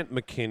Bryant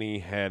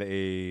McKinnie had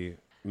a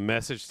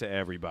message to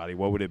everybody,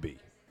 what would it be?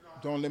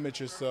 Don't limit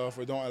yourself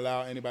or don't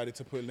allow anybody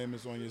to put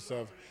limits on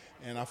yourself.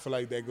 And I feel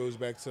like that goes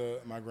back to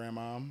my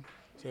grandmom.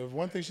 So if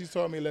one thing she's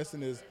taught me a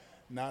lesson is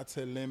not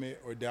to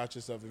limit or doubt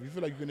yourself. If you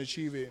feel like you can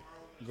achieve it,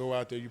 go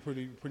out there. You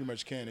pretty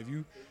much can.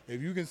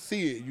 If you can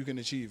see it, you can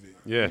achieve it.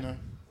 Yeah.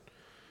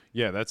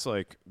 Yeah, that's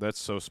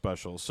so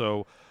special.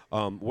 So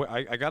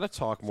I got to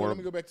talk more. So let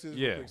me go back to this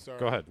real quick. Sorry.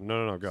 Go ahead.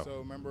 No, go. So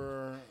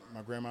remember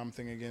my grandmom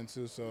thing again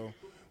too. So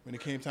when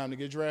it came time to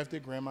get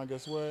drafted, grandma,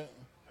 guess what?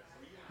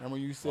 Remember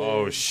you said?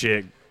 Oh,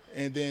 shit.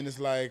 And then it's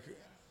like,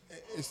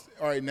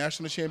 all right,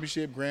 national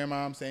championship,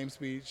 grandmom, same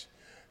speech.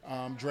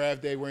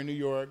 Draft day, we're in New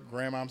York,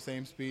 grandmom,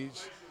 same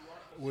speech.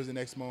 What was the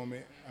next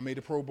moment? I made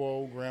the Pro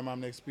Bowl, grandmom,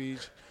 next speech.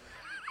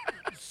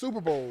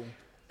 Super Bowl.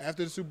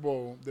 After the Super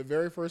Bowl, the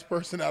very first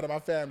person out of my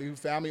family who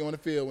found me on the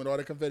field with all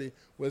the confetti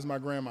was my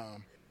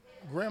grandmom.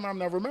 Grandmom,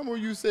 now remember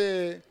when you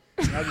said,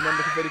 I remember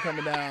the confetti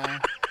coming down.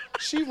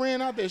 She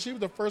ran out there. She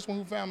was the first one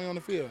who found me on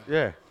the field.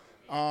 Yeah.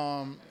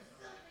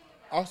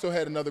 Also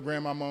had another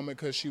grandma moment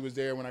because she was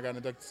there when I got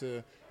inducted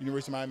to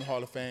University of Miami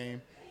Hall of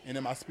Fame. And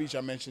in my speech,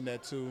 I mentioned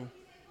that too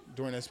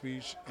during that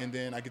speech. And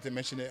then I get to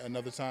mention it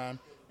another time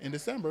in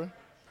December.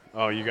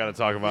 Oh, you got to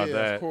talk about Yeah,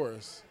 that. of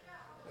course.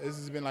 This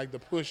has been like the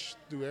push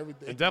through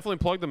everything. And definitely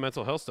plug the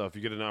mental health stuff.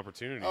 You get an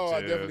opportunity Oh, to.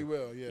 I definitely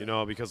will,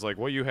 yeah. Because like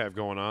what you have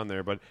going on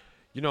there. But,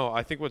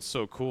 I think what's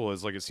so cool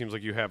is like it seems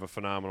like you have a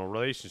phenomenal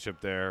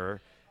relationship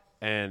there.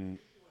 And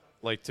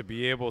like to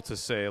be able to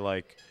say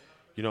like,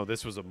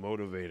 this was a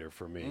motivator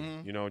for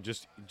me. Mm-hmm.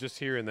 Just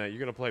hearing that you're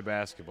going to play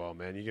basketball,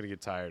 man. You're going to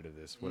get tired of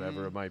this, whatever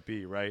Mm-hmm. it might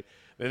be, right?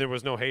 And there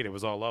was no hate. It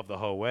was all love the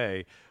whole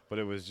way. But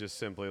it was just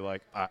simply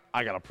like,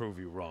 I got to prove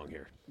you wrong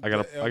here. I got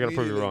to prove you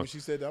Immediately wrong. When she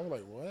said that, I was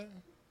like, what?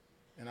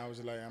 And I was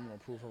just like, I'm going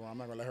to prove her wrong. I'm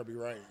not going to let her be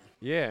right.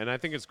 Yeah, and I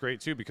think it's great,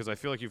 too, because I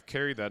feel like you've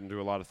carried that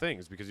into a lot of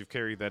things, because you've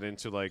carried that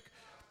into, like,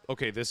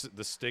 okay, the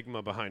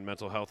stigma behind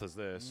mental health is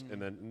this, and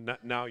then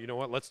now, you know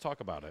what, let's talk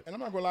about it. And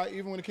I'm not going to lie,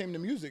 even when it came to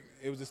music,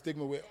 it was a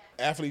stigma with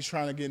athletes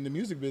trying to get in the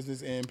music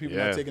business and people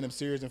Yeah. not taking them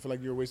serious and feel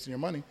like you're wasting your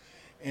money.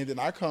 And then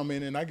I come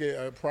in and I get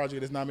a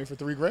project that's nominated for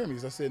 3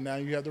 Grammys. I said, now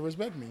you have to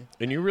respect me.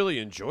 And you really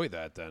enjoy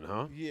that then,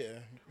 huh? Yeah.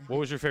 What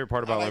was your favorite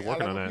part about, like,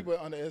 working I on when that? people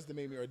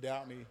underestimate me or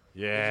doubt me.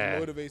 Yeah.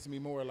 It just motivates me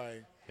more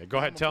like. Yeah, go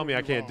ahead, tell me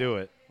I can't do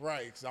it.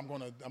 Right, because I'm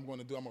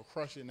gonna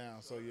crush it now.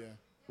 So yeah.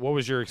 What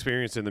was your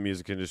experience in the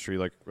music industry?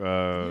 Like,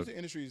 The music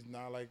industry is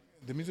not like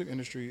the music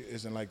industry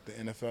isn't like the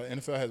NFL.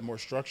 NFL has more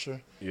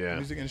structure. Yeah. The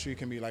music industry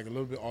can be like a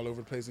little bit all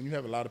over the place, and you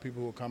have a lot of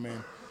people who come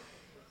in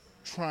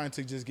trying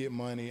to just get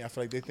money. I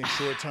feel like they think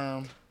short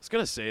term. I was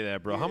going to say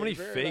that, bro. How many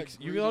Very, fakes?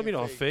 like, You greedy let me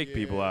and know fake. fake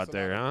people Yeah, out it's a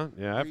there, lot huh? of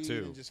Yeah, I have greed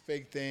too. and just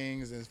fake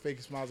things and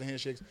fake smiles and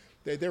handshakes.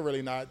 They're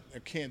really not,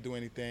 can't do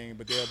anything,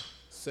 but they'll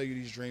sell you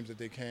these dreams that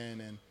they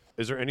can. And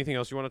Is there anything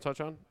else you want to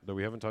touch on that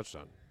we haven't touched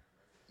on?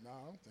 No,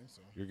 I don't think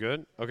so. You're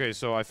good? Okay,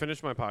 so I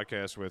finished my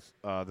podcast with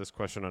this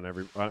question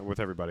with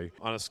everybody.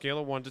 On a scale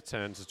of 1 to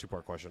 10, it's a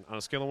two-part question. On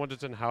a scale of 1 to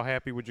 10, how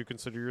happy would you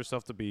consider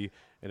yourself to be?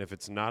 And if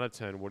it's not a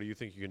 10, what do you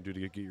think you can do to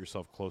get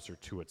yourself closer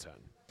to a 10?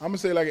 I'm going to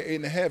say like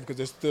an 8.5 because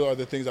there's still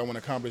other things I want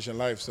to accomplish in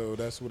life. So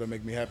that's what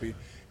make me happy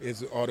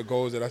is all the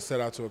goals that I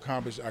set out to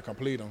accomplish, I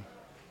complete them.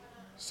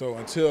 So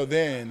until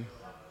then,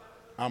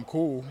 I'm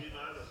cool,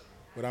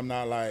 but I'm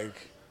not like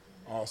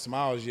all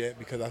smiles yet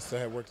because I still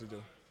have work to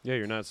do. Yeah,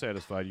 you're not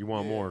satisfied. You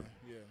want more.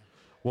 Yeah.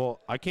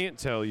 Well, I can't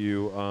tell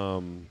you,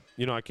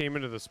 I came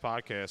into this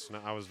podcast and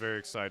I was very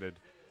excited.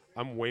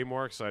 I'm way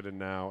more excited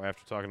now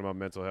after talking about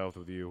mental health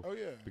with you. Oh,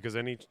 yeah. Because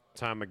any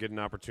time I get an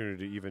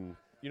opportunity to even,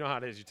 you know how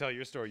it is, you tell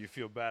your story, you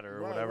feel better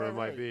or whatever it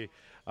might be,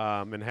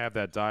 and have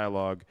that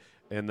dialogue.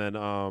 And then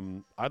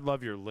I'd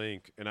love your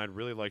link, and I'd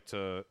really like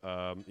to,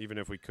 even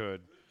if we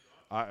could,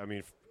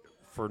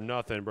 for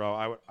nothing,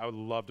 bro, I would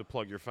love to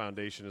plug your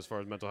foundation as far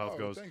as mental health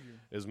goes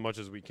as much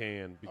as we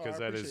can because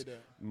that is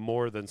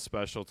more than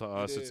special to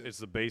us. It's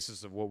the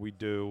basis of what we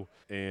do,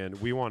 and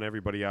we want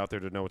everybody out there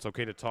to know it's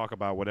okay to talk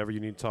about whatever you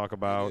need to talk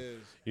about.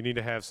 You need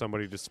to have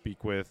somebody to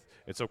speak with.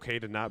 It's okay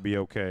to not be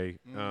okay,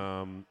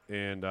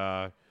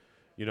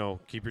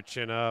 keep your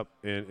chin up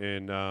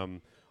and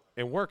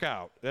work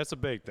out. That's a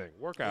big thing.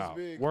 Work out,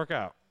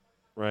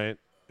 right?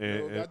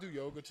 I do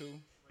yoga too.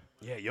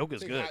 Yeah,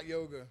 yoga's good. Hot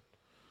yoga.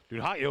 Dude,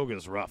 hot yoga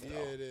is rough, though.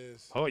 Yeah, it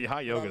is. Oh, yeah,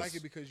 hot yoga. I like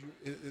it because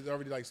it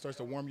already like starts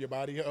to warm your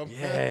body up.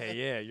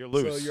 Yeah, you're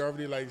loose. So you're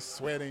already like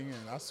sweating,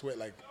 and I sweat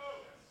like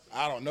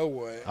I don't know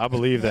what. I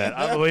believe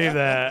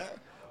that.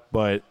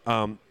 But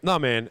no,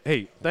 man.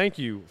 Hey, thank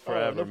you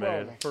forever,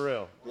 man. For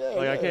real.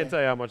 Yeah, I can't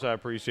tell you how much I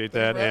appreciate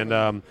that.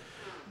 And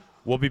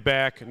we'll be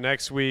back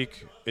next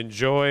week.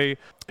 Enjoy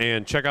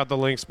and check out the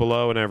links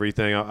below and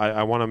everything.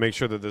 I want to make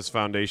sure that this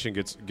foundation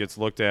gets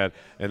looked at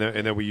and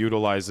that we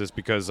utilize this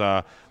because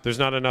there's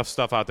not enough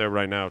stuff out there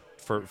right now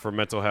for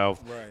mental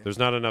health. Right. There's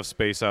not enough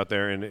space out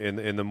there,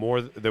 and the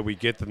more that we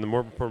get, the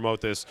more we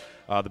promote this,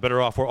 the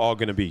better off we're all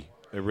going to be.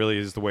 It really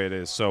is the way it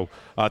is. So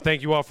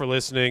thank you all for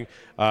listening.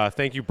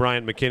 Thank you,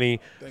 Bryant Mckinnie,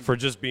 for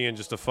just being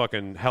just a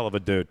fucking hell of a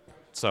dude.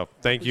 So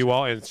thank you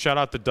all, and shout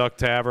out to Duck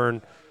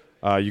Tavern.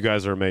 You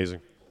guys are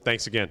amazing.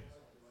 Thanks again.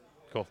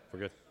 Cool. We're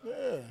good.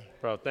 Yeah.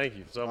 Bro, thank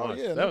you so much.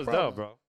 Yeah, that was problem. dope, bro.